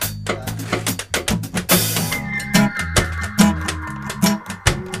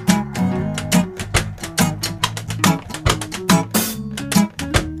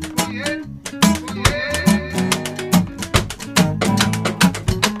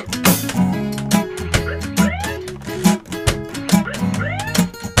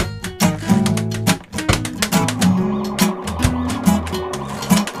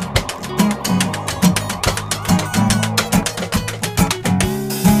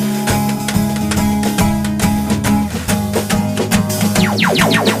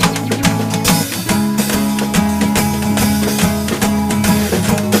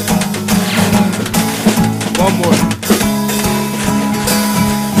 One more.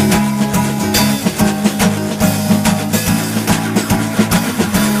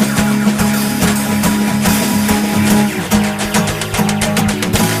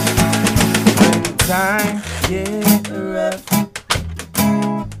 Time get rough,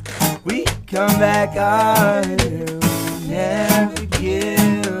 we come back harder, we never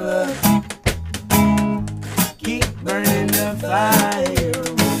give up. Keep burning the fire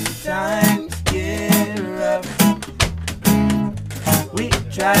when times get rough. We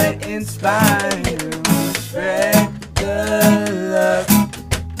try to inspire, we spread the love,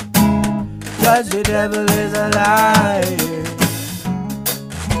 'cause the devil is a liar.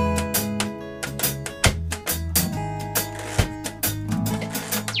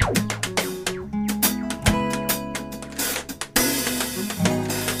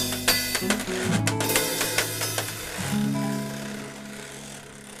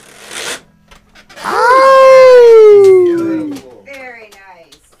 Very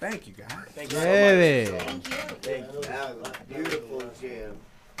nice. Thank you, guys. Thank Get it. Thank you. Thank you. That was a beautiful jam.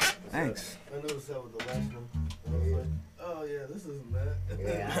 Thanks. I noticed that with the last one. I was like, oh yeah, this isn't that.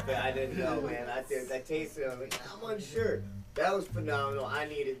 Yeah, but I didn't know, man. I tasted it. I'm unsure. That was phenomenal. I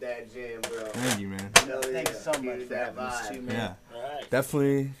needed that jam, bro. Thank you, man. Hell yeah. Thanks so much Needed for that having us vibe. too, man. Yeah. Alright.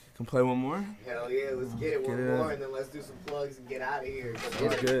 Definitely can play one more. Hell yeah, let's get it Get one it more up. and then let's do some plugs and get out of here. That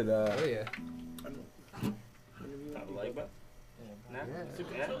was good. Oh yeah. Have a leg, bud? No?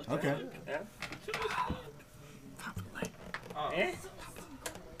 Super, yeah? Okay. Yeah? Oh. Eh?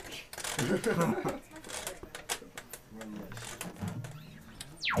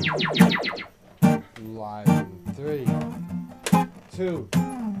 Live in 3, 2.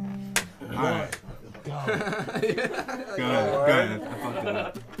 Alright. Go. Go ahead. Go ahead. I fucked it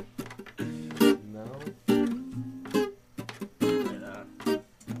up. No.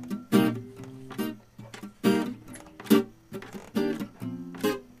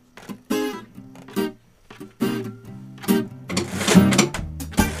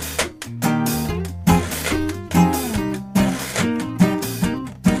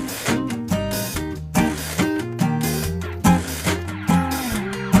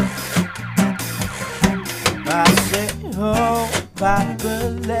 I said, oh,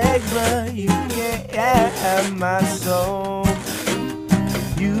 Papa leg, but you can't have my soul.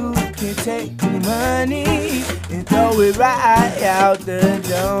 You can take the money and throw it right out the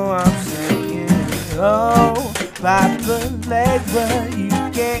door. I'm saying, oh, Papa leg, but you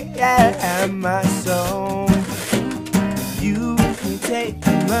can't have my soul. You can take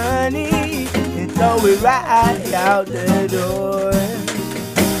the money and throw it right out the door.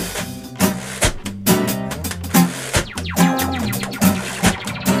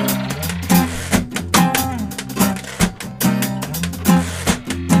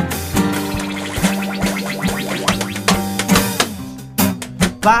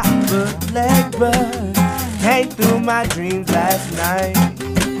 Papa leg bud came through my dreams last night.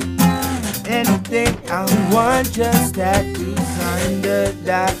 Anything I want, just had to sign the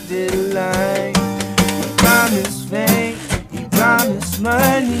dotted line. He promised fame, he promised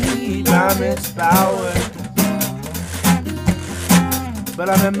money, he promised power. But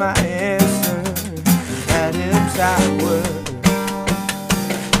I met my answer, had him sour.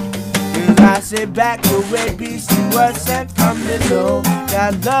 I sit back away, peace you was sent from the Lord.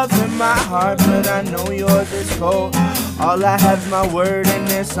 Got love in my heart, but I know yours is cold. All I have's my word, and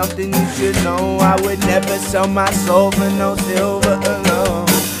there's something you should know. I would never sell my soul for no silver alone.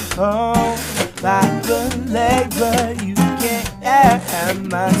 Oh, like a leg, but you can't have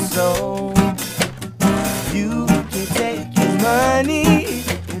my soul. You can take your money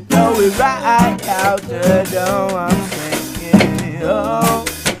and throw it right out the door. I'm saying, oh,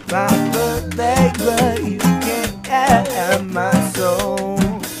 Papa leg, but you can't have my soul.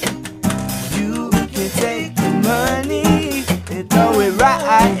 You can take the money and throw it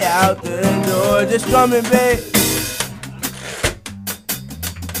right out the door. Just drum and bass.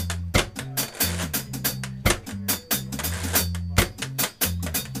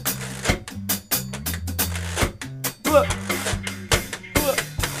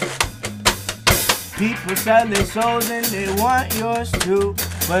 People sell their souls and they want yours too.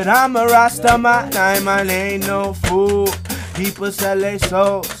 But I'm a Rasta man, I ain't no fool. People sell their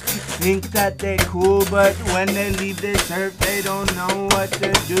souls, think that they cool, but when they leave this earth, they don't know what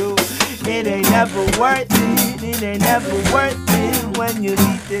to do. It ain't never worth it, it ain't never worth it. When you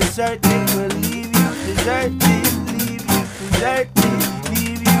leave this earth, they will leave you deserted, leave you deserted,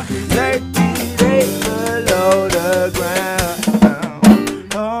 leave you deserted, right below the ground.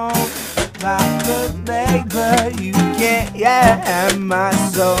 Oh, like a leg, but you can't have my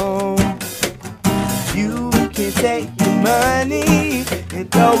soul. You can take your money and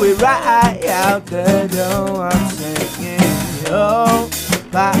throw it right out the door. I'm saying, oh,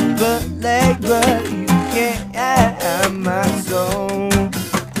 Papa leg, but you can't have my soul.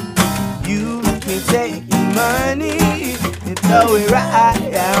 You can take your money and throw it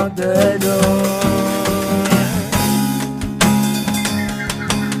right out the door.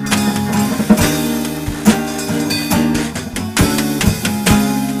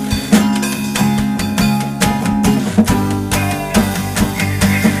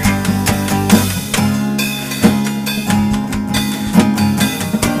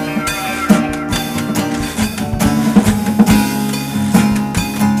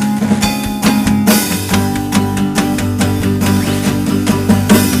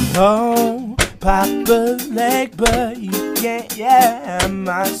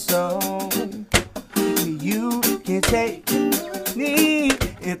 my soul. You can take me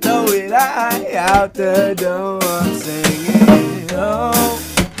and throw it right out the door. I'm singing, oh,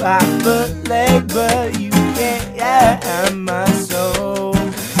 pop a leg, but you can't have my soul.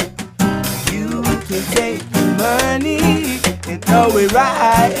 You can take money and throw it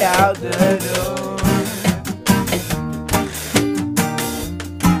right out the door.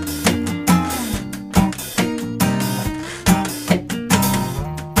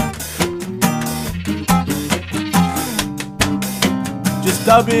 Just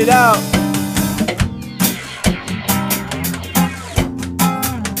dub it out.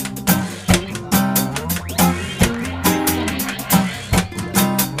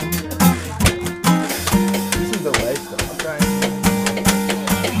 This is the way stuff. I'm trying.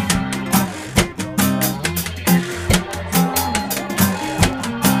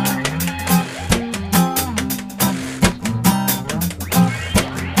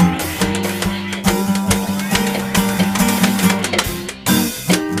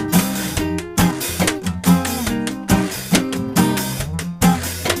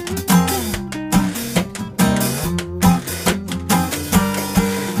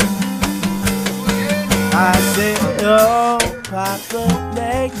 I said, oh, pop a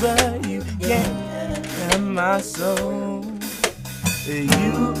leg, but you can't have my soul.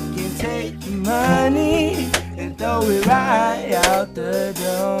 You can take money and throw it right out the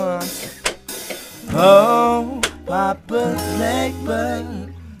door. Oh, pop a leg, but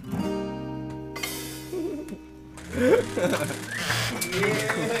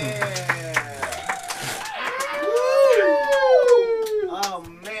Oh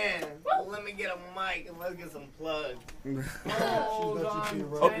man, let me get a mic and let's get some plugs. Hold on.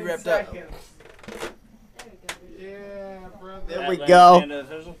 Hope you wrapped up. Yeah, brother. There we go.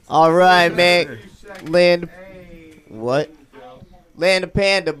 All right, man. Land. Hey. What? Land of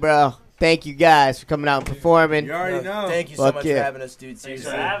Panda, bro. Thank you guys for coming out and performing. You already know. Thank you so Fuck much yeah. for having us, dude. Thanks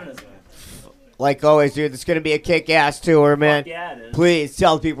Seriously. for having us, man. Like always, dude, it's gonna be a kick-ass tour, man. Fuck yeah, it is. Please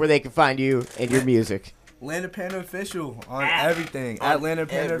tell people where they can find you and your music. Land of Panda Official on At- everything. on At Land of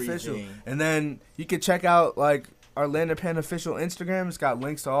Panda everything. Official. And then you can check out like our Land of Panda Official Instagram. It's got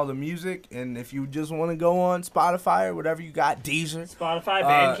links to all the music. And if you just want to go on Spotify or whatever you got, Deezer. Spotify,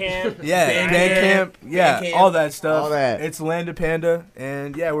 Uh, Bandcamp. Yeah, Bandcamp. Bandcamp. Yeah, Bandcamp. all that stuff. All that. It's Land of Panda.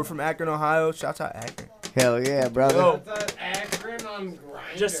 And yeah, we're from Akron, Ohio. Shouts out Akron. Hell yeah, brother. Yo. That's Akron on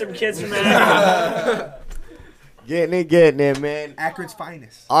Grindr. Just some kids from Akron. Getting it, man. Akron's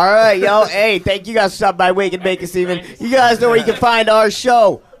finest. All right, yo. Hey, thank you guys for stopping by Wake and Bake this evening. You guys know where you can find our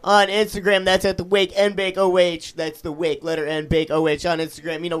show on Instagram. That's at the Wake and Bake OH. That's the Wake, letter N, Bake OH on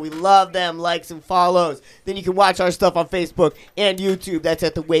Instagram. You know, we love them, likes and follows. Then you can watch our stuff on Facebook and YouTube. That's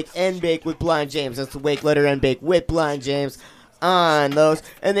at the Wake and Bake with Blind James. That's the Wake, letter N, Bake with Blind James on those.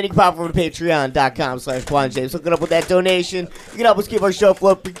 And then you can pop over to patreon.com/Blind James. Hook it up with that donation. You can help us keep our show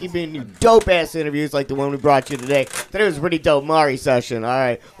afloat. We keep bringing you dope-ass interviews like the one we brought you today. Today was a pretty dope Mari session. All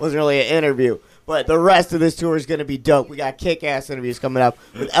right, wasn't really an interview. But the rest of this tour is going to be dope. We got kick-ass interviews coming up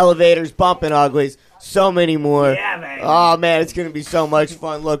with Elevators, Bumpin' Uglies, so many more. Yeah, man. Oh, man, it's going to be so much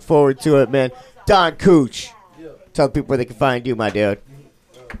fun. Look forward to it, man. Don Cooch. Tell people where they can find you, my dude.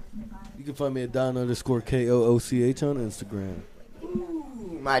 You can find me at Don_KOOCH on Instagram.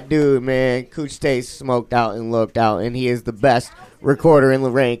 My dude, man. Cooch stays smoked out and looked out, and he is the best recorder in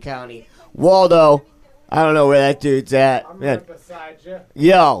Lorain County. Waldo, I don't know where that dude's at. I'm Man. right beside you.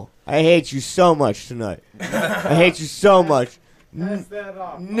 Yo, I hate you so much tonight. I hate you so much. Pass that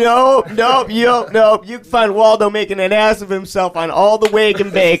off. Nope. You can find Waldo making an ass of himself on all the Wake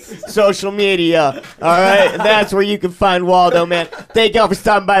and Bake social media. All right? And that's where you can find Waldo, man. Thank y'all for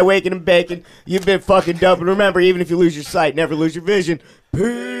stopping by Waking and Baking. You've been fucking dope. And remember, even if you lose your sight, never lose your vision.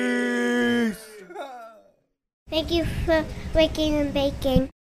 Peace. Thank you for waking and baking.